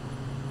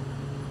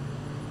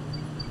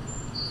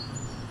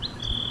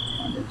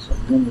 Finding some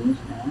minis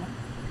now.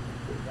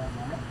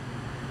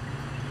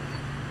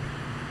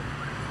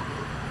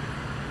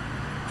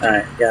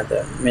 Alright, got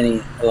the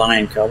mini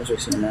Lion Cubs. We've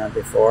seen that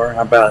before.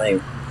 How about a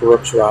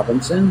Brooks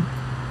Robinson?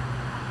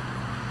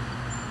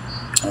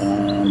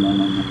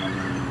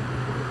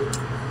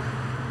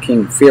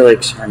 King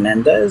Felix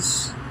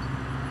Hernandez.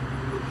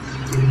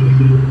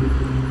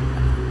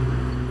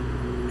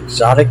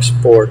 Exotic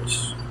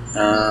Sports.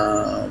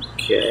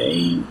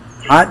 Okay.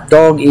 Hot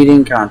dog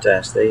eating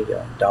contest. There you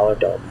go. Dollar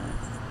Dog Man.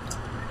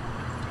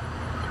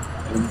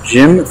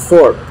 Jim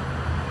Thorpe.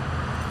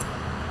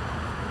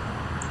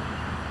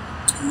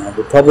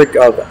 Republic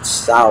of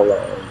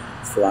Salo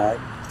flag.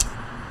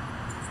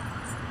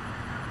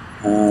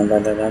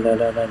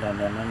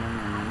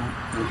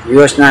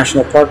 U.S.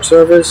 National Park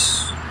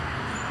Service.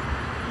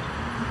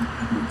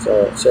 That's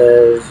all it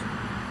says.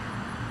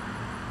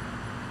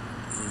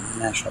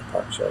 National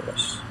Park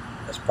Service.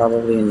 That's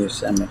probably in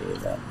Yosemite,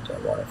 that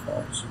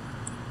waterfalls.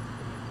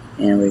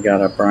 And we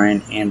got a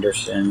Brian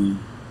Anderson.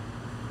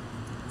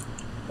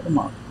 Put them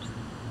on.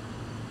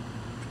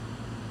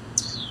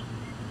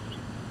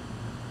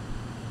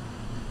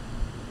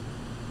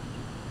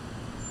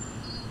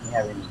 We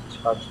haven't even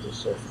touched the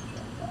surface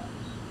yet, guys.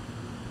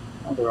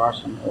 Oh, there are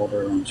some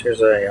older ones.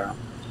 Here's a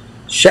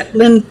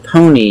Shetland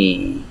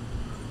pony.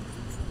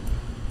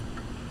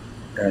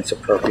 That's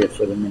appropriate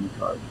for the mini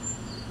card.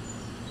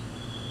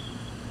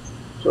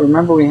 So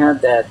remember we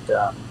had that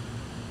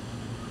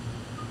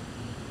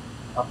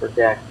upper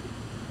deck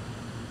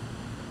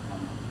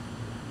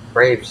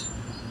Braves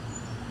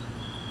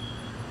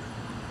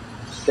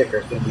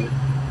sticker thingy.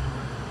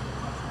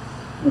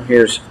 Well,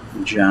 here's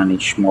Johnny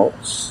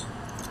Schmaltz,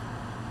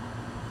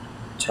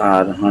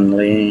 Todd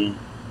Hundley,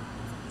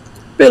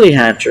 Billy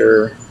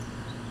Hatcher,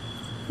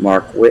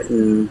 Mark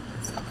Whitten,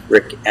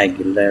 Rick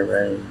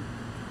Aguilera,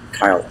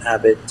 Kyle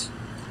Abbott,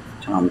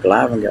 Tom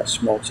Glavine. Got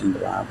Schmaltz and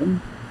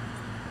Glavine.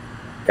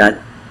 Got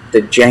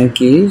the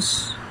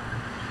Yankees,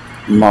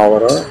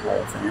 Molitor, Hall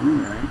of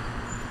Fame, right?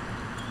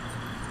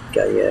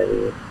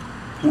 Galletti,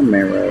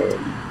 Palmero,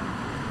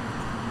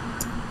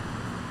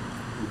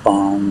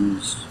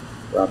 Bonds,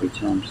 Robbie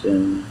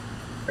Thompson,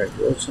 Greg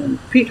Wilson,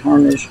 Pete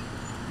Harnish,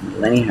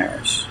 and Lenny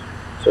Harris.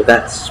 So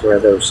that's where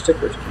those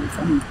stickers came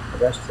from.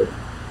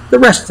 The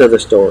rest of the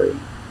story.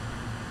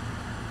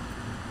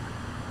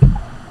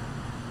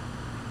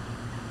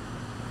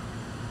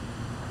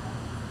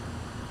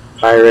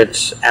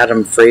 Pirates,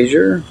 Adam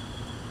Frazier.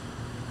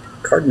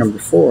 Card number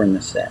 4 in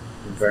the set.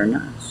 Very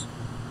nice.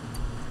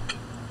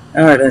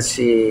 Alright, let's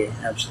see.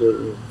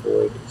 Absolutely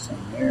void is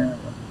in here.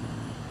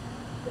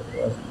 It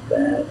wasn't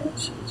bad, and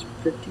she's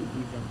pretty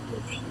even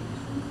if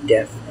she's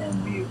deaf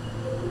and mute.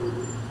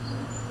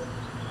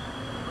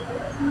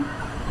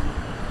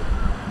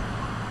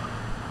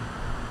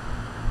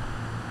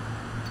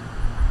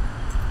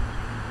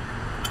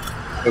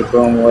 Hey,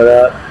 Boom, what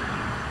up?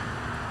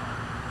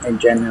 Hey,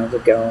 Jen, how's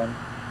it going?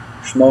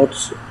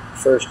 Schmaltz,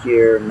 first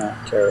year,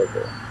 not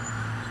terrible.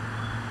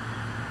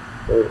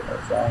 So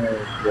as long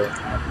as you're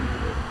happy,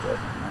 it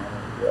doesn't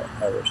matter what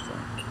others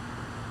think.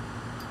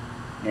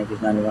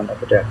 Yankees 91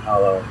 upper deck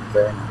hollow,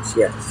 very nice.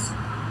 Yes.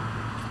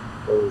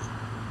 Those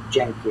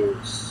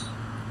Yankees.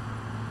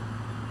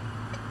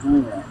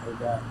 Alright, we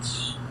got.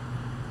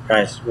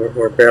 Guys,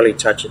 we're barely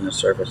touching the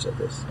surface of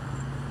this.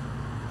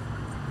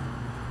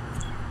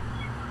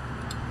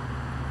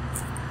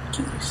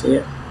 Can you see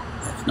it?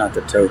 That's not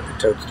the tote. The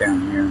tote's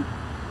down here.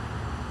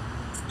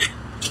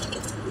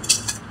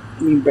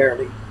 We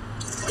barely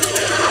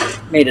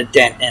made a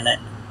dent in it.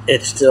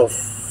 It's still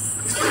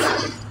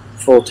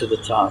full to the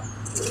top.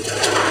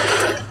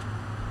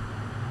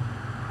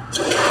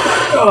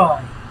 Oh.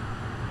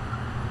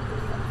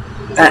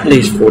 At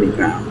least 40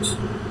 pounds.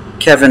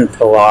 Kevin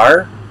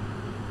Pillar.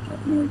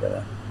 We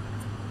gotta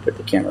put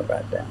the camera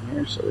back down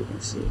here so we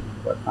can see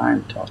what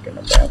I'm talking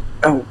about.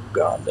 Oh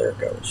God, there it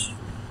goes.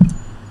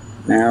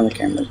 Now the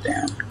camera's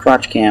down.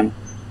 Crotch cam.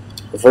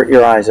 Avert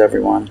your eyes,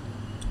 everyone.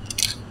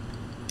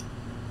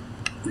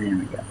 There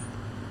we go.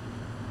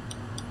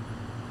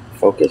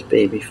 Focus,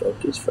 baby.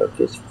 Focus,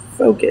 focus,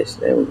 focus.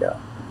 There we go.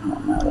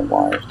 Oh, now the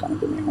wire's gonna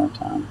give me a hard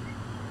time.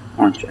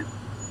 Aren't you?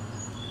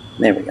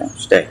 There we go.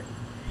 Stay.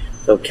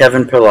 So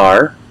Kevin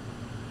Pillar.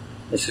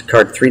 This is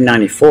card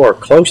 394.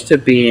 Close to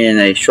being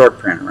a short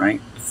print, right?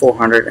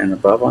 400 and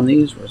above on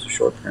these was a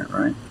short print,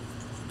 right?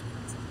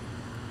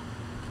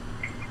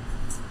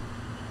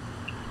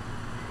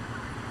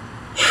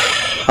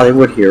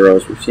 Hollywood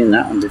Heroes. We've seen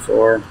that one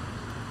before.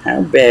 How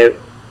about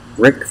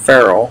Rick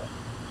Farrell?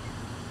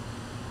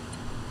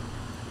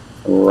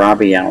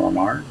 Robbie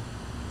Alomar.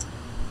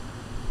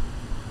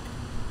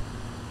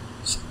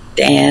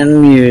 Stan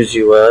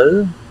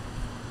Musial.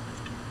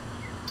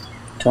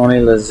 Tony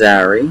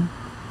Lazzari.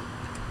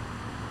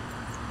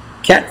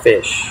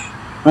 Catfish,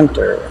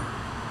 Hunter,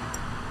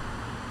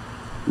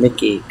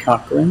 Mickey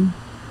Cochran,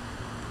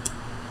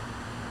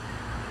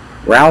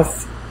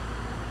 Ralph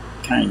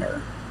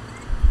Kiner,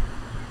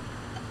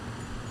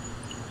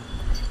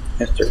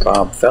 Mr.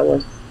 Bob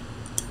Feller,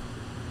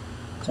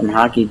 some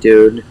hockey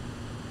dude,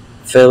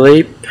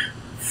 Philippe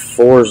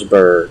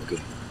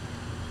Forsberg,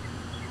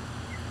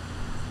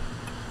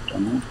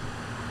 don't know,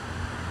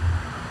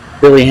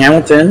 Billy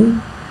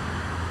Hamilton,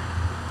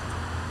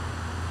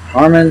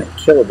 Harmon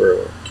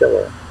Killer,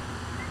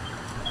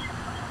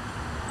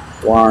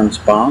 Lawrence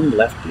Bond,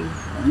 lefty,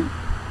 right?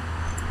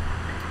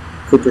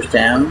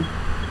 Cooperstown,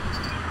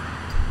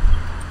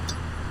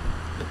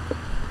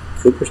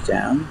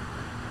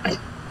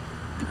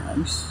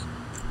 nice.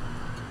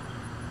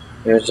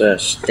 There's a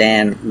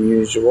Stan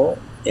Musial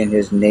in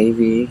his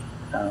Navy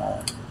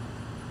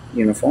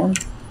uniform.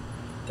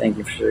 Thank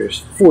you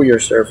for your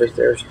service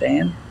there,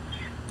 Stan.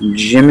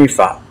 Jimmy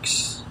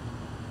Fox.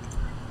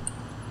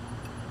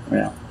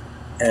 Well,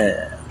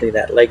 look at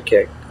that leg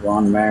kick.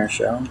 Ron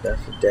Marichal.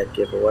 That's a dead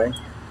giveaway.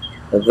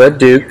 the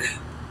Duke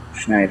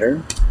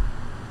Schneider,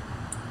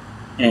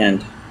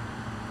 and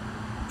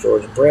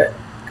George Brett.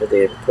 Could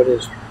they have put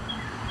his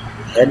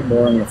head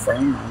more in the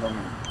frame? I don't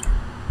know.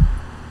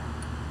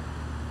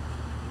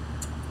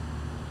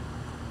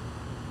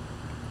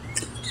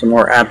 Some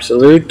more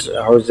Absolute.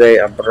 Jose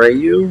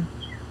Abreu.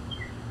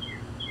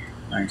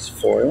 Nice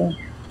foil.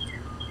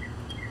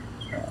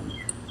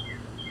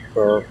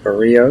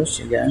 Barrios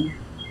again.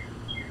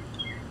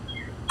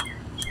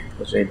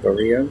 Jose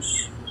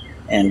Barrios.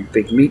 And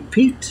Big Meat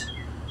Pete.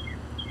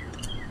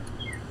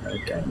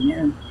 Okay,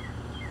 yeah.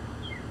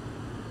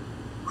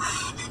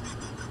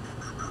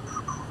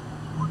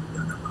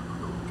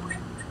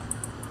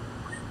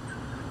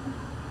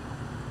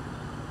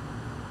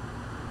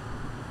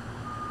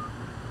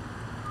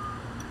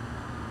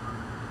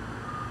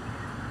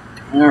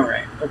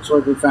 Alright, looks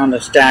like we found a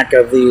stack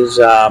of these,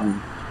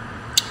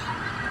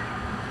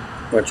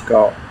 what you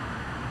call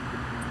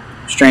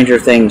Stranger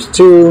Things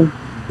 2,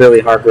 Billy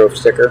Hargrove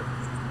sticker,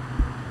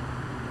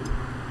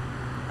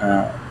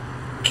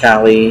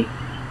 Callie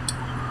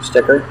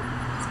sticker,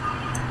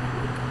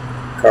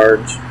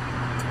 cards,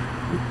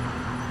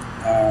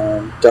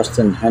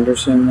 Dustin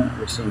Henderson,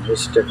 we've seen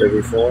his sticker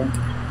before,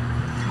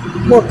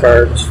 more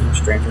cards from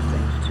Stranger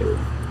Things 2.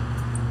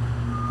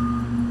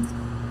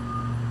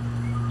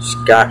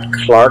 Scott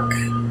Clark,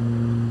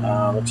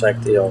 looks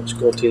like the old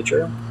school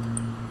teacher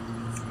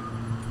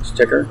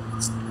sticker.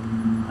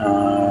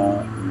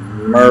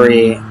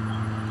 Murray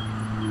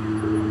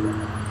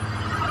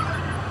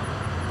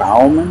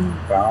Bauman,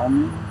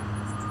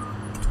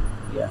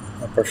 yeah,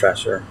 a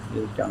professor.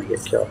 He's gonna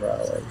get killed right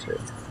away too.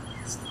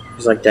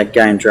 He's like that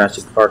guy in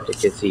Jurassic Park that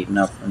gets eaten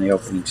up in the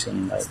opening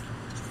scene. Like,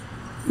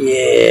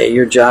 yeah,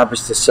 your job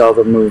is to sell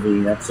the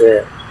movie. That's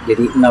it. Get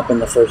eaten up in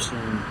the first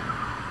scene.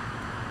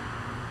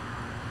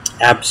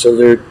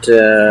 Absolute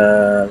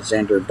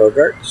Xander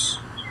Bogaerts.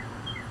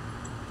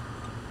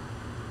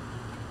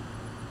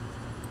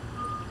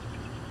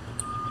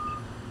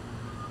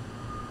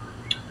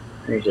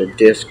 Here's a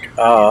disc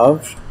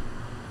of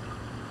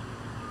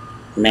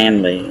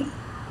Manly,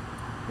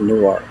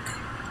 Newark,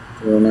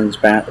 women's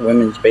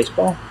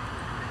baseball.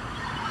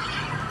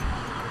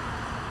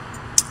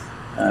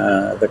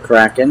 The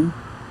Kraken,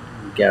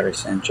 Gary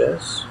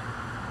Sanchez.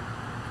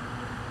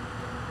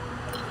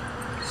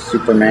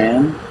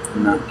 Superman,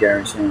 not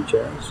Gary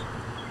Sanchez.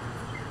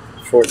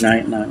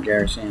 Fortnite, not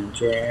Gary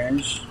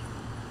Sanchez.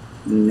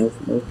 Nope.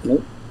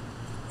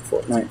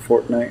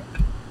 Fortnite.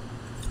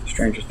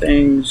 Stranger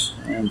Things,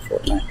 and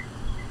Fortnite.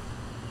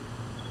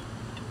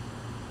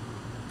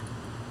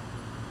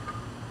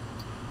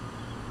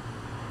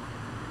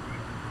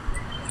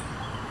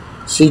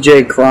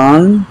 CJ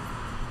Cron,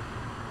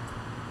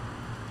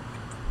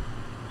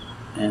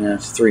 and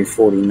that's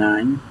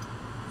 $3.49.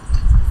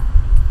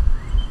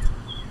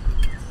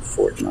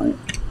 Fortnite.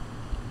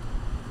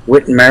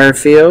 Whit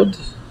Merrifield,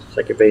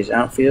 second base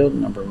outfield,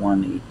 number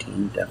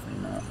 118,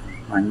 definitely not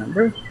my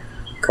number.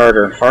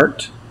 Carter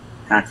Hart,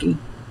 hockey.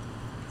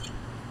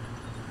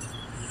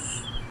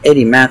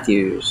 Eddie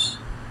Matthews,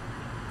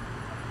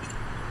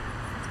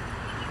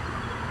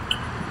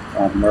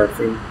 Bob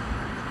Murphy.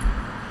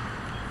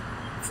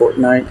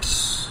 Fortnite,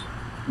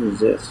 who's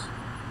this?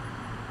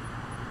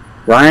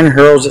 Ryan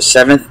Hurl's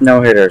 7th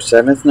no-hitter.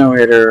 7th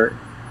no-hitter,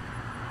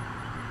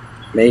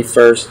 May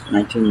 1st,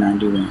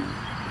 1991.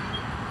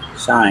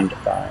 Signed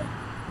by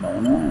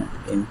Nolan Ryan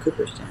in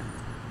Cooperstown.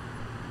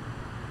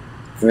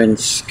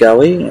 Vince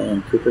Scully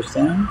in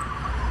Cooperstown.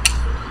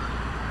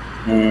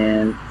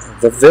 And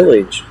the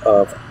village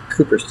of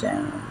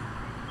Cooperstown.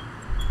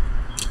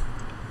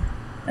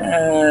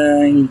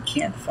 You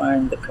can't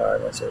find the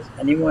card. What says?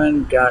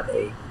 Anyone got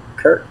a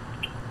Kirk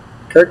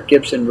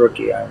Gibson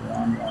rookie? I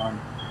won one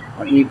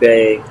on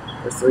eBay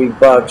for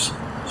 $3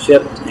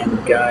 shipped, and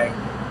the guy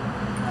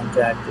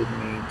contacted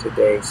me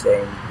today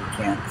saying he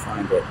can't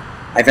find it.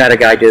 I've had a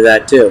guy do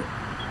that too.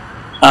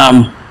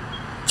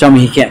 Tell me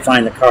he can't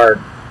find the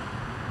card.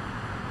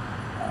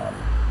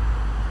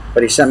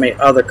 But he sent me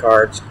other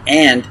cards,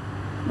 and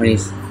when he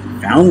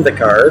found the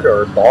card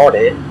or bought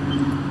it,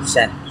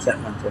 sent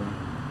one to me.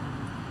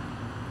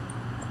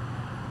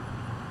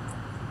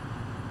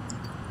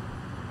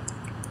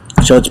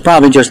 So it's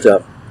probably just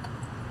a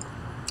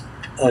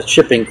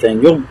shipping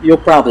thing. You'll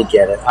probably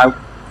get it. I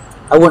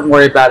wouldn't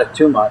worry about it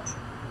too much.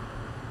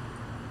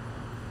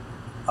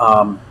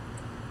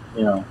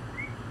 You know,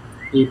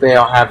 eBay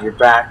will have your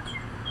back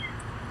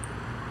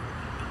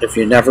if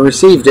you never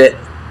received it.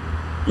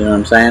 You know what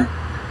I'm saying?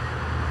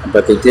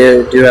 But they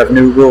do have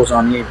new rules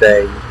on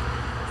eBay.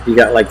 You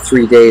got like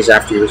 3 days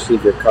after you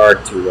receive your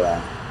card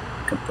to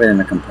put in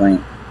a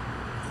complaint.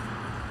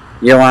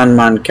 Yohan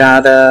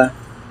Moncada.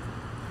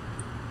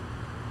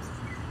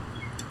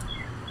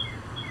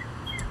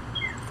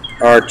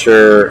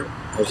 Archer,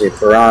 Jose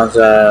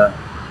Peraza,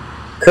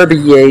 Kirby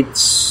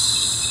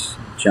Yates,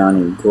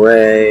 Johnny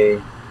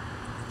Gray,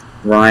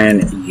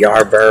 Ryan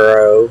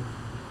Yarborough,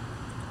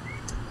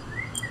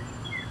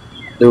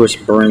 Lewis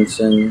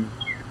Brinson.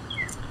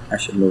 I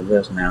should move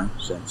this now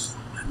since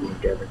I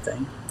moved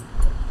everything.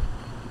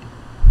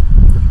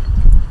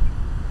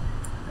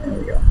 There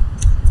we go.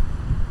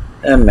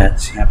 And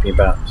Mets, happy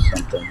about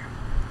something.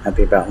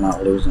 Happy about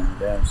not losing, I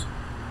guess.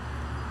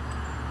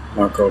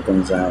 Marco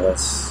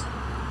Gonzalez.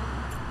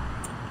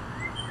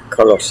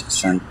 Carlos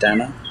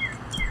Santana.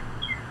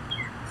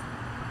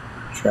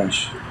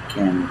 Trash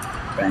can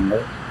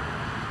banger.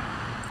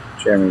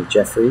 Jeremy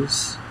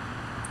Jeffries.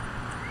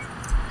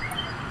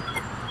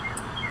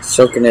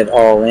 Soaking it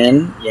all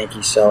in.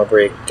 Yankees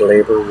celebrate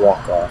Glaber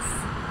walk-off.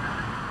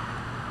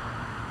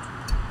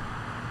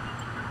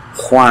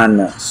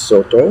 Juan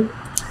Soto.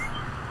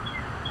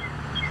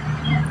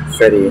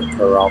 Freddy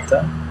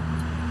Peralta.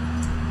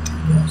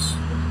 Yes.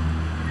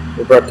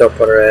 Roberto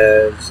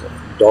Perez.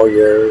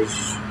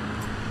 Doyers.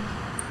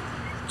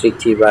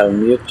 JT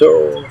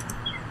Realmuto.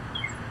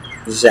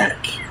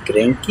 Zach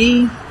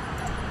Greinke.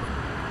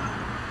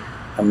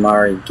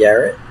 Amari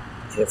Garrett.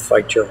 He'll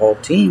fight your whole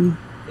team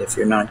if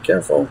you're not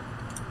careful.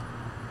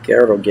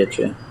 Garrett will get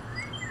you.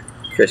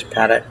 Chris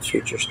Paddock,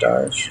 Future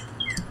Stars.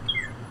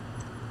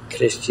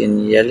 Christian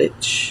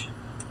Yelich.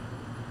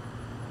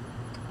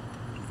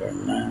 Very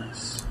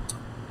nice.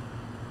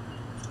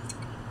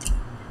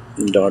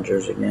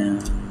 Dodgers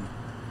again.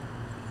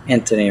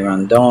 Anthony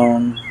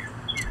Rondon.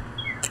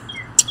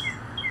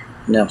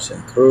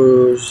 Nelson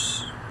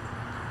Cruz.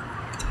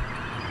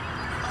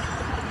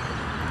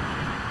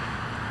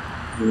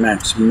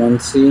 Max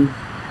Muncy.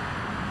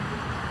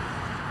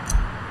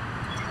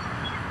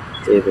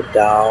 David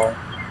Dow.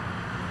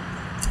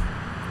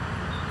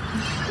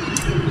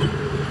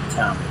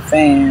 Tommy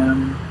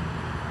Pham.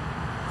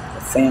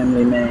 The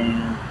Family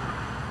Man.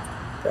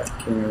 Brett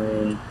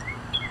Kingery.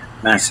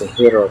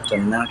 Masahiro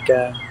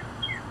Tanaka.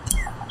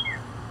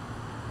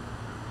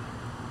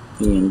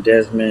 Ian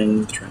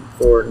Desmond. Trent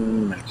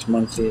Thornton. Max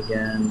Muncy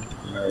again.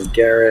 Murray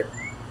Garrett.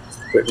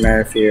 Whit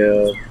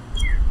Merrifield.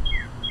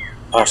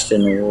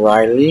 Austin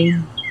Riley.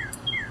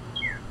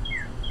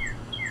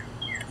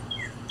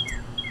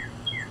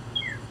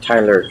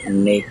 Tyler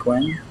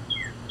Naquin.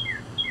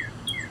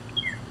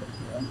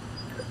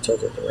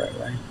 Tilt it the right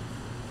way.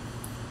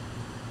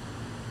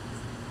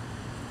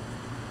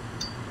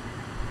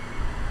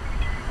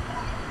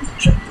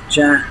 Check the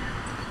chat.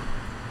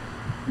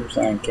 I'm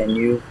saying, can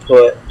you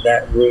put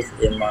that Ruth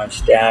in my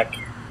stack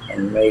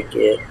and make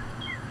it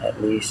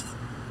at least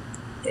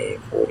a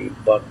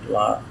 $40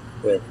 lot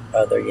with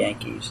other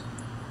Yankees?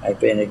 I've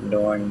been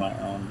ignoring my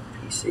own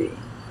PC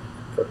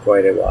for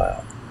quite a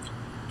while.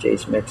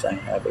 Jace Mix, I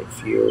have a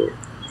few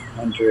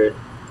hundred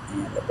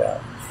and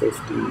about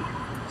 50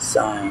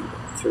 signed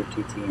through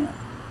TTM.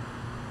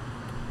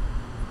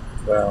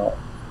 Well,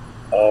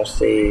 I'll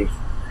save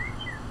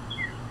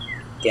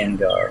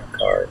Gengar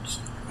cards.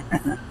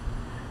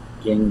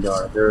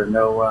 Gengar. There are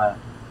no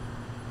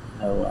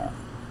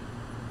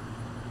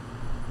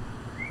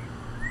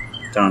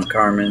Don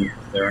Carmen.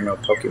 There are no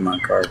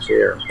Pokemon cards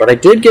here. But I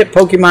did get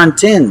Pokemon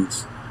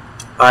tins,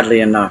 oddly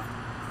enough.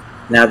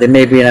 Now they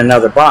may be in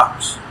another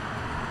box.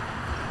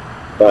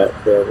 But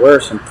there were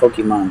some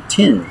Pokemon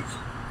tins.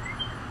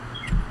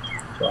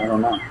 So I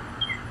don't know.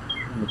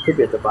 It could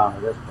be at the bottom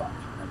of this box.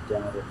 I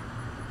doubt it.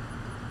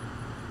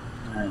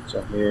 Alright,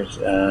 so here's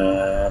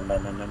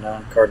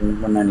card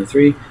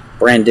 193.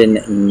 Brandon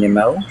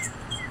Nimmo.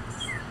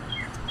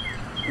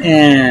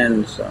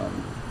 And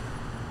some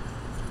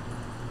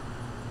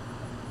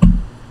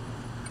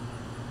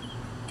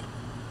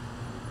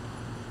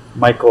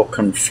Michael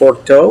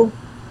Conforto.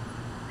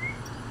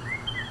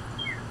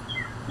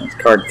 That's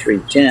card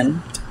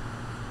 310.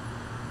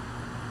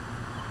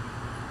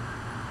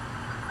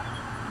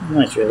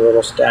 Nice, a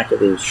little stack of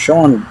these.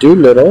 Sean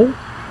Doolittle,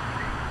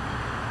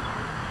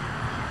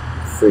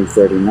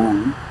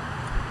 339.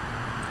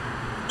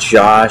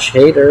 Josh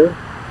Hader,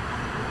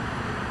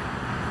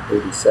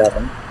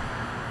 87.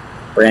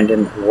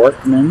 Brandon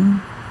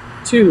Workman,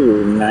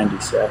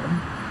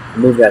 297.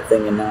 Move that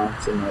thing and now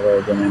it's in my way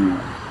again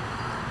anyway.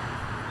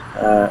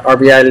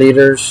 RBI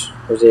leaders,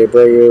 Jose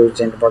Abreu,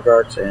 Xander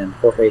Bogaerts, and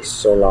Jorge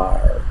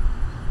Solar.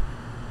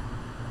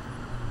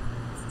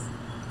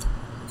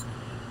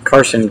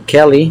 Carson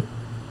Kelly,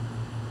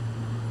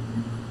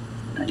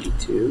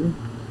 92.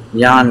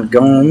 Jan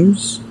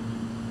Gomes,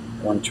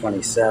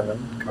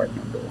 127. Card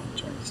number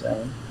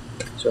 127.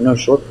 So no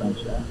short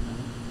punch there.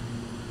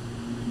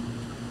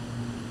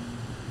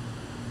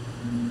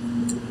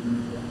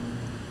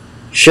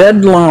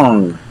 Shed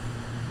Long,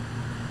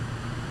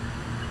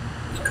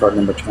 card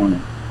number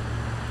 20.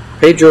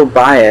 Pedro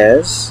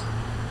Baez,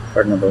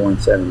 card number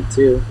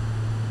 172.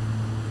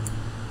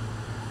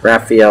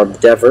 Rafael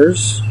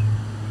Devers,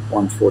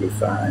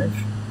 145.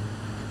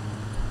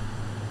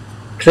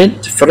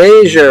 Clint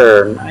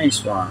Frazier,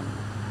 nice one.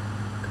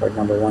 Card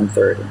number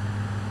 130.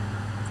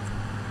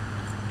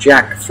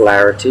 Jack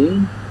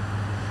Flaherty,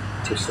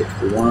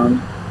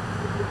 261.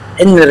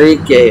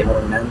 Enrique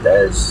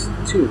Hernandez,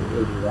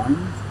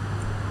 281.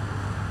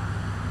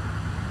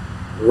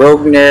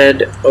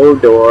 Rogned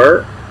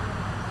Odor,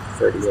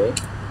 38.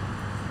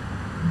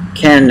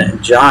 Ken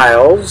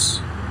Giles,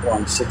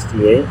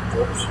 168.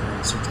 Oops,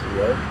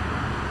 168.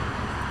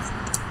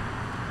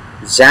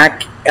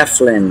 Zach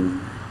Eflin,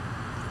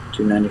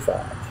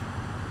 295.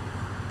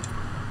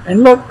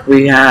 And look,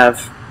 we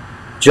have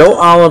Joe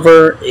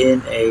Oliver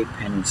in a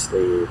penny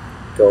sleeve.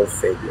 Go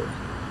figure.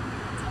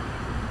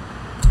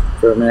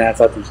 For a minute, I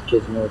thought these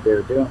kids knew what they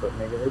were doing, but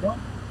maybe they don't.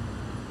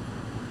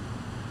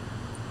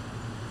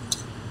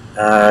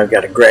 I've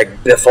got a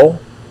Greg Biffle,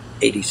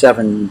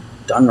 87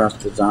 Dunruss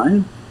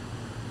design.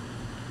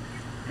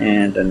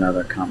 And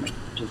another comic,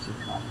 DC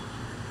comic.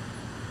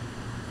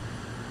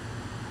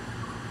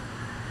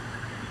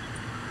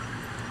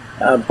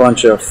 A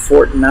bunch of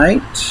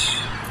Fortnite.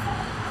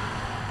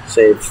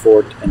 Save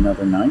Fort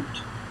another night.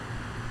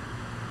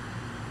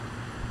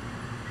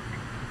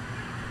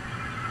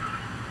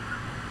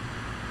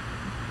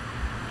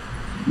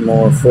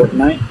 More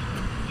Fortnite.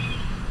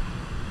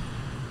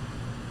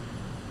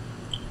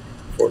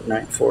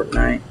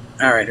 Fortnite.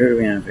 Alright, who do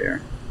we have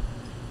here?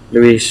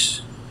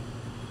 Luis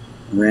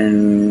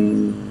Rengifo?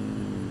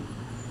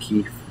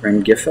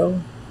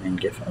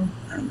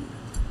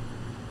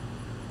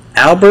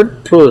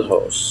 Albert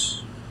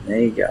Pujols. There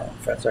you go.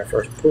 That's our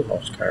first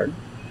Pujols card.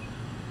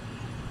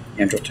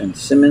 Andrelton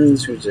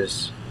Simmons, who's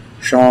this?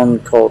 Sean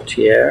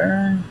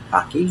Coulter,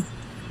 hockey.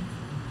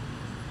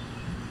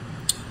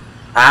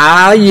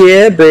 Ah,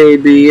 yeah,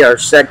 baby. Our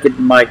second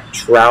Mike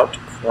Trout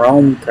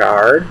Chrome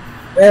card.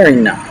 Very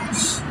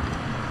nice.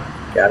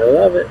 Gotta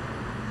love it.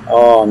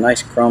 Oh,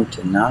 nice Chrome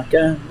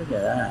Tanaka. Look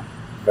at that.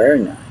 Very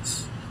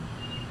nice.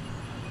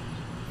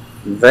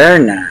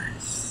 Very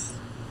nice.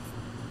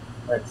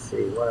 Let's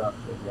see, what else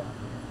we got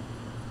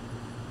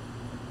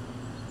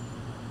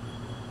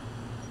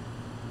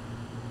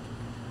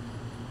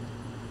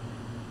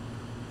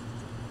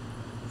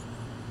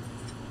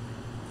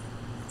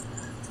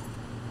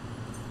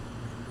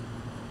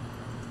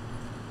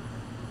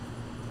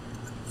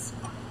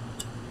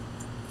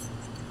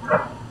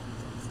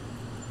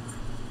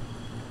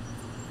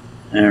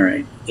here?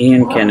 Alright,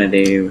 Ian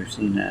Kennedy, we've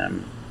seen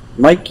him.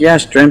 Mike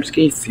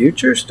Yastrzemski,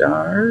 Future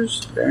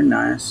Stars. Very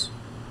nice.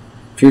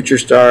 Future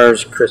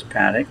Stars, Chris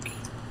Paddock,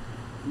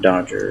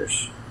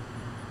 Dodgers.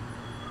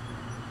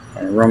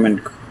 Roman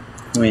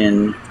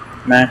Quinn,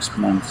 Max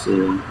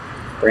Muncy,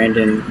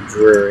 Brandon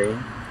Drury,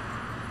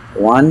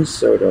 Juan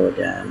Soto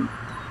again,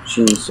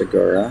 Sheen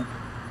Segura,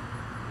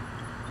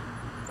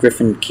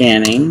 Griffin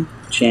Canning,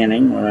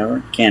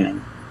 Griffin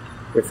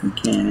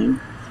Canning,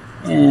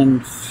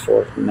 and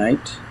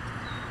Fortnite,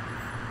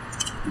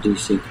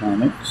 DC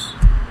Comics.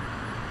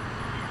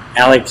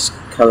 Alex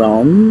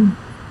Colomb,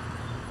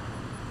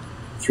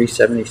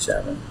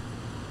 377.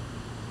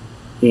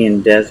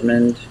 Ian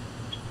Desmond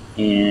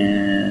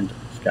and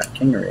Scott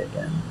Kingery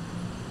again.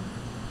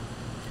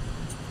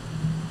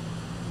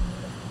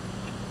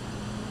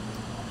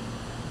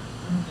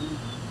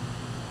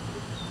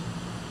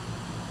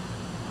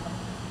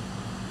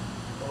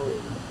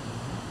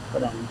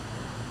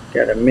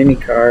 Got a mini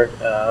card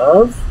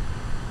of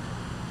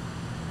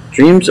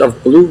Dreams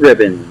of Blue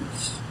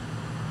Ribbons.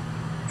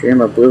 Dream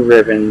of Blue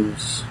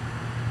Ribbons.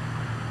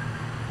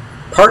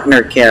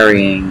 Partner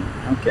carrying.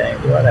 Okay,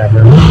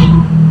 whatever.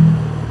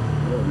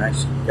 Oh,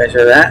 nice. You guys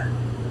hear that?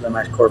 A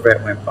nice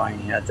Corvette went by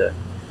and he had to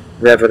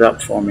rev it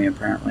up for me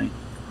apparently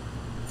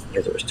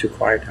because it was too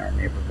quiet in our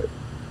neighborhood.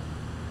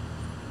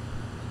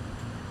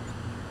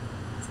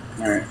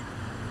 Alright.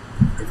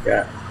 We've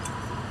got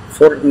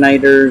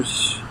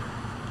Fortniters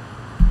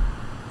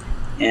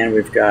and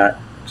we've got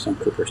some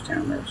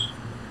Cooperstowners.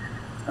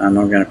 I'm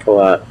going to pull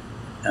out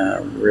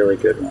really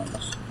good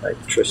ones like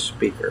Tris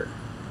Speaker,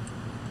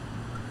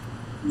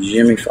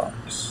 Jimmy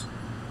Fox,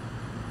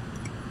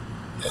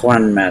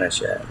 Juan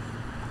Marichal.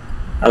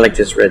 I like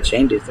this red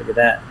chain dude. Look at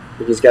that.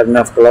 Think he's got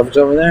enough gloves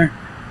over there?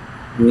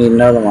 You need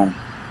another one.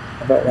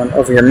 How about one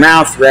over your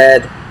mouth,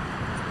 Red?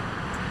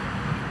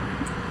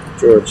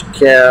 George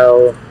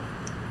Kell.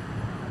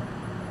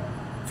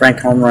 Frank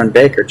Home Run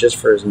Baker, just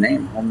for his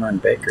name. Home Run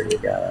Baker. You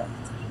got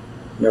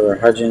Miller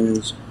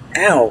Hudgens.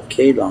 Al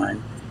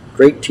Kaline.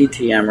 Great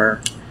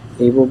TTMer.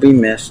 He will be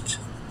missed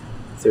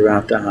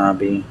throughout the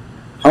hobby.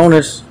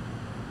 Honus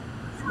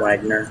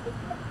Wagner.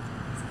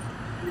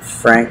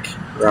 Frank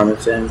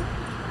Robinson.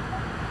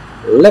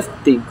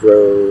 Lefty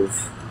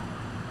Grove.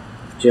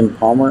 Jim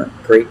Palmer,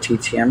 great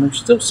TTMer.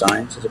 Still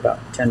signs. It's about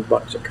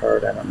 $10 a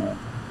card. I don't know.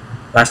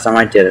 Last time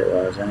I did it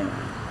was anyway.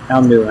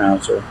 Al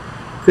Newhouser.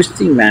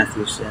 Christy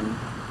Mathewson.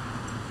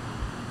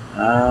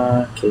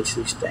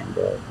 Casey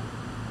Stengel.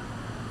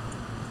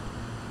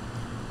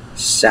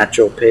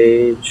 Satchel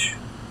Paige.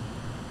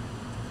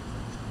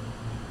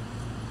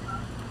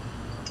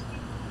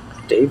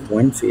 Dave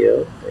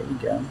Winfield. There you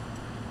go.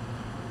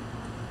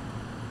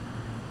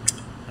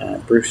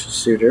 Bruce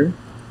Suter.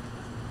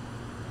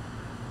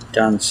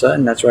 Don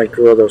Sutton. That's why I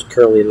grew all those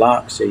curly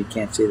locks so you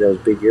can't see those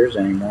big ears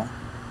anymore.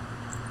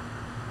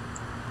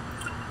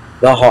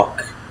 The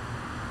Hawk.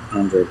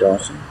 Andre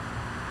Dawson.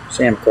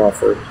 Sam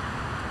Crawford.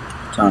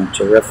 Tom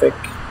Terrific.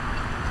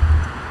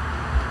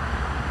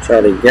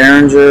 Charlie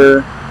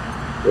Garinger.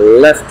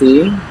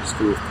 Lefty.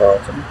 Steve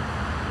Carlton.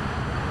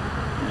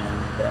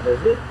 And that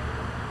is it.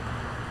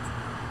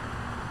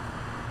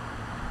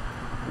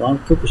 A lot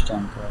of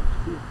Cooperstown cards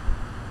too.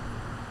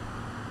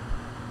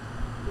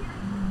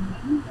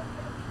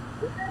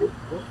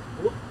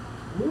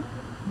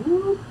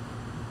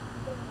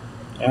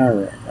 All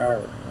right.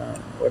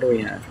 What do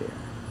we have here?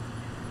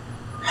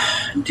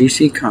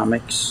 DC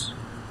Comics.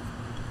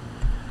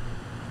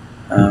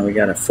 We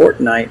got a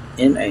Fortnite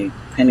in a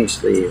penny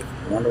sleeve.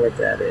 I wonder what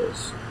that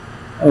is.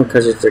 Oh,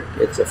 because it's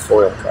a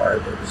foil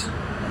card. It's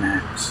an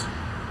axe.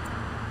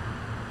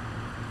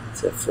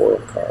 It's a foil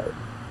card.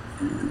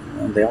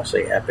 And they all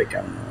say epic.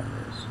 I don't know what it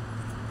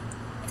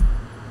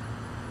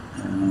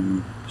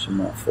is. Some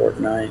more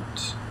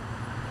Fortnite.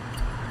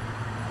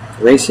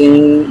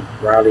 Racing.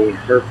 Riley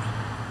Herbst.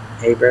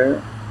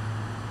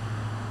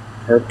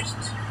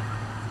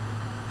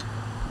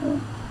 Oh,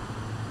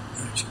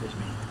 excuse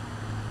me.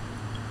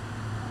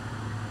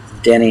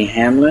 Denny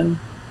Hamlin.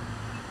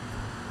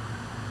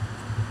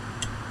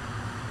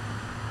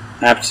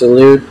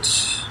 Absolute.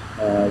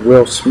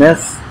 Will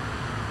Smith.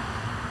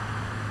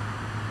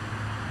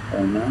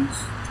 Very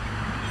nice.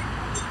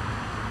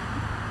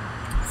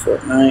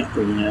 Fortnite.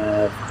 We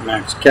have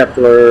Max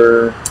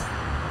Kepler.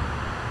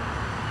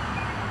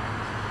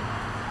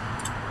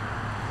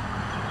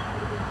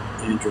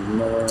 Andrew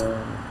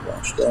Moore.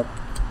 Washed up.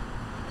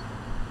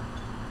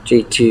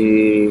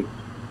 GT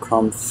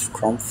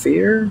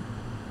Cromfear.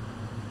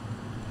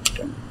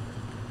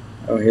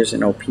 Oh, here's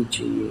an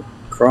OPG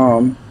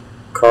Chrome.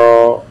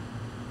 Carl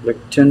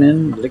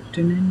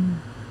Lichtinen.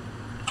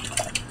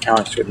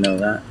 Alex would know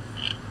that.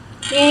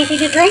 You need anything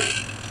to drink?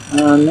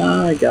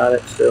 No, I got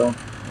it still.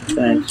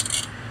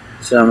 Thanks.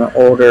 Some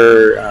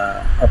older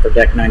Upper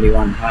Deck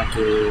 91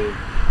 hockey.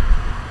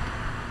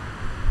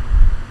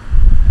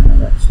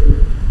 Let's see.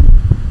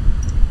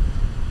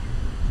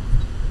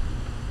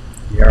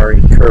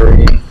 Yari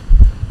Curry.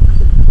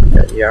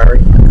 Got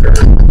Yari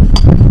Curry.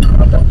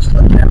 Oh, don't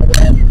start now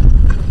again.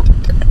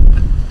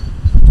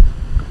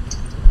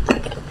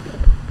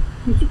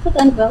 Did you put the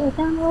umbrella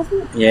down,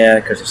 wasn't it? Yeah,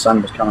 because the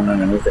sun was coming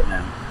underneath it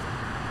now.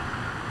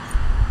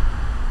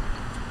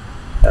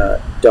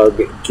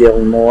 Doug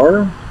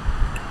Gilmore.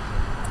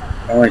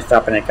 I'm only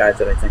stopping at guys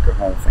that I think are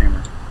Hall of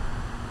Famers.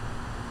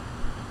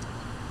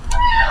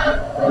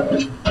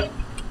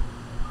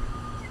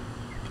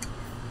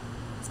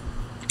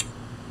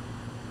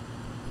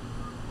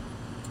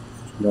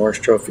 Norris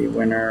Trophy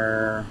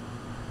winner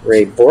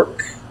Ray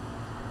Bork.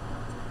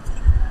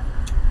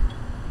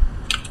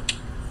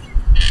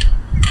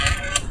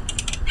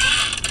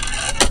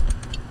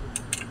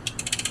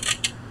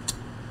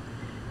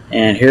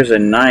 And here's a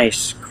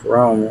nice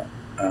chrome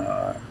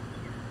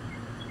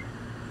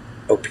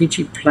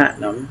OPG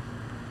Platinum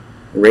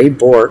Ray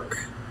Bork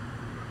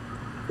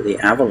for the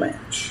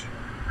Avalanche.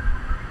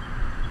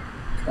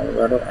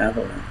 Colorado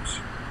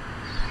Avalanche.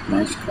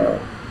 Nice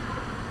card.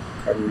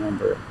 Card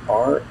number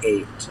R8. I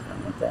don't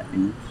know what that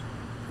means.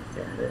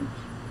 There it is.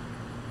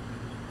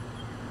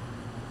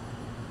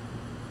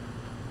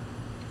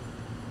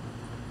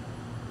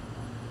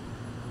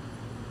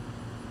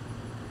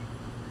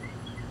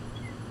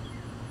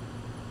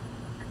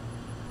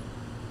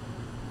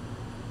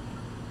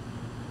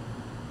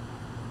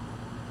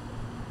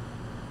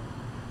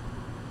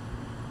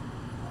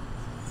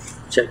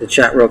 Check the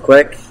chat real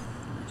quick.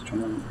 She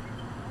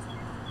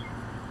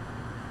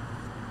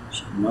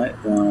might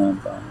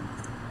want to buy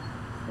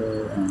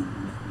her and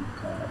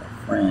call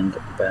a friend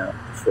about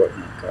the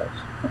Fortnite cards.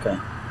 Okay.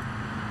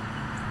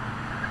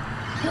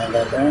 I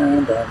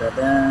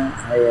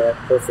had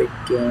perfect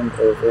game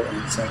over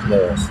in St.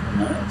 Louis.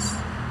 Nice.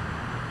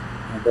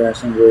 How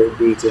embarrassing would it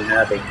be to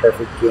have a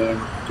perfect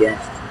game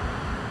against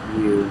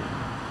you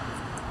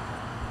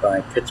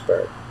by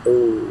Pittsburgh?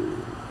 Ooh.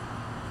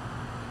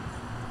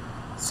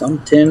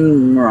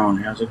 Something wrong.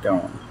 How's it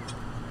going?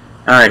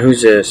 Alright,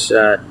 who's this?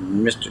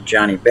 Mr.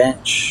 Johnny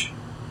Bench.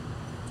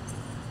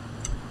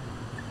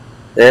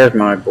 There's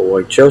my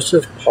boy.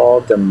 Joseph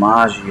Paul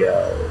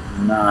DiMaggio.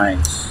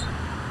 Nice.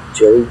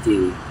 Joey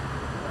D.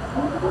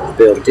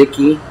 Bill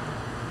Dickey.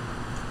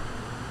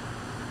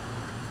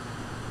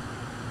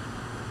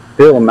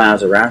 Bill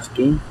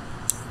Mazeroski.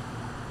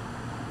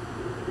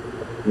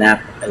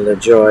 Nap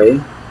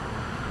LaJoy.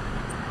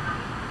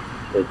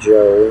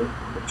 LaJoy.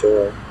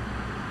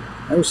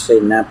 I would say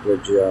Napla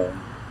Joe.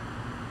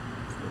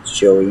 It's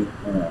Joey.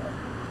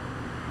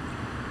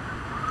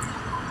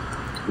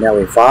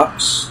 Nellie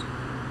Fox.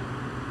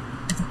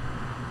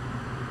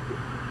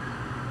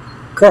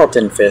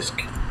 Carlton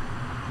Fisk.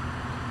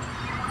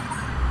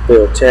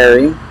 Bill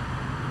Terry.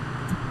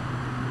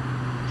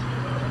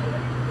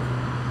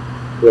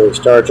 Willie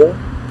Stargell.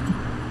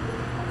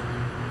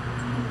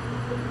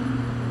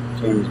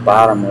 James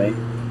Bottomley.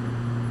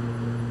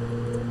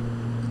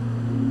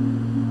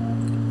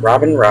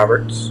 Robin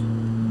Roberts.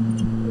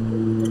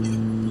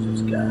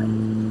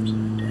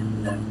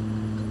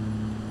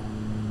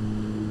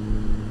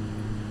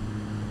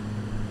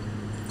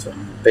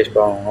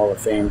 Baseball Hall of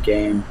Fame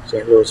game,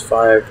 St. Louis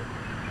 5,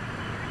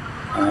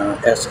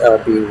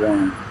 SLB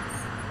 1,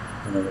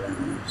 whatever that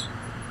means.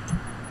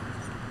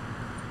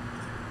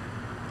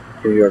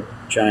 New York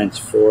Giants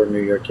 4,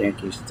 New York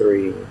Yankees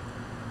 3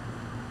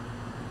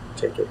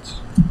 tickets.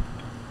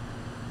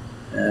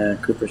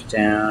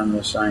 Cooperstown,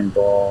 the signed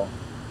ball.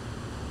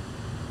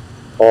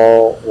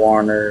 Paul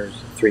Warner's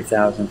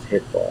 3000th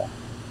hit ball.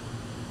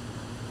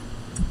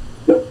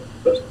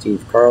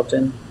 Steve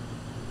Carlton.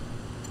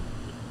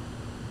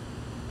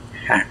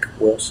 Hack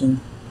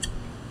Wilson.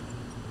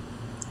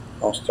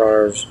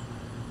 All-Stars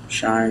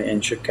Shine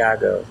in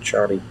Chicago,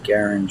 Charlie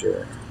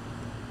Gehringer.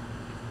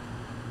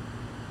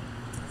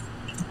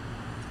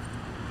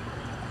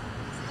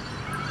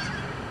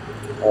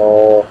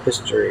 All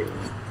History.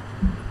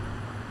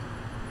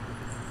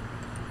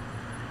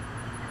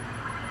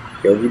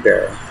 Yogi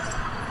Berra.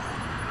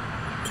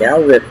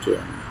 Cal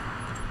Ripken.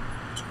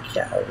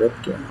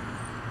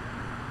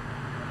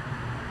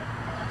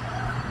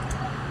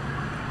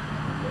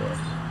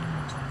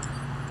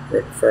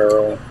 Rick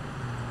Farrell.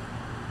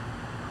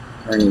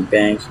 Ernie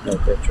Banks, no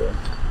picture.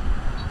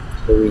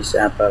 Luis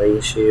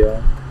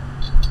Aparicio.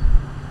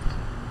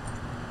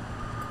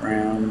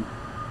 Crown.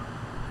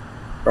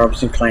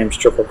 Robinson claims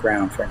Triple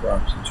Crown. Frank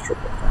Robinson's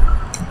Triple Crown.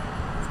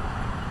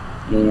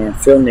 And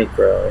Phil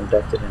Negro,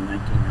 inducted in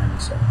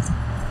 1997.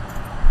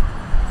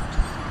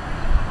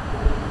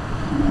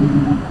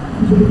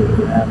 Do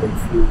you have a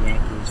few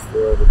Yankees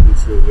for the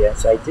BC?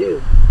 Yes, I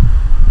do.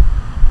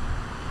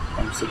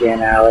 Thanks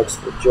again, Alex.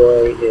 The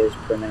joy is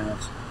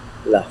pronounced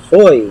La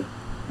Joy.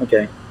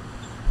 Okay.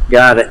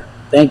 Got it.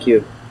 Thank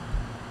you.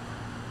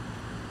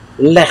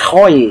 La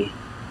Joy.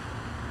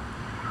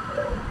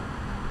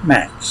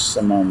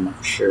 Maximum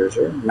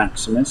Scherzer.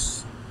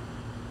 Maximus.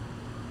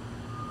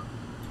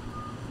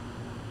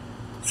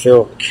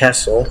 Phil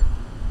Kessel.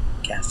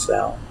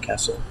 Cassell.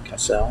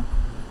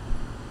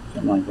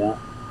 Something like that.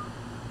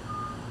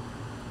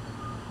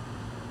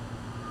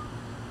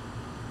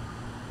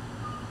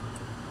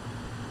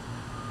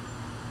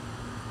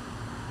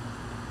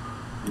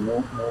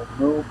 No.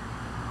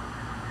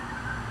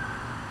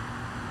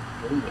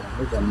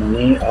 There's a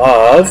mini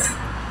of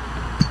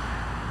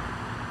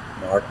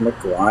Mark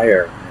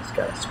McGwire. It's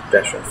got a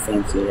special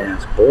fancy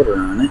ass border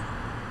on it.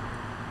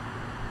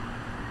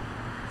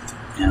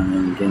 And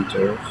then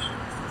Ginters.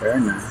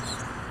 Very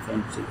nice.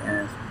 Fancy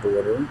ass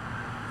border.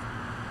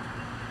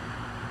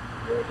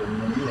 There's a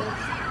mini of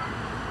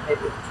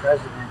maybe a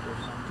president or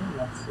something.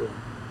 Let's see.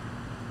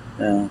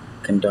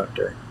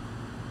 Conductor.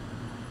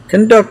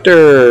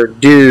 Conductor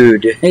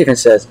dude. It even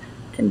says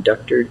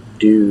Conductor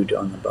dude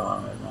on the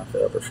bottom. I don't know if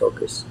it'll ever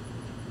focus.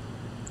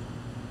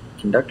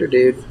 Conductor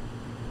dude.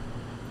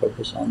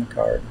 Focus on the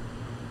card.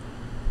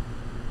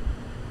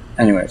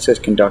 Anyway, it says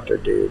Conductor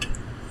dude.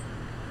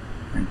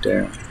 Right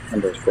there.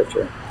 Under his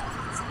picture.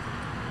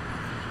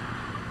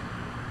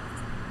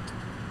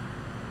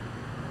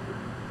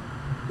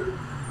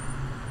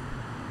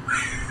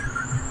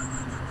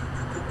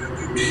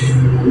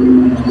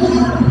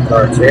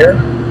 Cards here.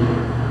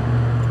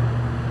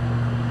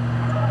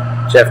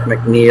 Jeff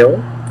McNeil.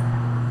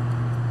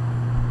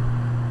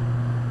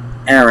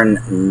 Aaron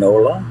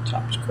Nola,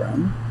 Topps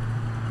Chrome.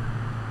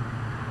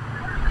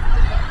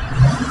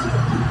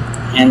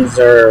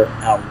 Enzer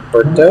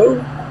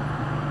Alberto.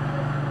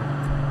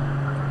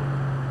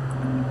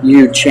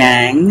 Yu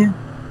Chang.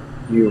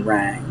 Yu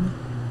Rang.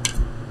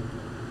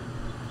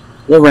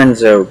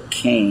 Lorenzo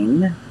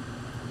Kane.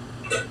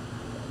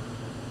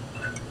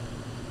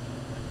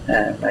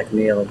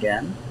 McNeil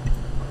again.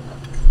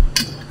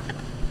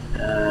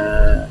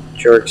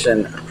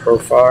 Jurickson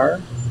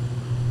Profar.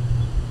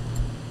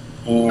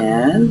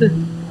 And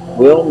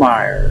Will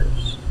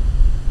Myers.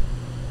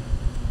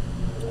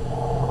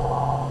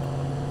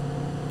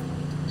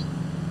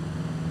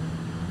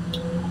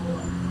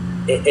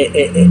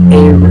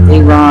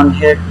 Aaron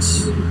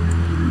Hicks.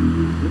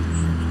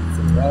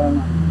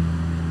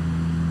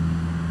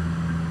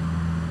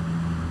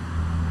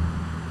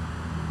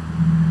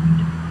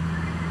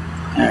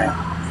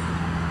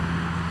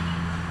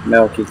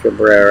 Melky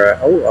Cabrera.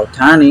 Oh,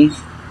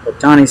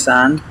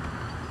 Otani-san.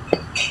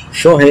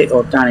 Shohei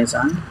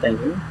Otani-san. Thank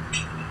you.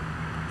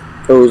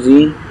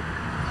 Posey.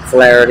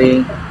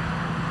 Flaherty.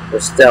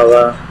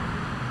 Estella.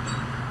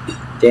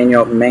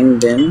 Daniel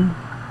Mengden.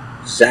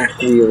 Zach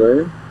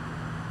Wheeler.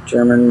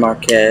 Herman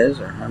Marquez.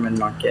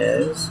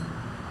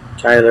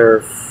 Tyler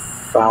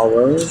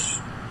Fowlers.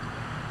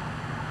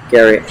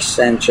 Gary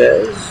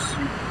Sanchez.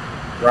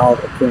 Ronald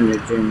Acuna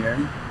Jr.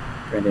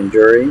 Brandon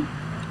Drury.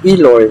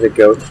 Eloy the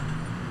Goat.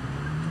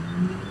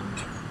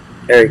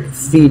 Eric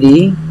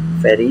Fetty.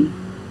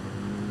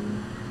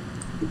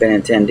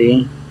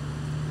 Benintendi.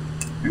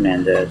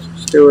 Hernandez.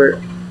 Stewart.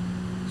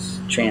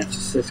 Chance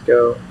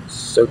Cisco.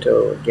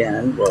 Soto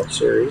again. World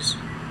Series.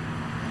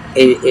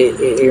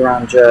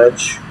 Aaron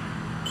Judge.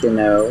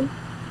 Kino.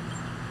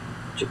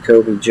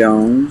 Jacoby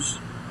Jones.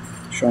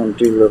 Sean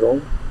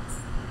Doolittle.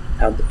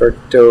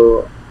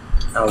 Alberto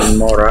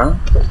Almora.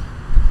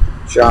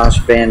 Josh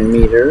Van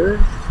Meter.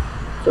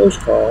 Close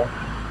call.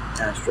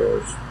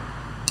 Astros.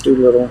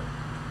 Doolittle.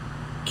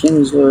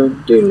 Kinsler.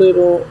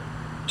 Doolittle.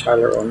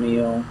 Tyler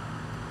O'Neill.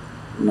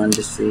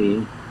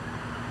 Mundesi.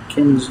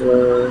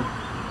 Kinsler.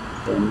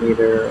 Van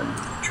Meter.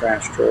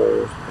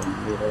 Trastros. Van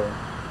Meter.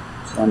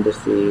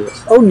 Mundesi.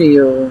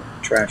 O'Neill.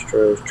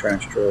 Trastros.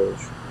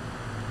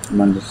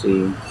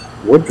 Mundesi.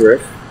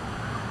 Woodruff.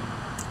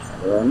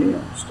 Tyler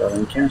O'Neill,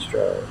 Starlin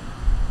Castro,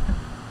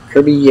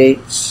 Kirby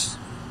Yates,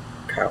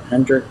 Kyle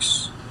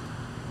Hendricks,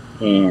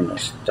 and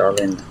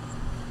Starlin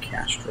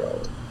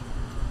Castro.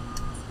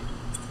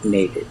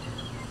 Nated.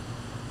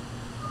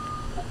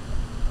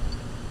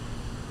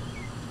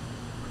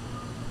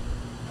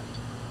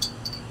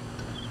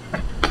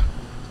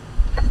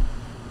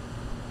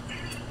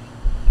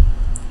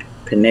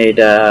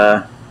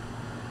 Pineda,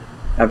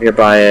 Javier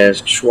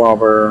Baez,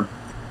 Schwarber,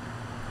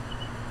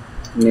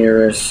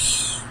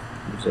 Nearest,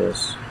 who's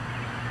this?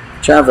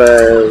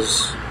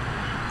 Chavez,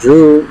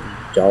 Drew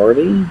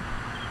Doherty,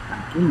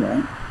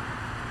 right?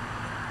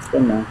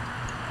 Don't know.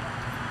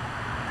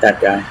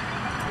 That guy.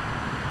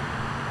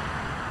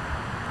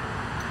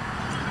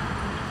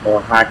 More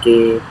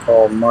hockey,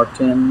 Paul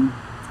Martin,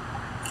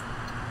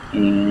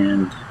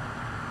 and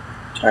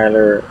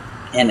Tyler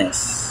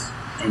Ennis.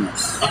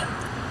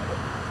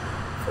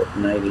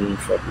 Fortnighty,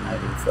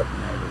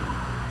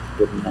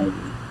 good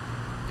nighty.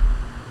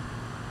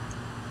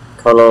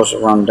 Carlos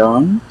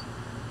Rondon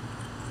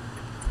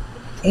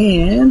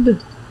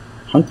and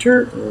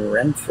Hunter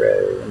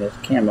Renfroe in his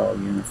camo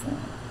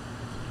uniform.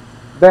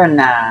 Very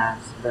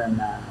nice, very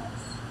nice.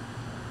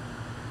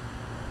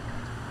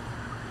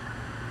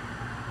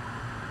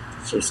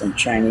 See some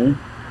Chinese.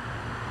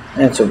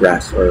 And some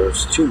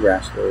wrestlers, 2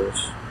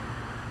 wrestlers.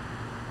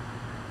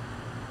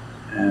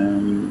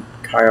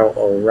 Kyle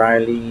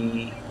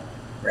O'Reilly,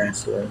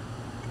 wrestler.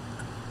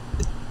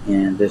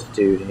 And this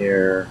dude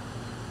here,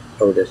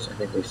 Otis. I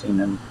think we've seen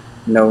him.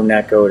 No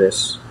neck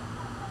Otis.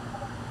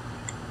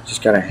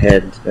 Just got a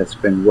head that's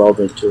been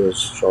welded to his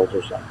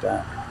shoulders like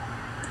that.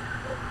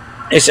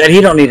 They said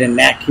he don't need a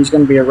neck. He's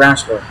going to be a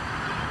wrestler.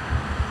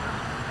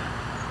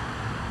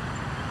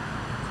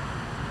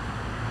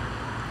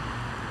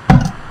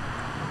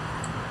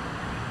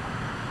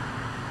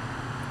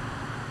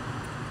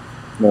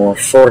 More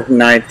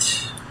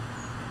Fortnite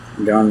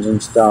guns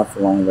and stuff,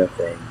 along with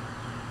a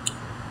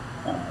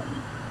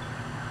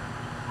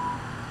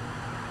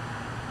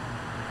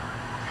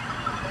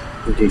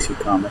DC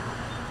comic.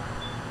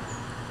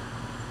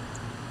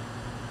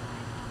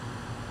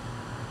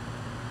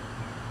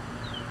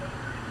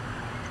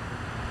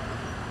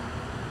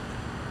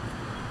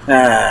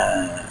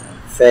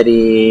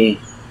 Fetty,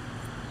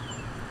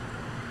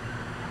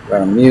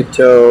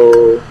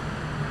 Ramuto,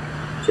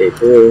 Jay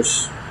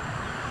Bruce,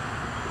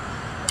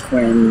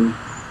 Quinn,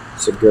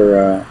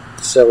 Segura,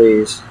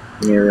 Sillies,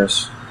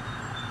 Miras,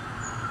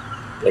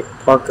 Blake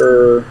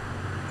Parker,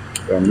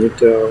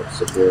 Ramuto,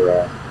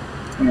 Segura,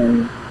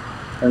 Quinn,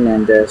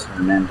 Hernandez,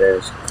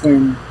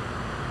 Quinn,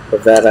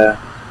 Pavetta,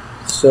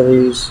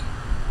 Sillies,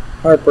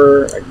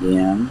 Harper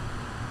again,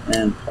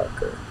 and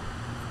Parker.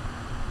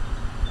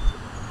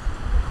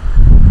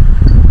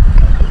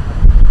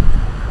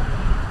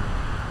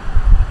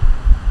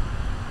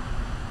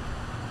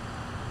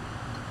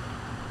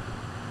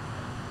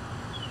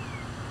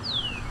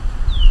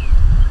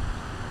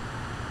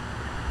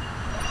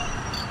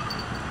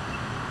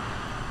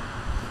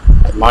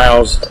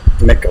 Miles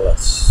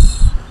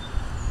Mikolas.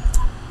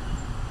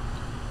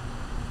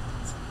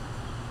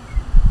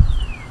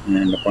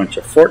 And a bunch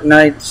of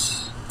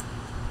Fortnites.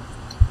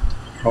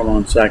 Hold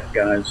on a sec,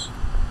 guys.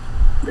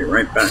 Be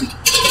right back.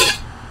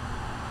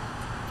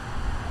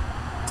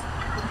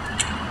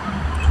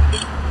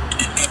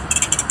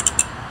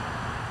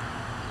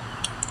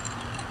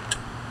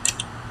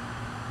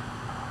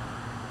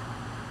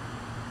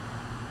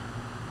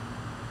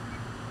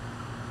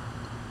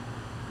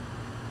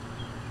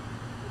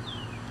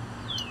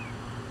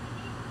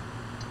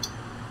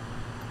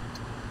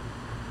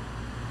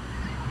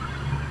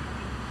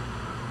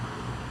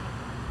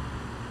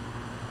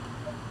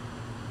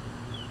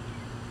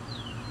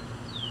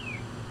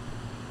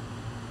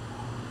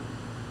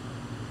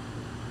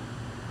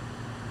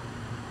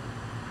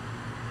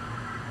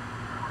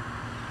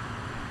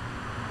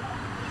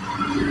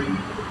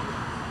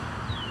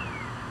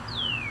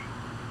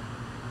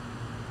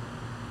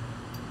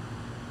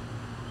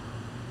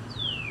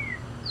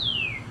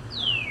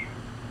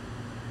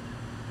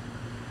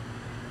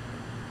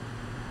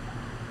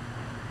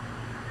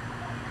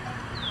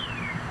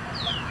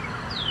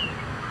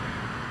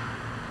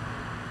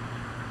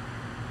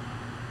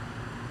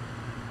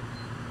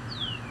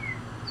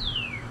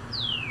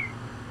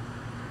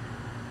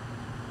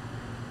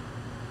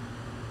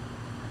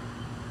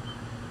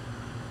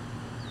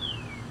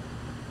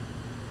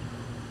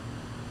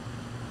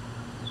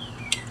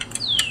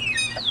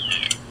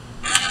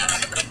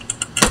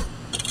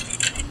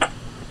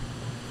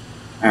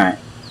 Alright,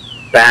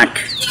 back.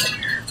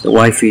 The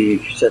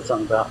wifey said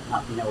something about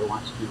not being able to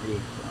watch TV,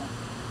 so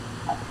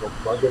I have to go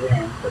plug it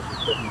in because we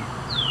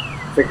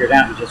couldn't figure it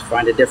out and just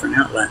find a different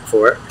outlet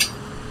for it.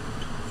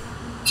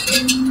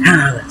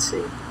 Let's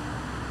see.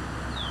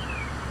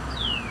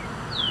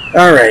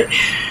 Alright,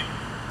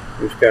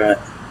 we've got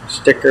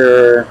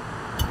sticker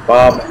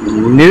Bob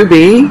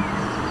Newby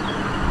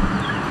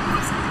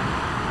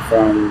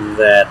from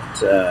that,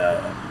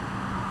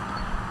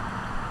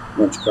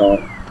 what's it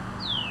called?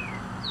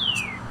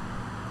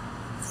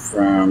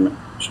 From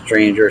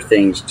Stranger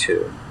Things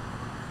 2.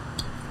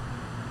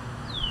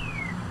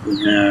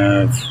 We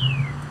have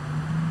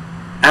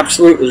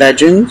Absolute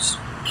Legends,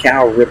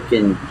 Cal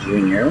Ripken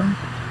Jr.,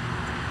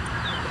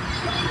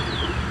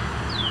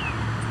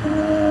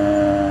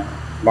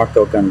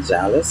 Marco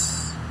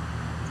Gonzalez.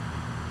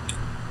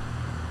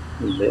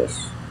 Who's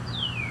this?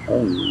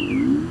 Oh,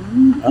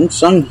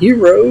 Unsung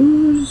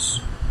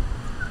Heroes,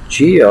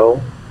 Gio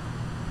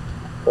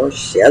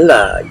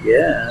Porcella.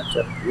 Yeah, that's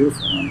a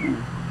beautiful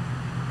one.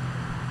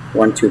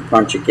 1-2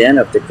 punch again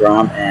of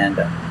DeGrom and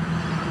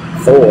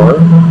Thor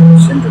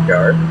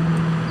Syndergaard.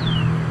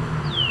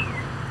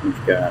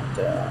 We've got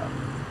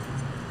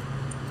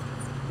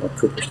more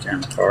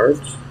Cooperstown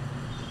cards.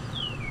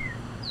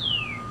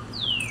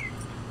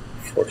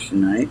 For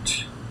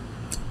tonight.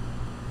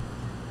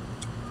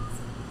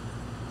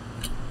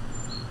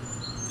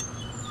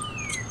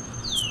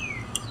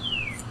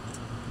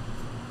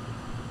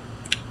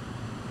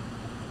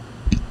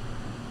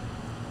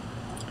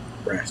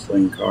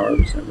 Wrestling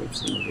cards that we've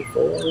seen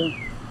before.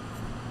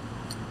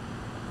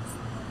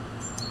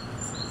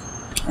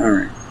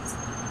 Alright.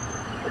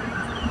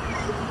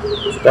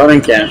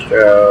 Starting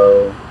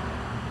Castro,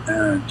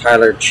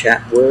 Tyler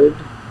Chatwood,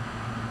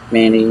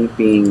 Manny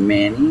being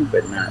Manny,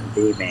 but not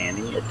the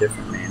Manny, a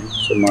different Manny.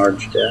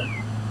 Samardzija,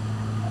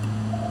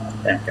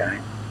 that guy.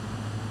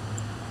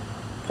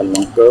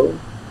 Palonko,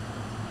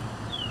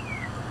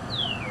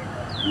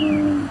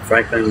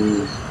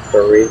 Franklin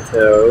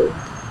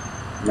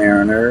Burrito,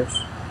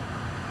 Mariners.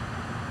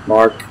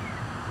 Mark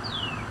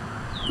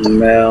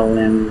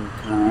Melancon,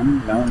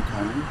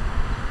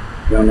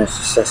 Jonas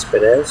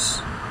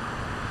Cespedes,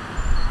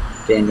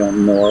 Daniel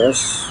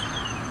Norris,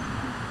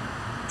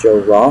 Joe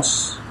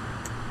Ross,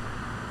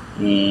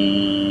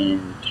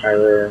 and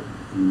Tyler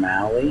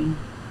Malley.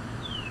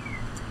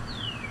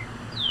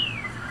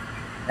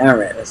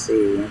 Alright, let's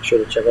see. Make sure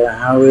to check it out.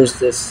 How is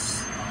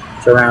this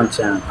surround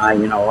sound?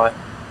 You know what?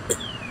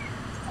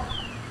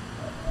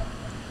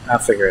 I'll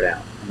figure it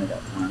out when I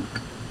got time.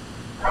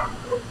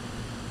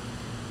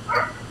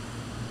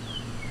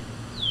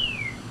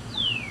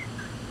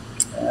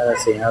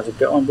 Let's see, how's it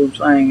going, Boom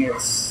Slang?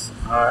 It's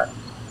hot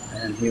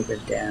and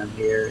humid down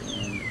here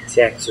in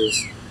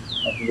Texas.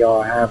 Hope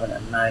y'all are having a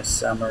nice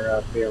summer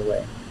up your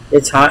way.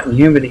 It's hot and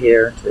humid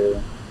here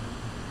too.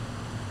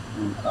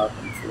 And up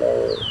in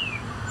Florida,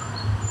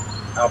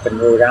 up in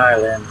Rhode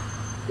Island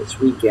this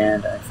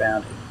weekend, I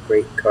found a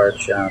great card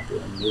shop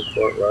in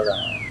Newport, Rhode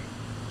Island.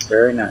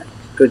 Very nice.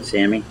 Good,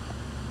 Sammy.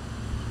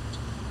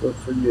 Good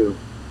for you.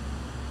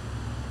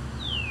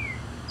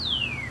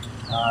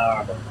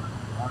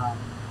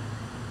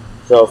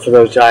 So for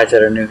those guys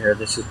that are new here,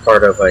 this is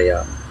part of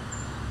a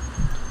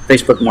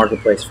Facebook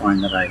Marketplace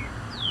find that I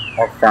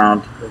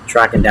found,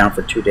 tracking down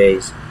for 2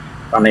 days.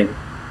 Finally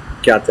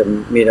got to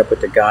meet up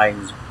with the guy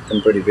who's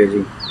been pretty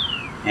busy,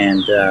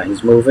 and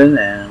he's moving,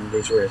 and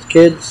these are his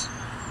kids,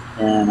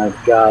 and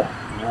I've got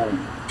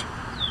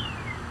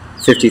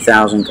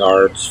 50,000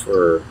 cards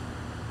for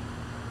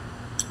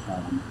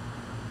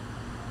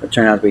it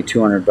turned out to be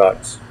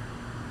 $200,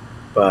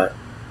 but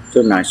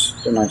they're nice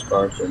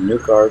cards. They're newer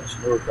cards.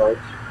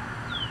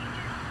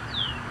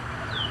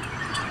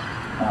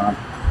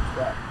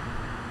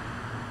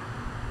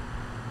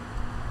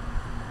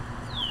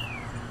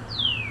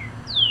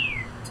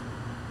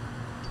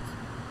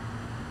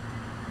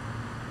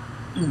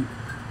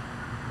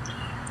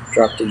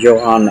 Dropped the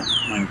Johan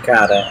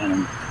Mancada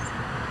and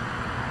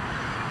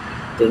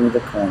dinged the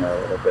corner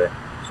a little bit.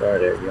 Sorry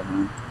there,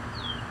 Johan.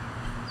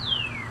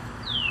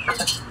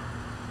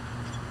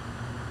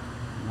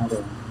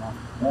 Another one off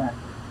the back.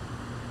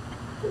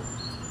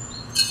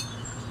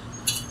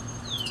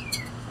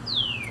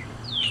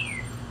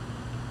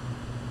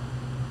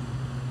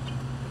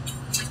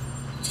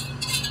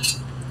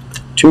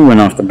 Two went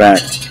off the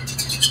back.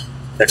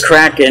 The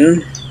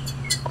Kraken,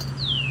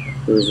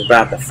 who's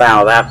about to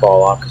foul that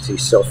ball off because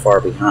he's so far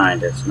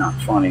behind, it's not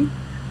funny.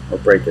 Will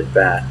break his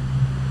bat.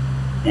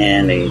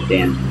 And a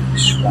Dan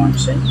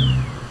Swanson.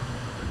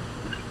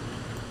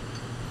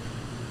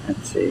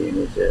 Let's see,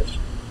 who's this?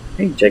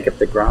 Hey, Jacob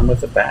DeGrom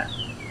with the bat.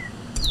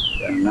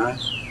 Very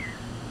nice.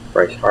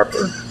 Bryce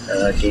Harper,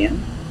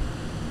 again.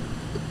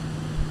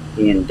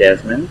 Ian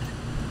Desmond.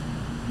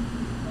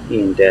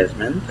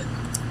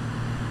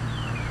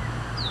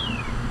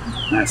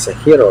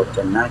 Masahiro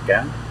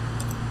Tanaka.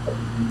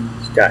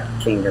 Scott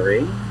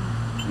Kingery.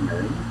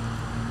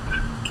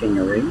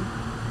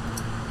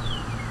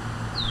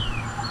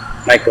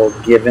 Michael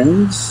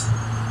Givens.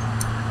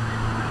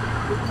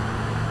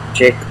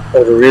 Jake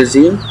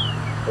Odorizzi.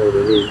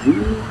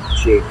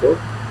 Jacob.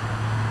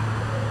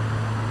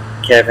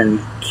 Kevin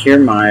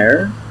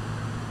Kiermaier.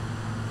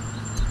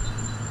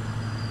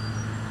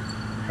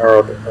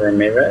 Harold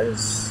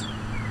Ramirez.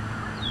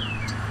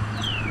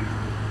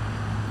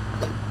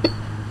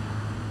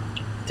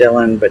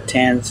 Dylan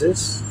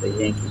Betances, the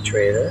Yankee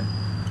trader.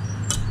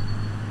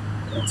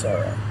 That's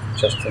alright.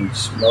 Justin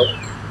Smoke.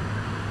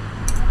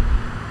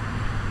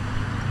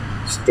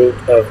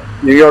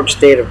 New York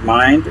State of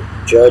Mind.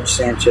 Judge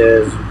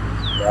Sanchez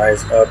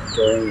rise up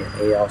during the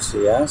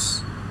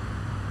ALCS.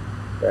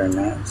 Very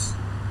nice.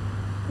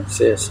 What's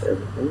this? Ooh,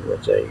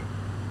 what's a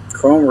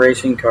Chrome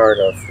racing card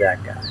of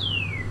that guy.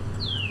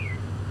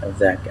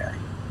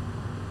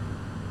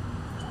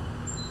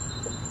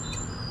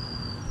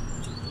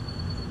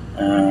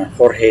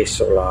 Jorge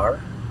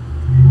Solar.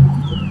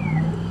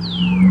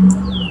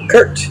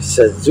 Kurt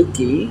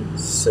Suzuki-san.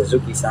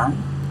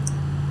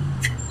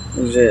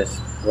 Who's this?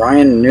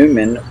 Ryan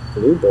Newman,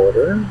 blue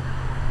border.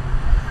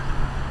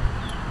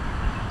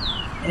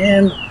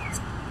 And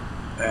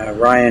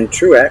Ryan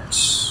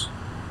Truex,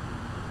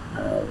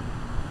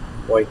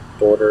 white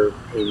border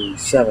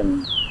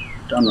 87,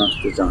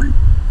 Donruss design.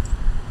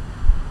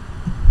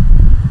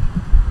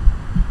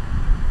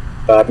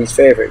 Bobby's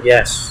favorite,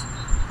 yes.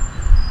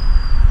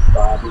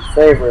 Bobby's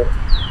favorite.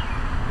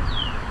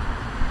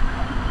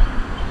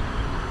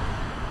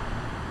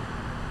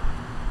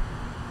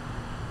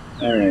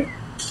 All right.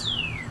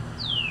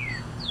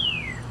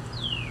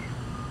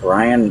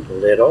 Brian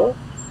Little,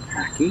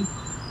 Hacky.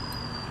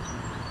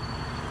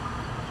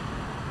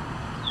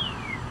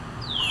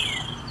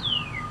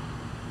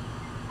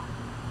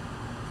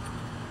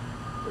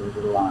 There's a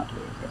lot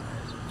here,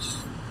 guys. It's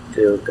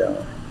still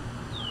going.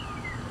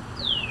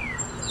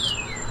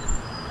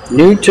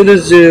 New to the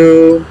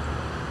zoo.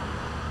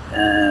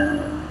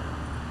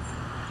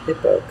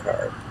 Hippo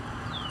card.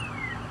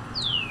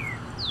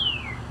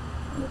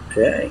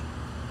 Okay.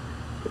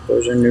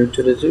 Hippos are new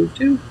to the zoo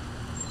too.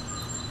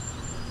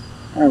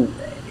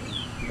 Alrighty.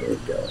 Here we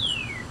go.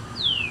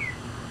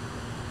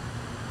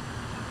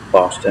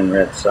 Boston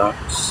Red Sox.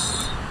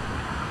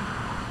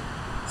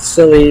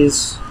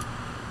 Sillies.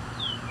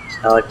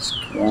 Alex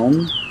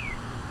Cron.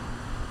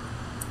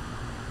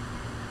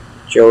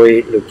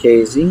 Joey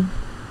Lucchesi.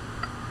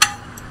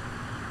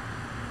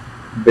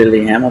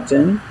 Billy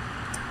Hamilton.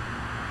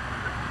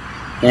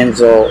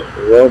 Enzo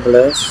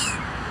Robles.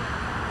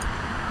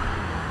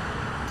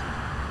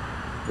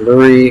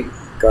 Lurie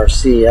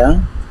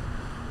Garcia.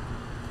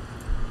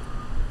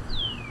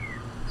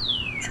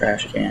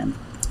 Trash can.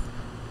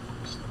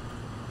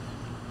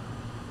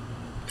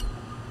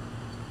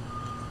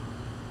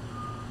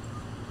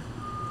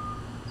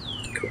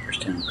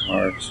 Cooperstown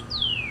cards.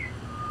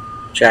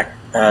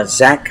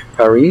 Zach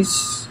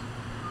Paris.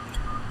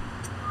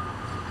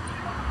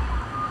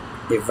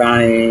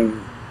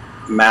 Yvonne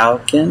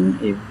Malkin.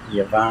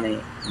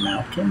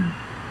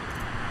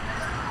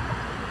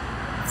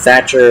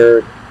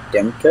 Thatcher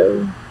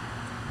Demko.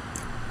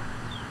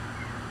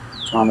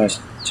 Thomas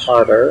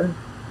Tartar.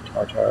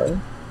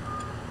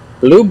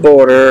 Blue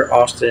border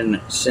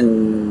Austin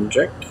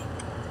Cindric.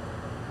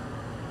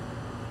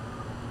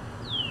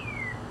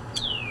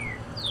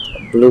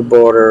 Blue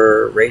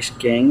border Race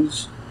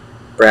Kings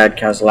Brad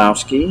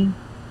Kozlowski.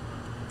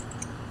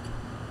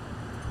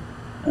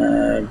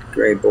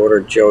 Gray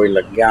border Joey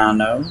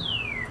Logano.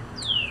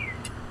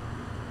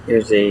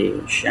 Here's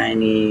a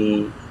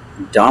shiny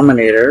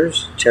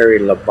Dominators Terry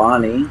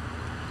Labonte.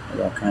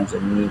 There's all kinds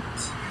of neat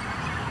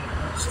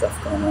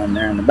stuff going on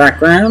there in the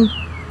background.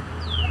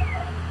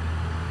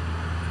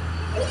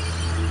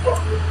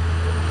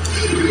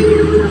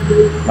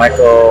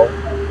 Michael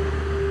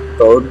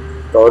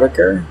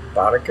Boddicker.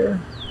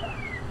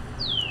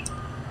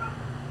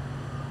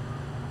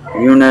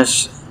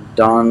 Eunice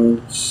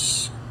Donskoy.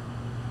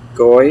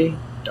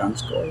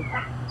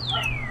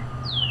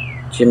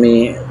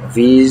 Jimmy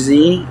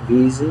Vesey.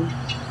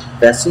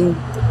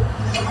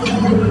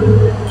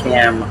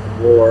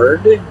 Cam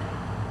Ward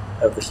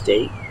of the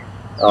State.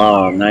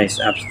 Oh, nice.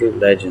 Absolute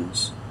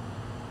legends.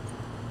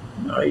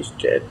 Nice.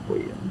 Ted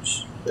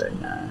Williams. Very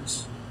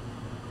nice.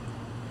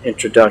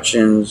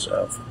 Introductions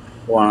of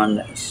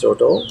Juan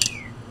Soto.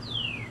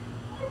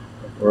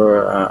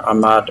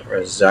 Ahmad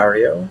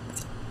Rosario.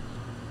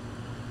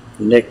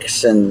 Nick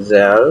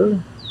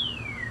Senzel.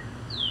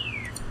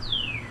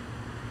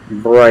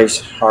 Bryce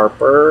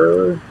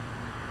Harper.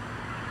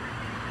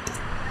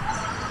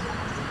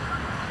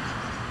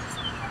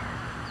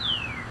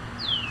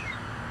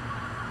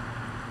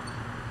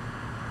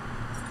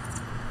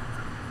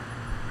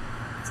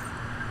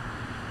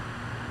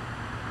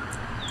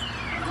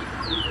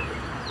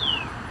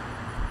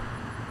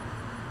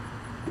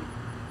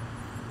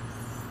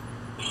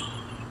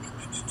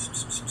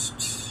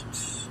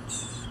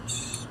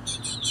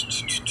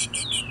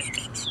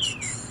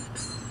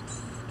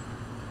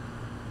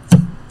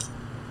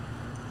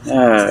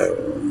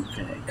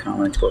 Okay,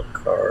 comic book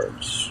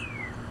cards.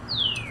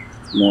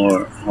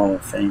 More Hall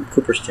of Fame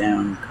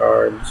Cooperstown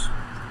cards.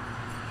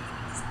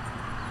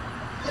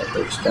 A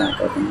big stack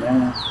up in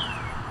there.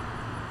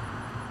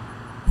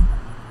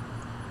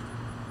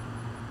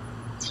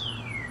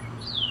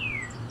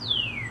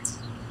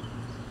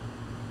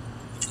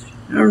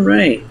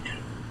 Alright.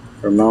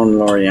 Ramon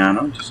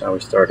Laureano, just how we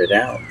started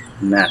out.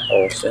 Matt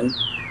Olson.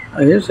 Oh,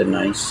 here's a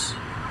nice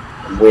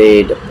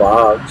Wade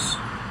Boggs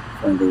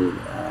from the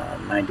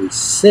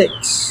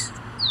 96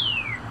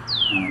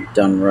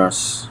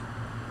 Donruss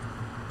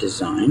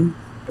design.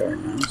 Very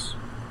nice.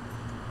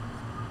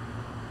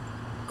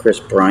 Chris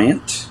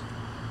Bryant.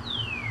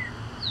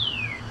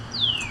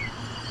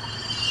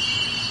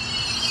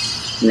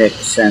 Nick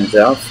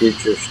Senzel,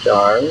 Future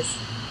Stars.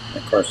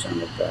 Of course,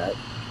 I'm with that.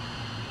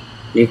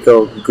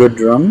 Nico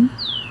Goodrum.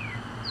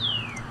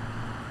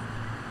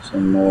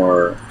 Some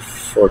more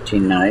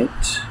 14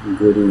 Night,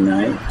 Goody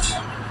Night.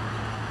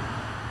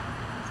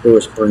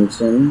 Lewis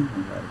Brinson,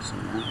 I've already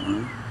seen that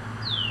one.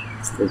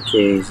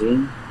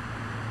 Lucchese.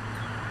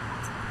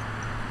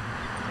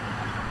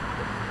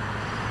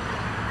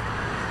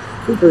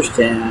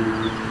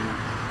 Cooperstown.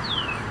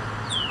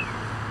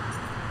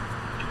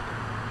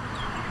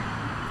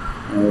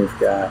 And we've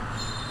got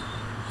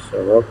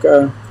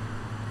Soroka.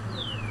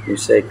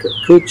 Yusei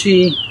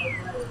Kikuchi.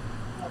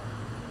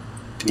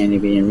 Manny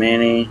B and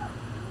Manny.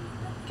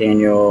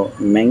 Daniel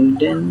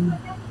Mengden.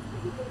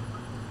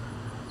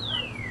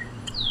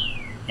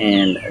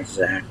 And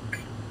Zach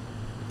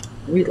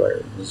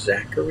Wheeler.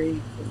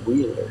 Zachary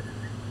Wheeler.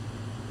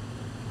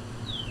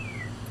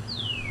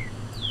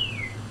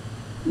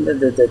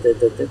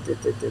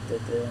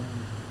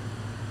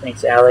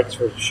 Thanks, Alex,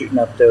 for shooting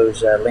up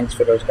those links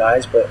for those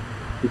guys. But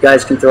you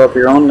guys can throw up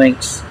your own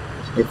links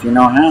if you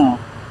know how.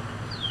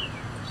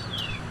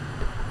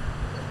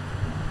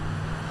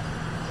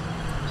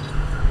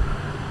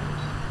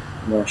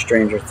 More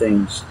Stranger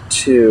Things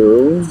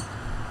 2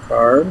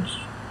 cards.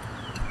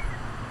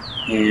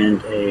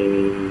 And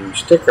a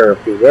sticker.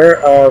 Beware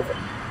of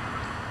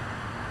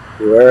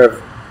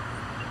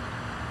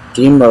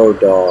Demo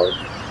Dog.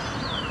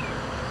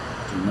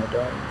 Demo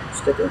Dog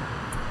sticker.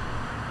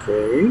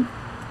 Okay.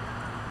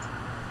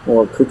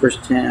 More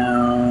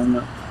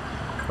Cooperstown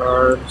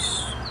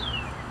cards.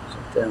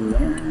 Set them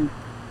there.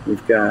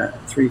 We've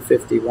got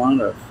 351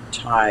 of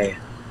Thai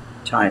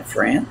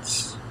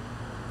France.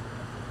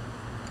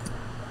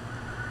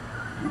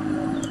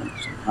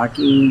 Some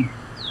hockey.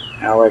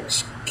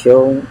 Alex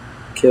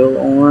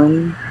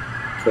Killorn.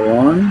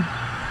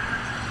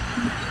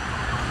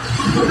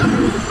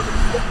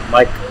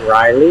 Mike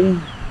Riley.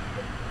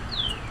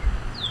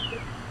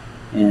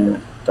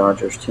 And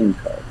Dodgers team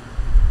card.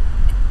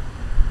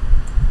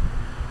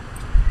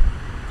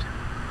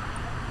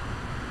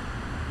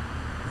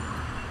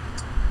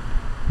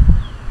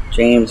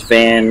 James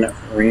Van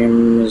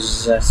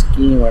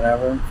Riemsky,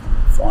 whatever,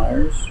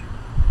 Flyers.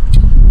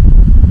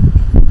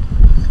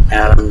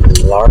 Adam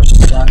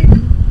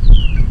Larson.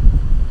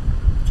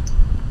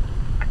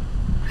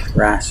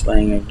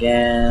 Wrestling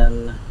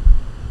again.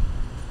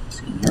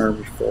 Seen her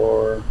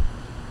before.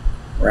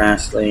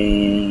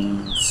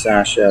 Wrestling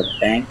Sasha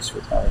Banks.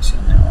 We've probably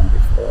seen that one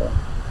before.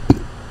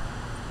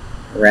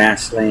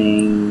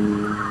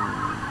 Wrestling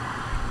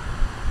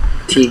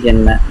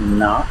Tegan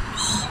Knox.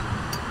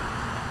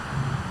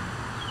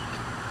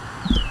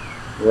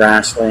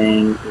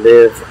 Wrestling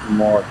Liv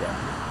Morgan.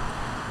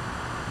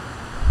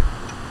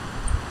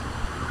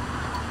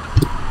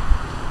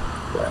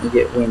 Let me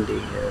get windy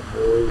here,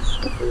 boys.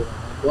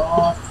 Go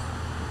off.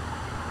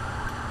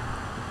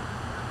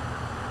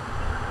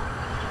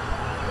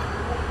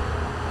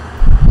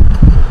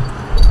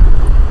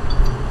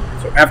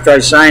 So after I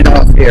sign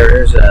off here,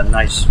 here's a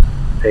nice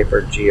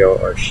paper Gio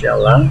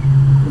Urshela.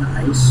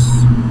 Nice.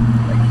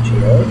 Like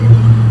Gio.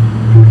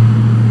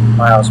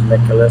 Miles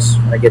Mikolas.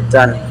 When I get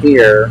done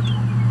here,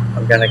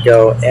 I'm going to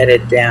go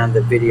edit down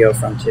the video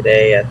from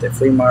today at the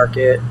flea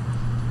market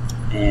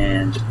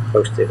and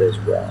post it as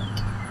well.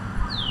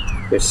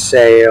 For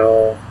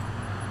sale.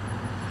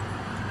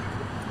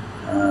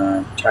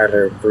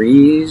 Tyler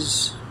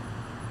Breeze.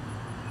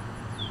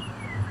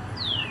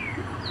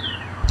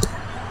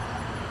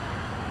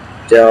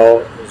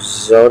 Del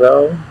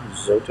Zotto.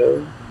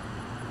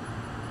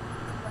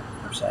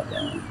 Upside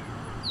down.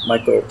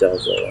 Michael Del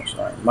Zotto.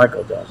 Sorry.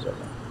 Michael Del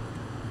Zotto.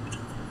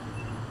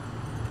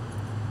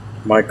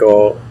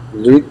 Michael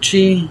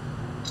Lucci.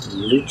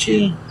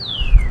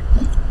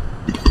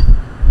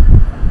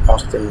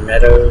 Austin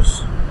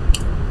Meadows.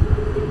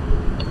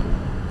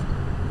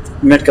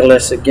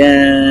 Mikolas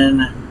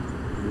again.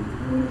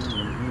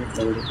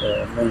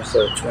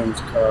 Minnesota Twins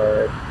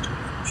card.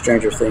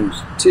 Stranger Things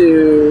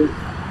 2.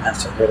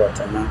 Masahiro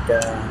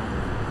Tanaka.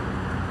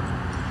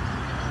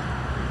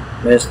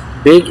 Miss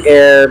Big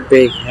Air,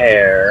 Big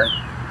Hair.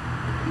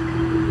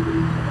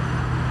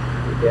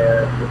 Big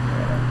Air, Big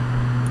Hair.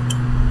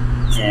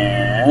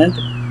 And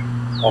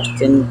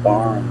Austin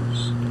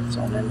Barnes. It's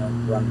on in the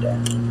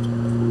rundown.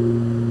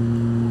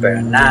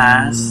 Very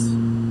nice.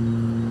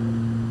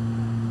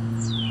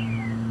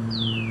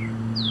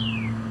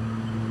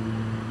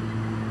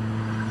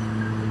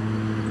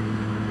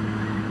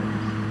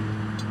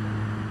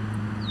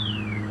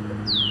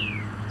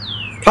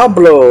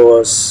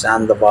 Pablo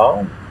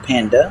Sandoval,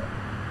 Panda,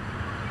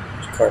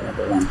 card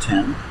number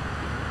 110.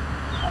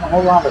 Not a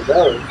whole lot of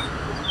those.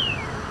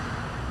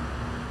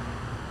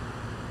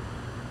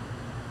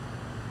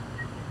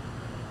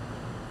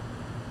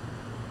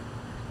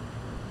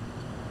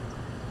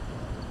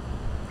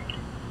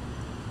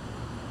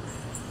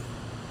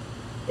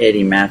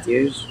 Eddie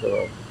Matthews,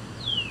 little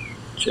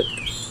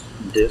chips,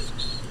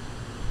 discs.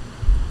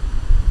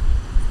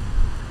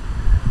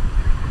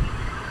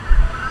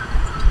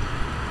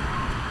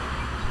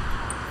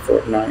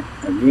 Fortnite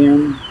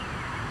again.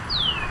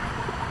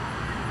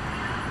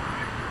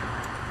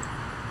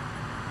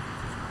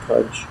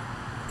 Pudge.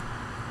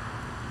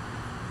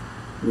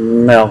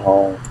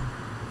 Melhall.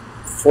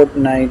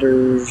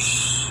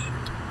 Fortniters.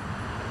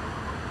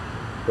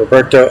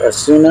 Roberto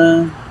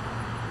Osuna.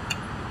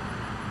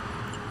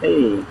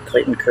 Hey,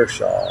 Clayton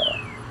Kershaw.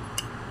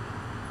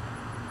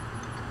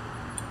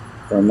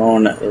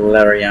 Ramon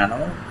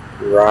Laureano.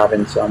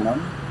 Robin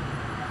Someone.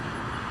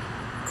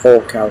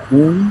 Cole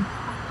Calhoun.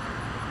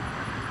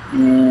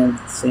 And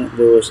St.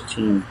 Louis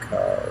team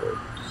card.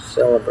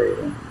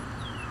 Celebrating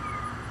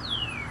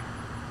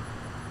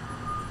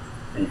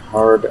a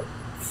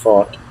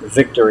hard-fought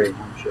victory,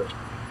 I'm sure.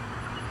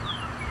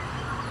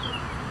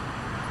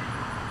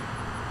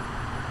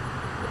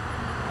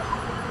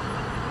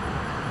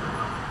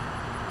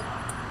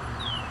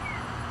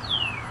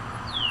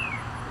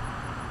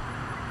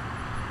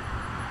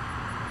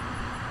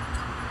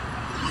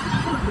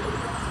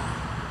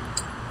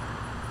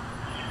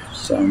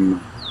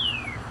 Some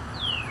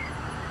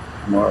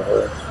more of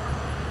her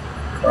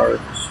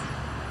cards.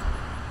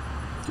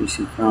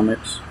 DC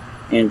Comics.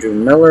 Andrew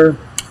Miller.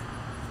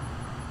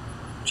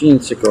 Gene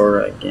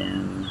Segura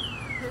again.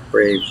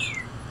 Braves.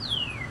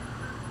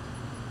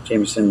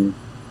 Jameson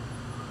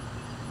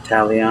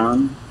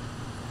Talion.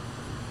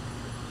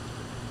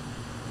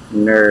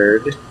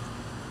 Nerd.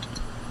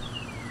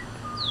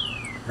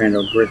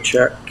 Randall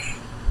Grichuk.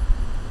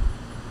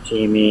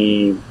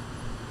 Jamie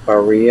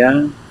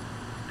Barria.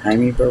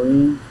 Jaime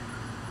Barria?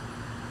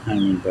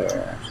 Jaime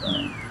Barria,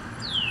 sorry.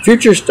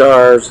 Future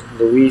Stars,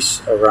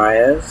 Luis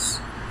Arias.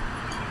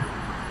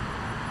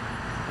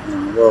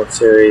 World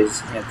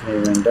Series,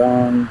 Anthony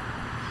Rendon.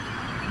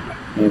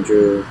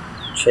 Andrew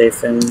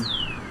Chafin.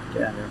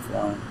 Down there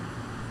flying.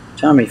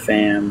 Tommy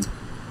Pham.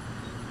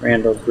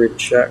 Randall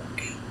Grichuk.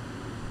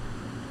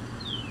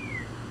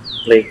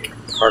 Blake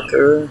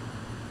Parker.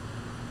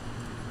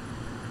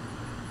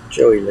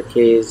 Joey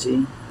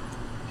Lucchese.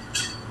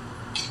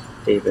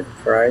 David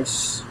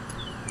Price.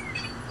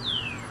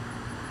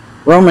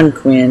 Roman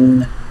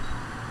Quinn.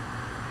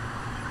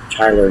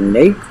 Tyler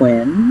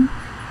Naquin.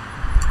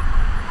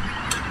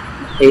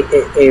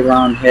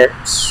 Aaron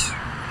Hicks.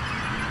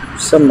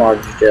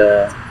 Submerged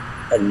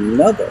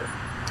another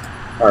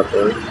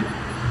Harper.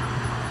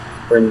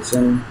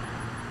 Brinson.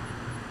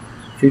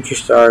 Future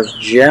Stars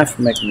Jeff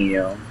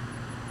McNeil.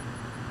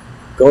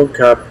 Gold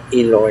Cup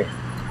Eloy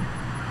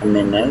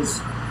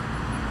Jimenez.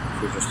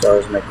 Future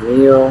Stars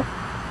McNeil.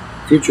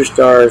 Future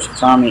Stars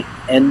Tommy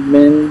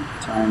Edman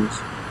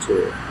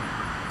 ×2.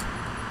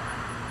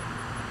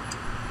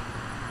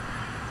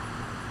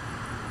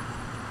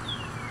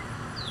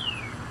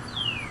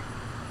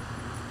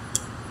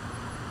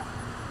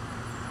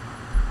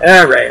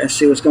 Alright, let's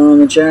see what's going on in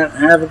the chat.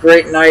 Have a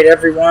great night,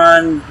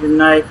 everyone. Good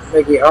night,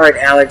 Mickey. Alright,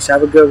 Alex,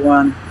 have a good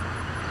one.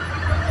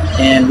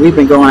 And we've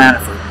been going at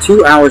it for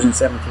 2 hours and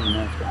 17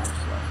 minutes, guys. So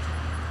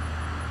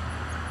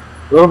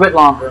a little bit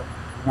longer.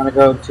 We're going to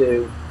go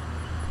to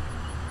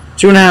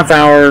 2.5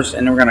 hours,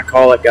 and then we're going to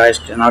call it, guys.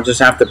 And I'll just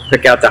have to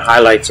pick out the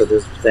highlights of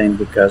this thing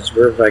because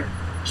we're like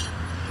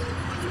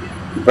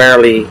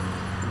barely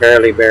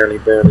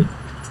into it.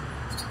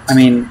 I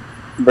mean,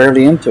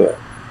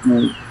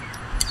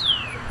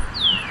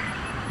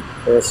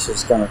 this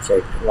is going to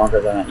take longer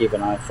than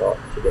even I thought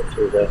to get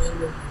through this.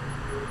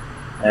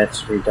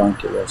 That's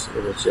ridiculous.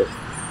 It was just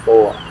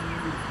full.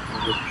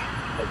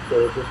 They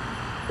were just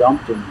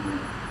dumped in here,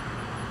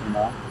 you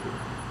know?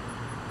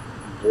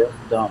 Just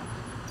dumped.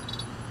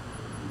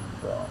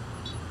 So,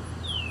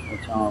 we'll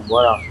tell them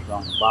what else is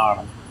on the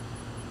bottom.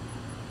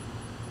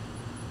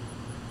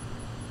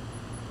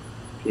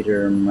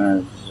 Peter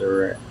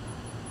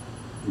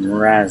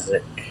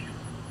Mrazek.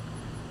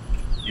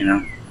 You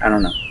know, I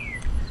don't know.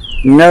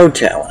 No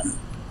telling.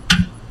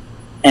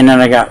 And then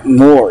I got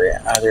more.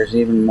 Yeah, there's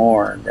even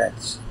more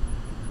that's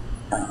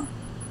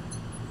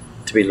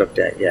to be looked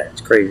at. Yeah, it's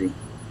crazy.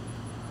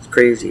 It's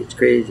crazy. It's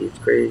crazy. It's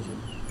crazy.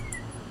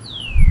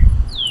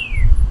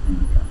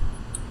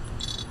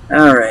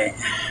 All right.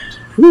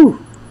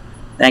 Whew.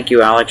 Thank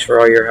you, Alex, for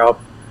all your help.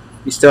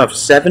 We still have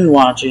 7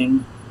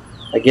 watching.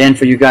 Again,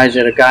 for you guys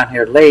that have gotten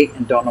here late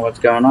and don't know what's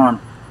going on,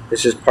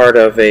 this is part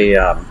of a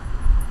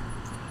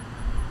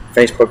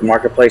Facebook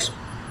Marketplace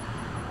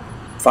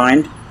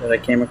find that I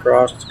came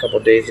across a couple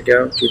days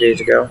ago, 2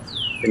 days ago.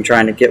 Been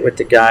trying to get with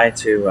the guy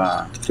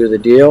to do the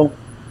deal.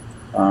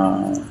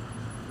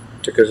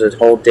 Took us a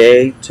whole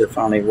day to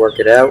finally work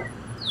it out.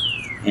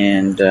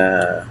 And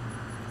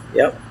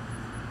yep.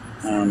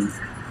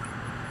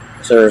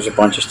 So there's a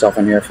bunch of stuff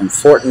in here from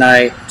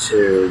Fortnite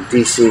to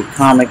DC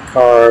comic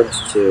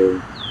cards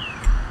to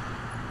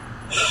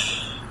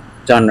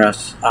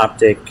Dunruss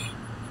Optic.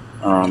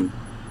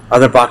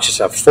 Other boxes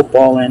have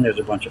football in. There's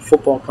a bunch of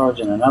football cards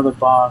in another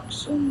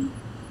box, and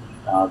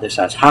this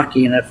has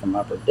hockey in it from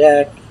Upper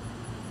Deck.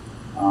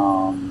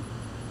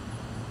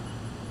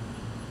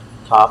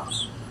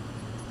 Tops.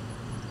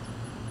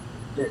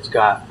 It's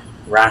got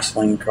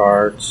wrestling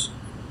cards,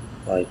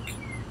 like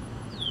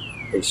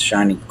these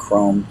shiny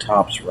chrome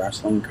Tops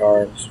wrestling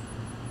cards.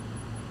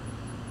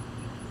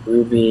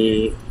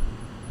 Ruby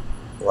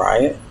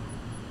Riot.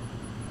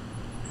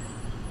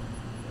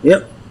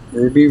 Yep,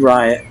 Ruby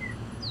Riot.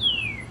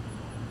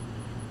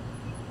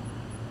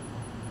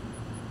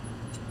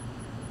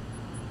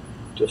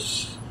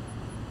 just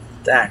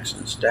stacks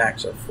and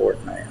stacks of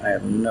Fortnite. I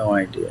have no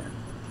idea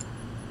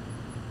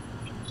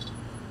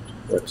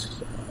what's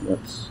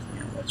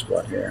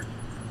what here.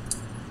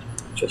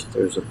 Just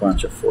there's a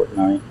bunch of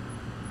Fortnite,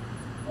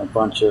 a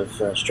bunch of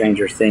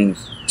Stranger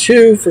Things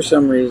 2 for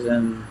some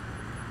reason.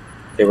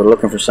 They were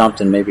looking for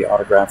something. Maybe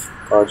autograph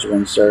cards were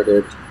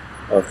inserted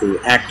of the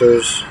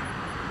actors.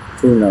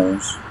 Who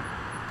knows?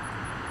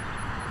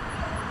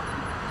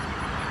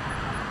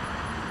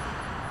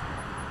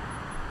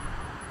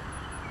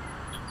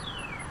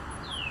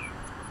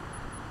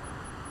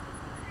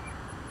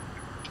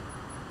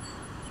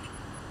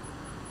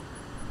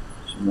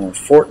 Some more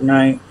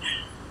Fortnite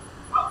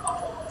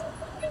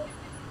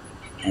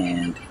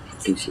and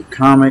DC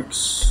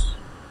Comics.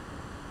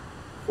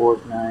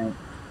 Fortnite.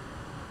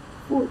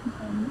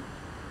 Fortnite.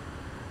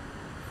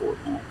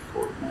 Fortnite. Fortnite.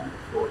 Fortnite.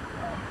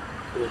 Fortnite.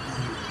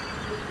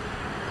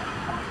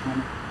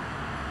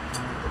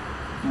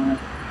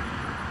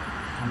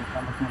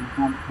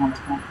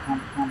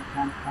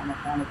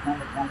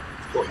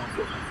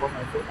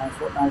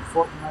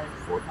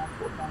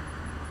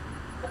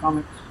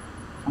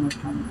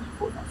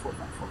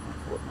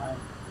 Fortnite.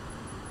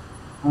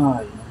 Oh,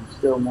 yeah,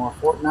 still more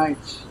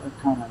Fortnites.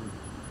 Kind of.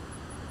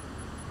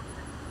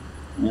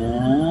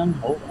 And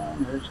hold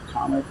on, there's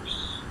comics.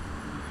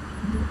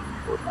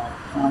 Fortnite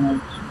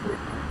comics.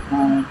 Fortnite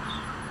comics.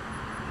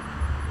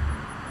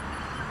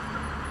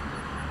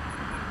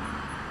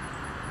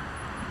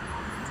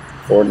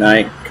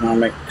 Fortnite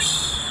comics.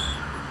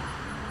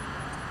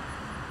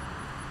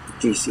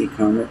 DC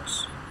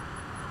Comics.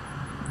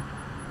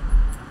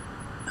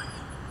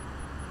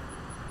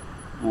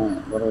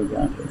 Alright, what do we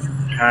got here?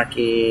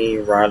 Hockey,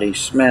 Riley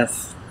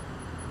Smith.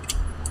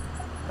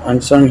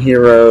 Unsung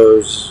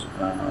Heroes.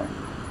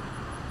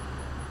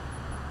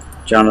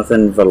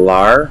 Jonathan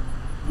Villar.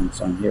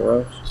 Unsung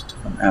Heroes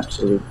from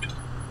Absolute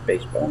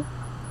Baseball.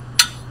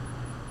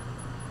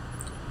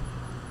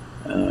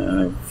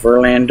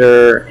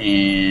 Verlander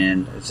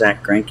and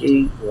Zach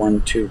Greinke,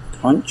 1-2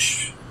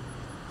 punch.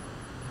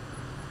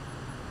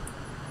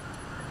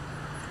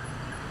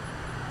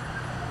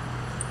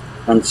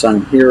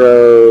 Unsung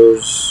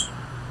Heroes,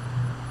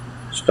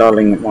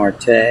 Starling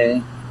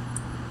Marte,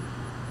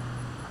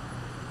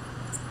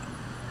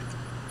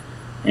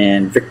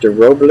 and Victor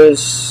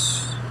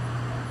Robles,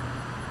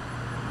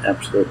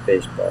 Absolute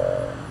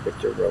Baseball,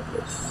 Victor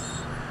Robles.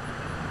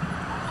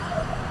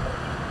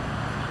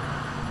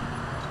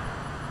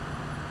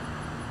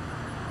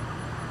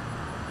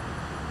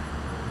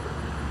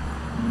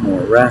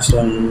 More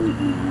wrestling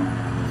and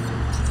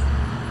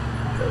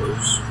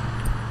those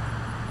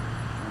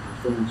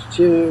things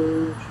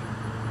too.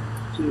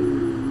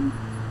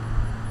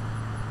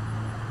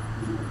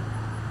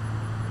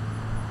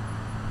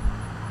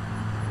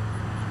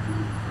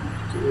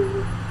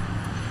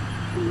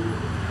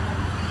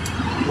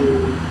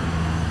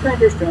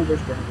 Stranger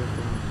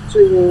Things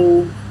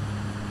 2.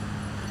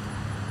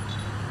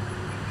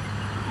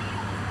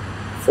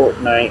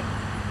 Fortnite.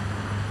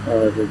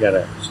 Oh, we got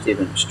a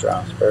Steven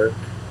Strasberg.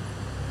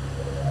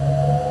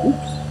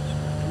 Oops.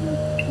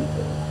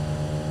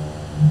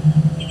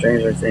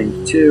 Stranger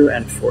Things 2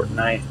 and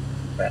Fortnite.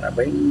 Bada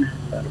bing,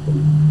 bada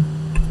boom.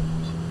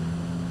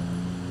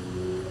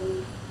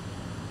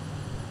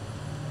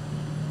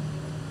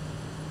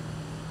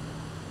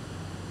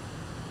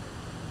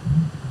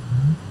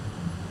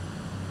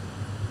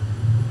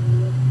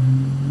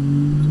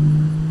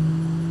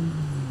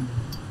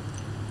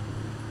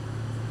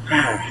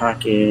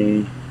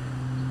 Hockey.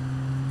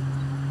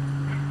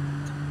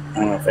 I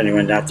don't know if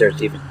anyone out there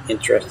is even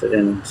interested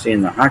in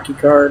seeing the hockey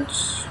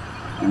cards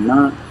or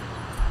not.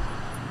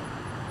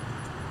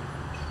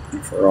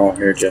 If we're all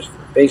here just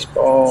for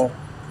baseball,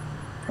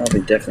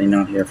 probably definitely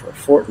not here for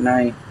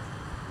Fortnite.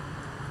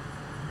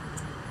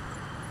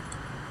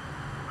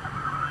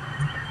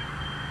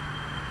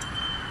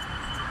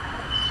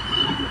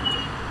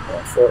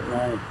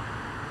 Fortnite.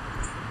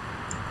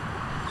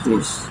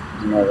 He's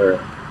another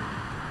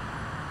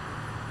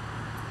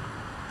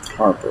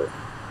Harper.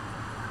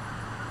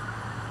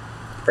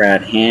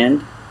 Brad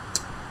Hand.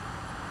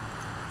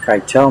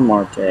 Keitel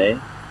Marte.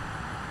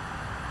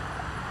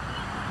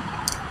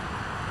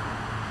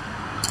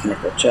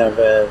 Nico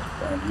Chavez.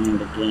 Brad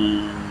Hand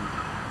again.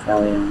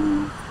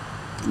 Italian.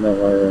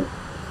 Miller.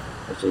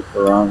 Jose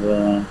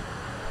Peraza.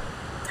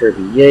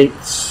 Kirby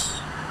Yates.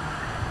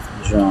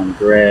 John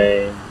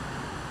Gray.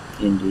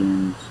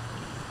 Indians.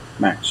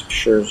 Max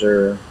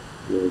Scherzer.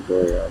 Louis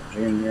Gurriel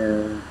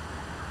Jr.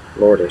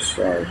 Lourdes.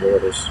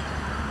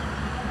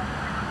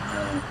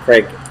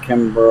 Craig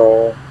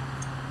Kimbrell.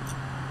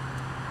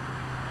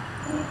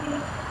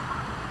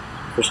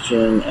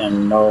 Christian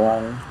and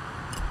Nolan.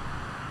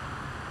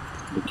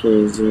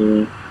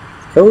 Lucchese.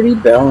 Cody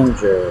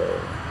Bellinger.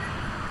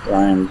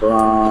 Ryan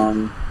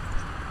Braun.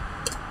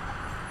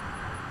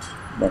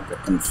 Becca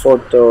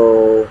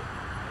Conforto.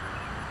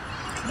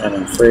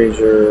 Adam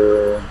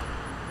Frazier.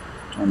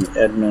 Tommy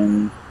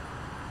Edman.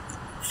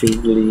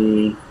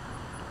 Feedley.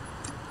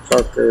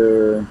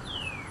 Parker.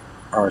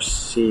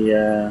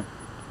 Arcia.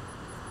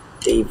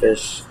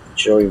 Davis.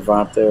 Joey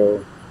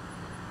Votto,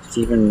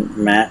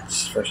 Steven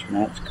Matz, first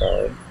Matz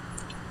card,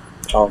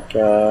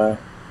 Talca,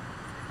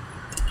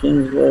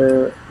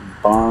 Kinsler,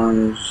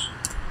 Barnes,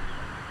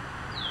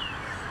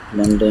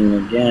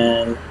 Mending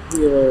again,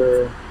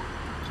 Wheeler,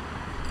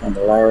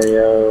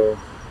 Candelario,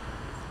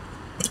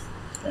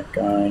 that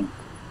guy,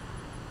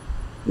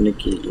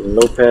 Nicky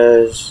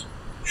Lopez,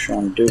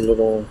 Sean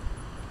Doolittle,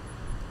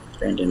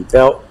 Brandon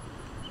Belt,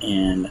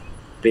 and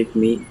Big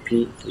Meat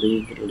Pete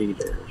League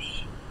Leaders.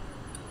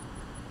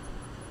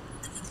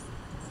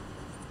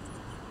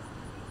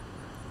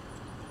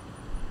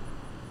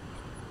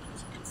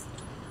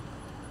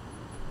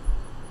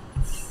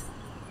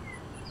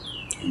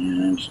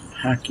 And some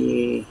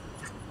hockey.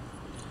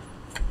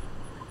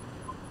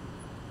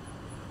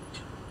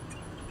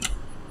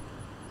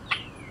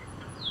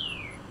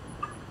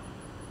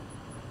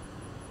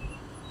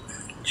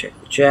 Check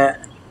the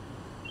chat.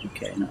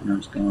 Okay, nothing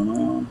else going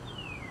on.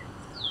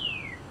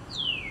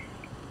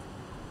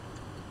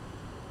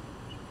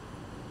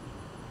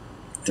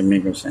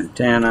 Domingo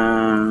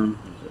Santana,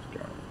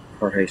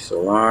 Jorge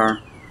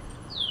Solar,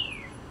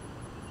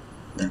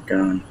 that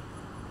guy.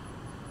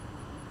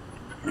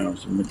 That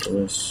was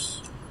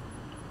Nicholas.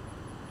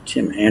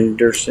 Tim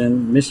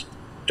Anderson,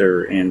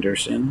 Mr.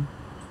 Anderson,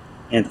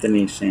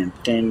 Anthony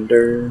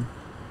Santander,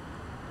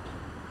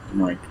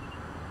 Mike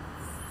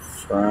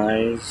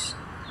Fries,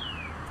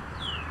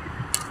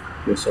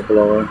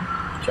 Whistleblower,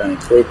 Johnny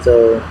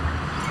Cueto,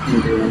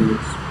 Indians,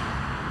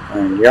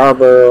 Ryan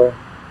Yarborough,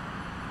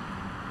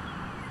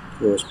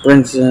 Louis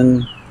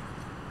Brinson,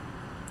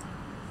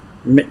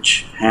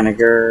 Mitch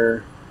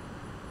Haniger.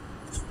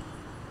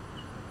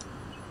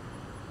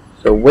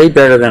 So way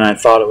better than I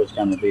thought it was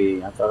going to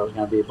be. I thought it was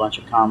going to be a bunch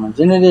of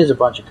commons, and it is a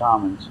bunch of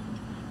commons,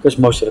 because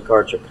most of the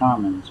cards are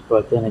commons.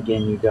 But then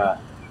again, you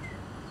got,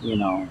 you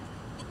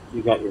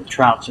got your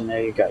Trouts in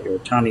there, you got your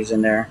Otanis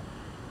in there.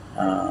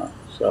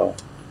 So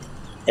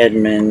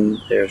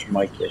Edmund, there's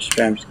Mike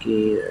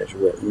Yastrzemski, there's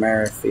Whit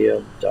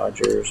Merrifield,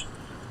 Dodgers,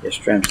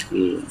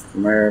 Yastrzemski,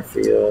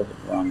 Merrifield,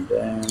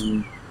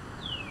 Rondon,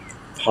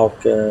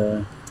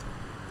 Polka,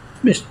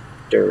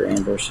 Mr.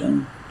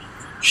 Anderson.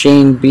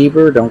 Shane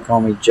Bieber, don't call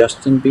me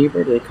Justin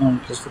Bieber. They call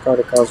him, just the card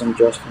that calls him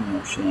Justin.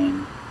 No,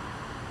 Shane.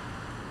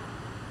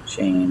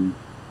 Shane.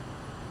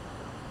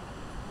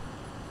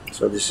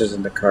 So this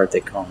isn't the card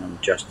they call him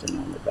Justin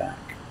on the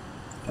back.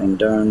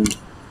 Undone.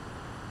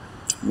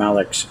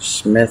 Malik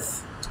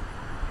Smith.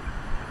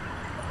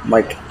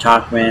 Mike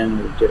Tachman,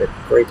 who did a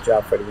great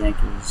job for the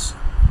Yankees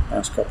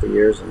last couple of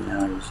years, and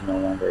now he's no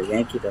longer a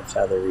Yankee. That's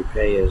how they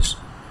repay his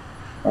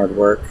hard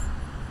work.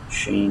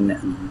 Shane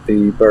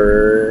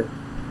Bieber.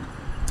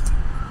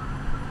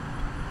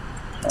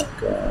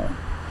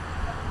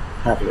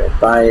 Javier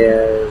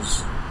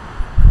Baez,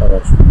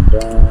 Carlos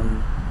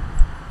Rondon,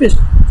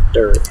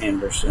 Mr.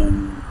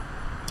 Anderson,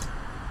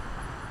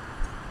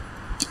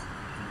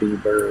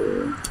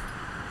 Bieber,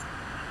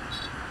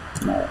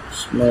 Mark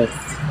Smith,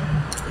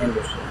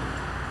 Anderson,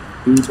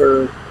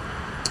 Bieber,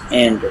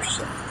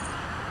 Anderson.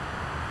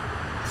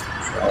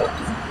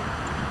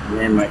 And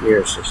then my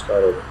ears just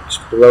started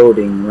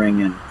exploding,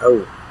 ringing.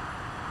 Oh,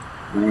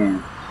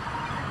 man.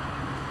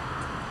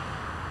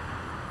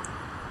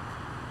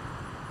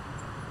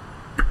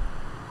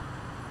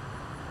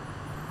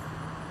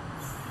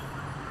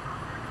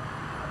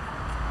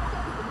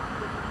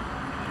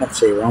 Let's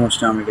see, how much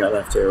time we got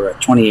left here? We're at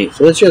 28.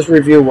 So let's just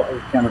review what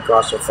we've come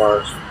across so far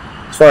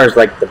as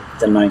like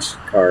the nice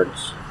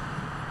cards.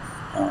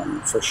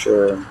 For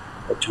sure,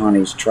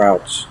 Otanis,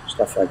 Trouts,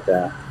 stuff like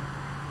that.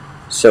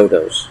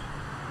 Sotos.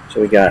 So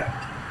we got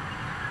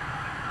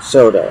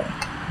Soto,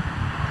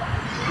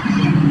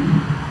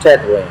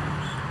 Ted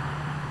Williams,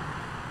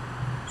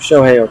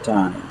 Shohei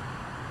Ohtani,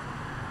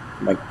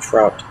 Mike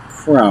Trout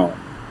Chrome,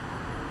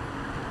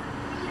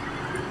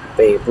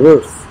 Babe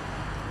Ruth,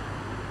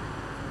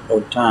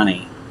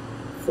 Ohtani,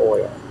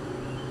 foil,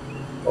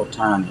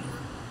 Ohtani,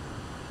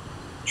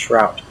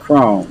 Trout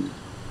Chrome,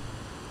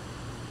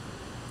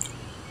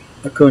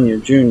 Acuna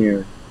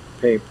Jr.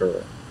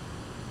 paper,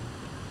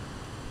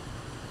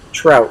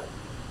 Trout,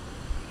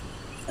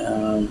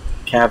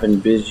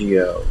 Kevin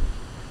Biggio,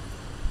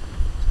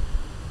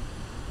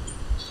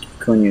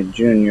 Acuna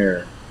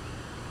Jr.,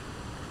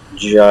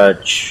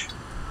 Judge,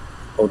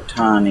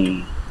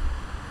 Ohtani,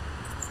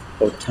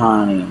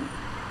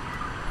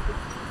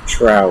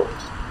 Trout,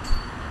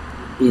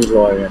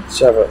 Eloy, and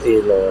several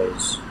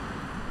Eloys.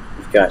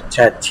 We've got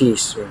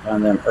Tatis. We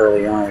found them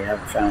early on. We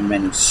haven't found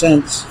many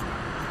since.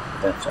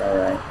 That's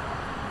alright.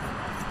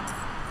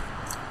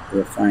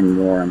 We'll find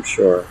more, I'm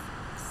sure.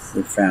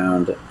 We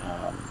found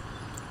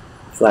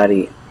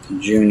Vladdy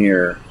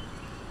Jr.,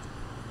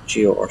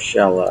 Gio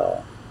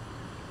Urshela,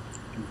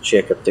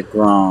 Jacob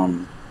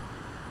deGrom,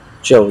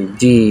 Joey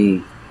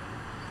D,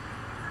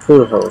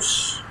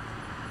 Pujols,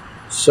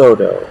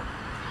 Soto,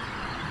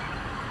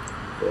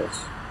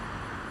 yes,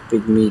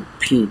 Big Meat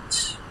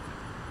Pete,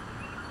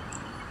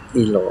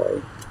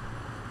 Eloy,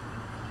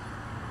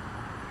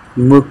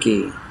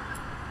 Mookie,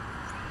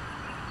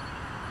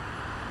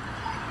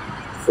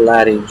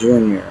 Vladdy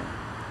Jr.,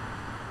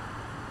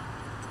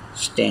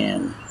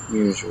 Stan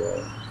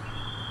Musial,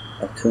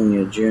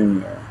 Acuna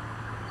Jr.,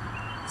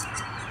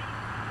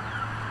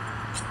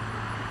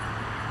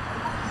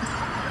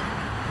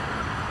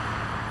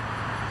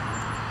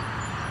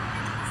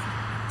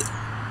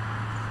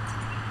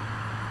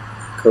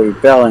 Cody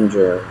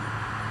Bellinger,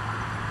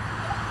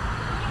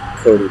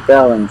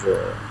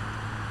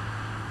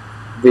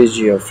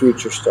 Biggio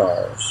Future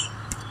Stars,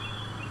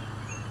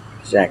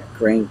 Zach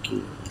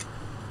Greinke,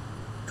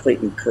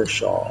 Clayton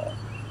Kershaw,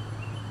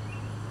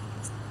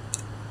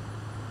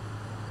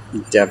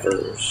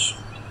 Devers,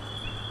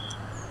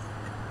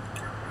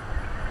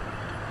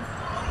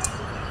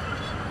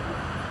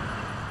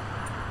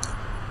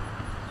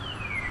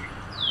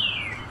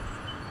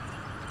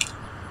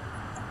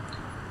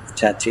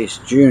 Tatis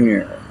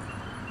Jr.,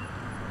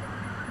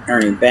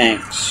 Ernie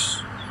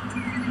Banks,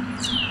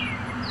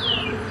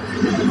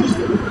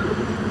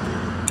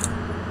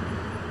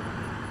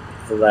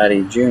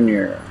 Vladdy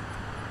Jr.,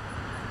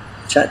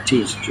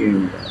 Tatis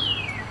Jr.,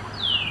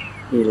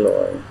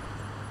 Eloy,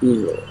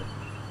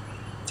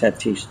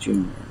 Tatis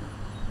Jr.,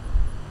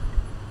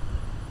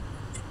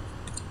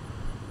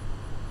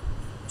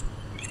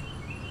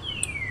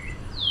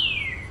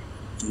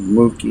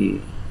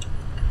 Mookie,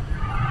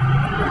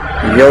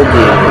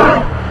 Yogi,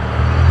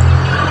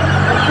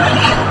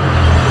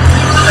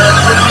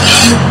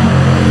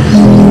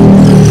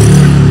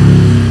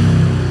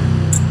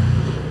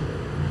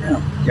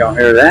 y'all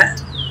hear that?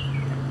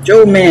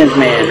 Joe Man's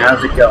Man,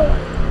 how's it going?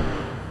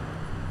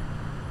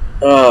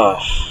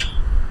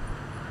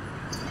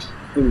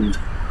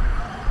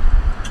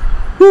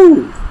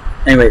 Woo.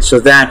 Anyway, so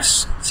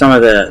that's some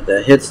of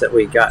the hits that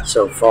we got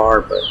so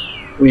far, but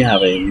we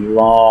have a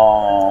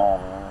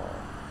long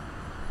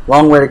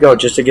way to go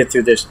just to get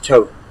through this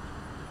tote.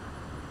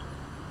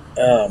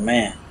 Oh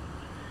man.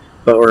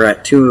 But we're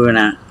at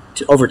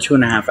over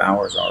 2.5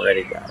 hours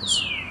already,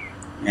 guys.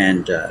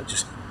 And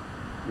just,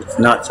 it's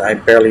nuts. I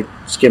barely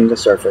skimmed the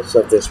surface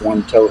of this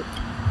one tote.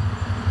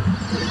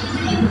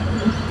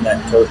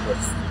 That tote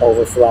was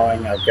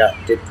overflowing.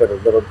 did put a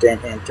little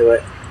dent into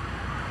it.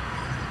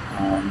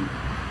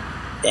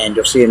 And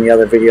you'll see in the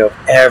other video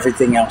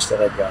everything else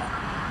that I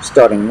got.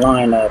 Starting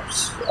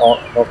lineups,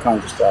 all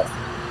kinds of stuff.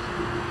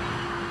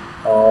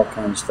 All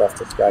kinds of stuff.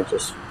 This guy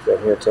just said,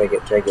 here, take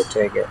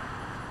it.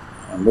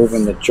 I'm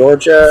moving to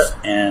Georgia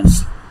and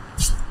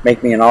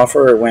make me an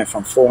offer. It went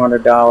from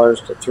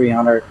 $400 to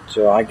 $300,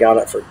 so I got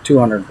it for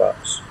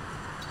 $200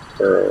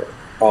 for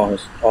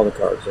all the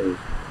cards. His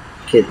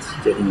kids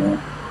didn't want.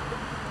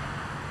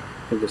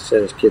 I think it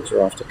said his kids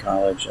are off to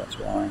college. That's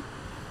why.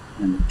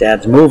 And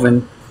Dad's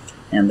moving,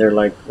 and they're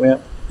like,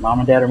 "Well, Mom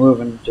and Dad are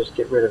moving. Just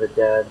get rid of it,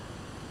 Dad."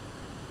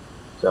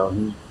 So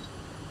he's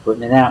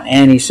putting it out,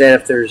 and he said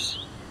if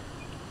there's,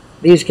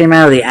 these came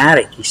out of the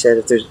attic. He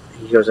said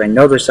he goes, "I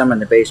know there's some in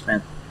the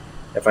basement.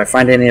 If I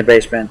find any in the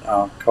basement,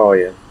 I'll call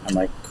you." I'm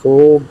like,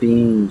 cool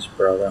beans,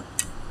 brother.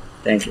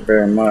 Thank you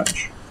very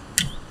much.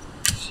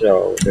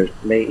 So there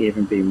may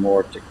even be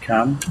more to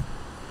come.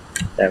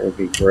 That would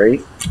be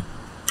great.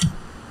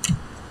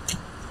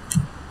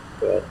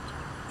 But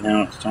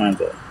now it's time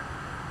to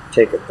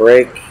take a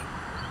break.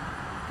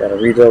 Got to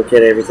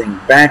relocate everything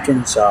back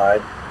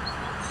inside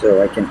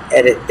so I can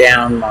edit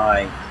down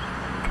my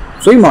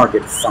flea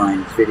market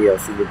finds video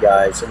for you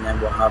guys, and then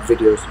we'll have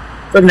videos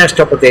for the next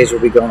couple of days.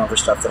 We'll be going over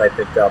stuff that I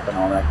picked up and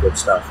all that good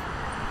stuff.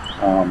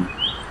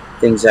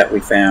 Things that we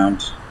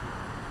found.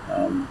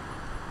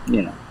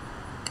 You know.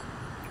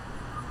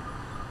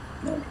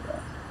 There we go.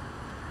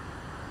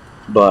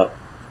 But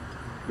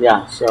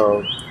yeah,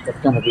 so that's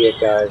going to be it,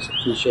 guys.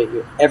 Appreciate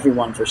you,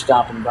 everyone, for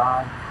stopping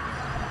by.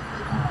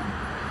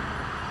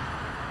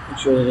 Make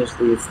sure to just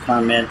leave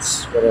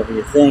comments, whatever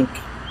you think.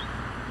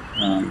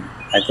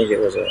 I think it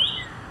was a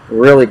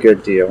really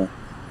good deal.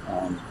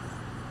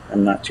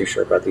 I'm not too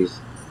sure about these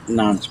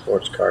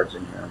non-sports cards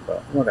in here,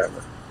 but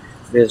whatever.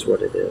 It is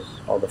what it is.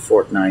 All the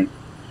Fortnite,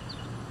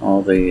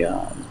 all the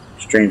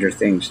Stranger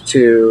Things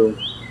 2.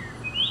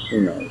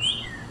 Who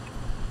knows?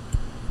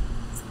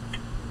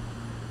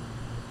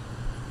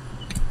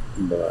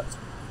 But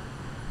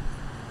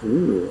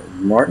ooh,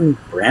 Martin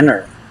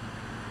Brenner.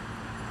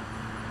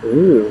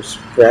 Ooh,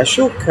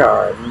 special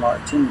card,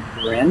 Martin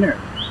Brenner.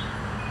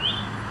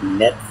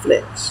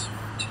 Netflix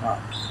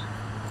tops.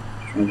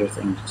 Stranger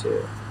Things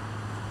 2.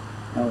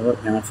 Oh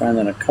look, now I find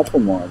that a couple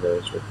more of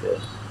those with the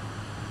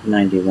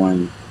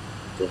 91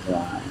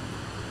 design.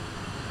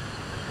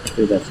 I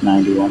think that's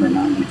 91 or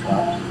 90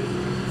 tops.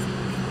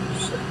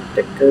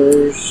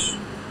 Stickers.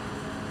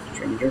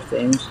 Stranger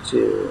Things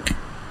 2.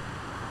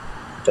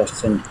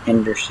 Dustin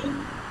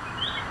Henderson.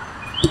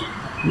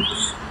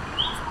 Oops.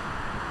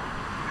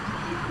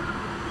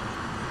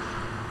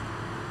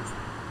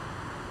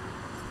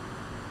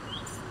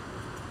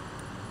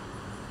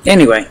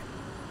 Anyway,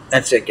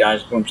 that's it,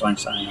 guys. Boomslang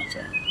signing out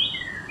there.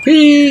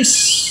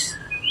 Peace.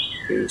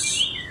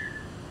 Peace.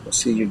 We'll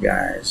see you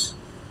guys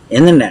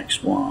in the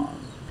next one.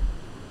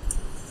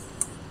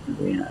 What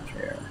do we have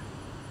here?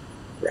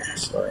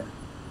 Wrestler.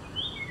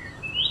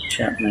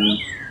 Chapman.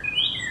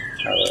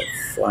 Tyler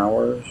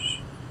Flowers.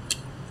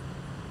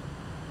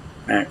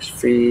 Max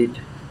feed.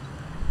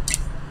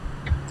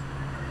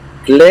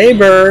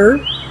 Labor.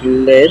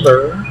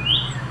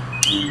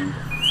 And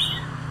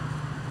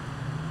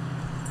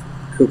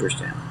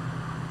Cooperstown.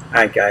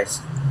 Alright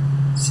guys.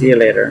 See you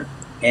later.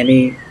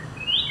 Any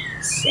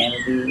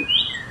sanity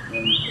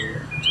in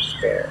here to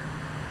spare?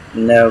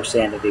 No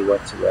sanity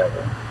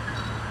whatsoever.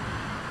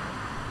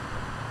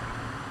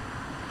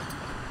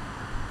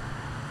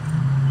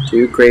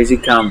 Two crazy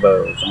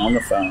combos on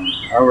the phone.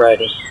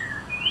 Alrighty.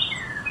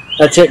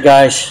 That's it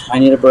guys. I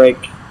need a break.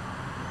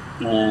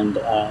 And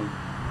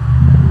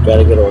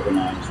gotta get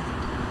organized.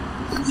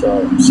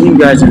 So see you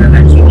guys in the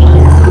next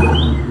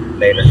one.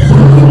 Later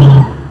guys.